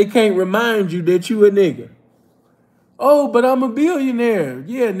 that they can't remind you that you a nigga. Oh, but I'm a billionaire.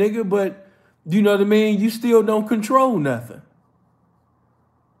 Yeah, nigga, but you know what I mean? You still don't control nothing.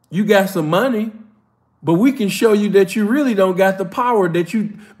 You got some money. But we can show you that you really don't got the power that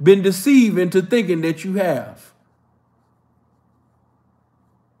you've been deceived into thinking that you have.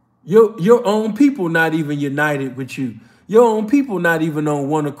 Your own people not even united with you. Your own people not even on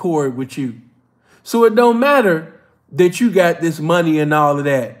one accord with you. So it don't matter that you got this money and all of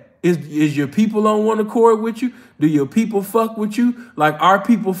that. Is your people on one accord with you? Do your people fuck with you like our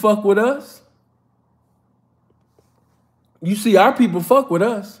people fuck with us? You see, our people fuck with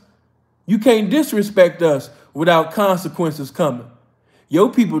us. You can't disrespect us without consequences coming.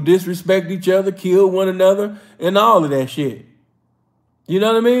 Your people disrespect each other, kill one another, and all of that shit. You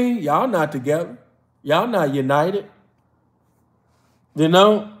know what I mean? Y'all not together. Y'all not united. You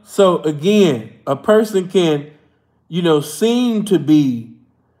know? So again, a person can, seem to be,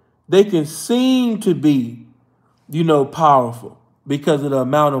 they can seem to be, powerful because of the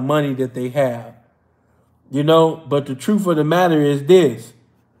amount of money that they have. But the truth of the matter is this,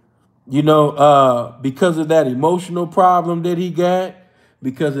 because of that emotional problem that he got,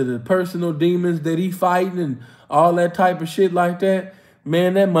 because of the personal demons that he fighting and all that type of shit like that,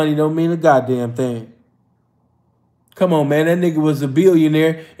 man, that money don't mean a goddamn thing. Come on, man, that nigga was a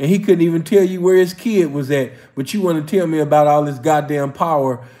billionaire and he couldn't even tell you where his kid was at. But you want to tell me about all this goddamn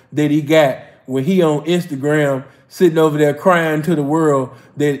power that he got when he on Instagram sitting over there crying to the world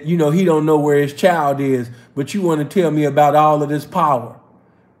that, he don't know where his child is. But you want to tell me about all of this power.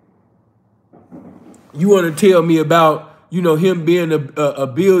 You want to tell me about, him being a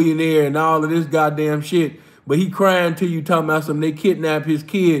billionaire and all of this goddamn shit. But he crying to you talking about something, they kidnapped his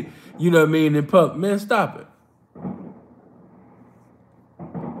kid, in public. Man, stop it.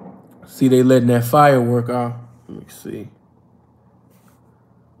 See, they letting that firework off. Let me see.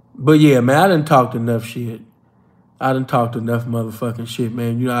 But yeah, man, I done talked enough shit. I done talked enough motherfucking shit,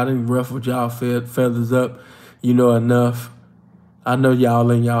 man. I done ruffled y'all feathers up, enough. I know y'all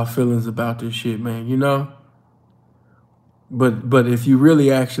in y'all feelings about this shit, man, But if you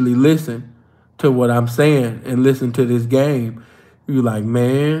really actually listen to what I'm saying and listen to this game, you're like,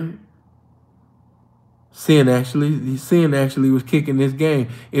 man, sin actually was kicking this game.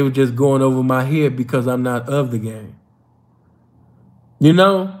 It was just going over my head because I'm not of the game.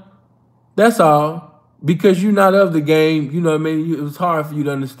 That's all. Because you're not of the game, you know what I mean? It was hard for you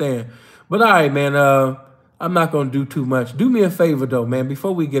to understand. But all right, man, I'm not going to do too much. Do me a favor, though, man.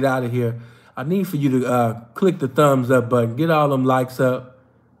 Before we get out of here, I need for you to click the thumbs up button. Get all them likes up.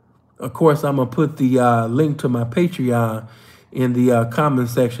 Of course, I'm going to put the link to my Patreon in the comment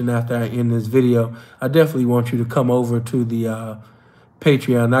section after I end this video. I definitely want you to come over to the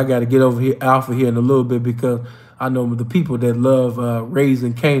Patreon. I got to get over here, Alpha here in a little bit because I know the people that love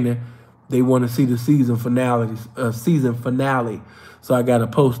Raising Canaan, they want to see the season finale. So I got to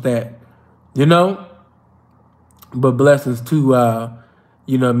post that, But blessings to,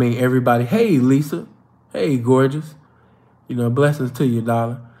 everybody. Hey, Lisa. Hey, gorgeous. Blessings to you,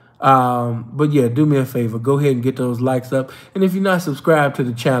 darling. But yeah, do me a favor. Go ahead and get those likes up. And if you're not subscribed to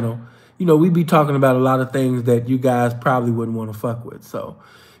the channel, we be talking about a lot of things that you guys probably wouldn't want to fuck with. So,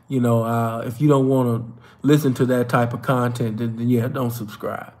 if you don't want to listen to that type of content, then yeah, don't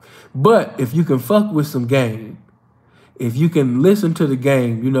subscribe. But if you can fuck with some game, if you can listen to the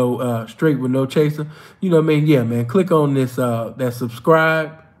game, straight with no chaser, Yeah, man, click on this, that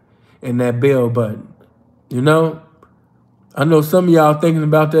subscribe and that bell button, I know some of y'all thinking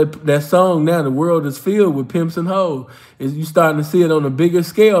about that song now. The world is filled with pimps and hoes. Is you starting to see it on a bigger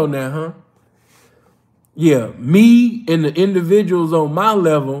scale now, huh? Yeah, me and the individuals on my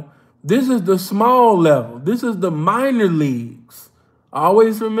level, this is the small level. This is the minor leagues.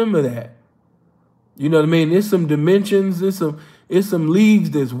 Always remember that. You know what I mean? There's some dimensions. It's some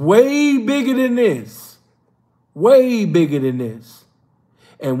leagues that's way bigger than this. Way bigger than this.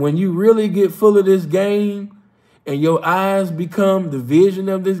 And when you really get full of this game and your eyes become the vision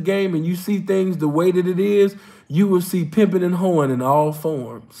of this game and you see things the way that it is, you will see pimping and hoeing in all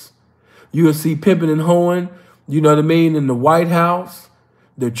forms. You will see pimping and hoeing, in the White House,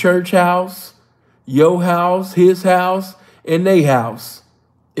 the church house, your house, his house, and they house.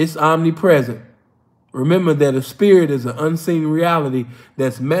 It's omnipresent. Remember that a spirit is an unseen reality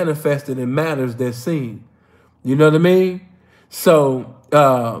that's manifested in matters that's seen. You know what I mean? So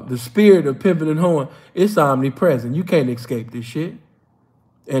the spirit of pimping and hoeing, it's omnipresent. You can't escape this shit.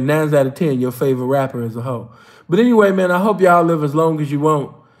 And 9 out of 10, your favorite rapper is a hoe. But anyway, man, I hope y'all live as long as you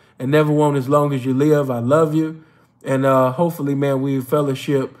want and never want as long as you live. I love you. And hopefully, man, we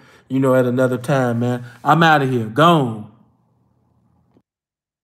fellowship, at another time, man. I'm out of here. Gone.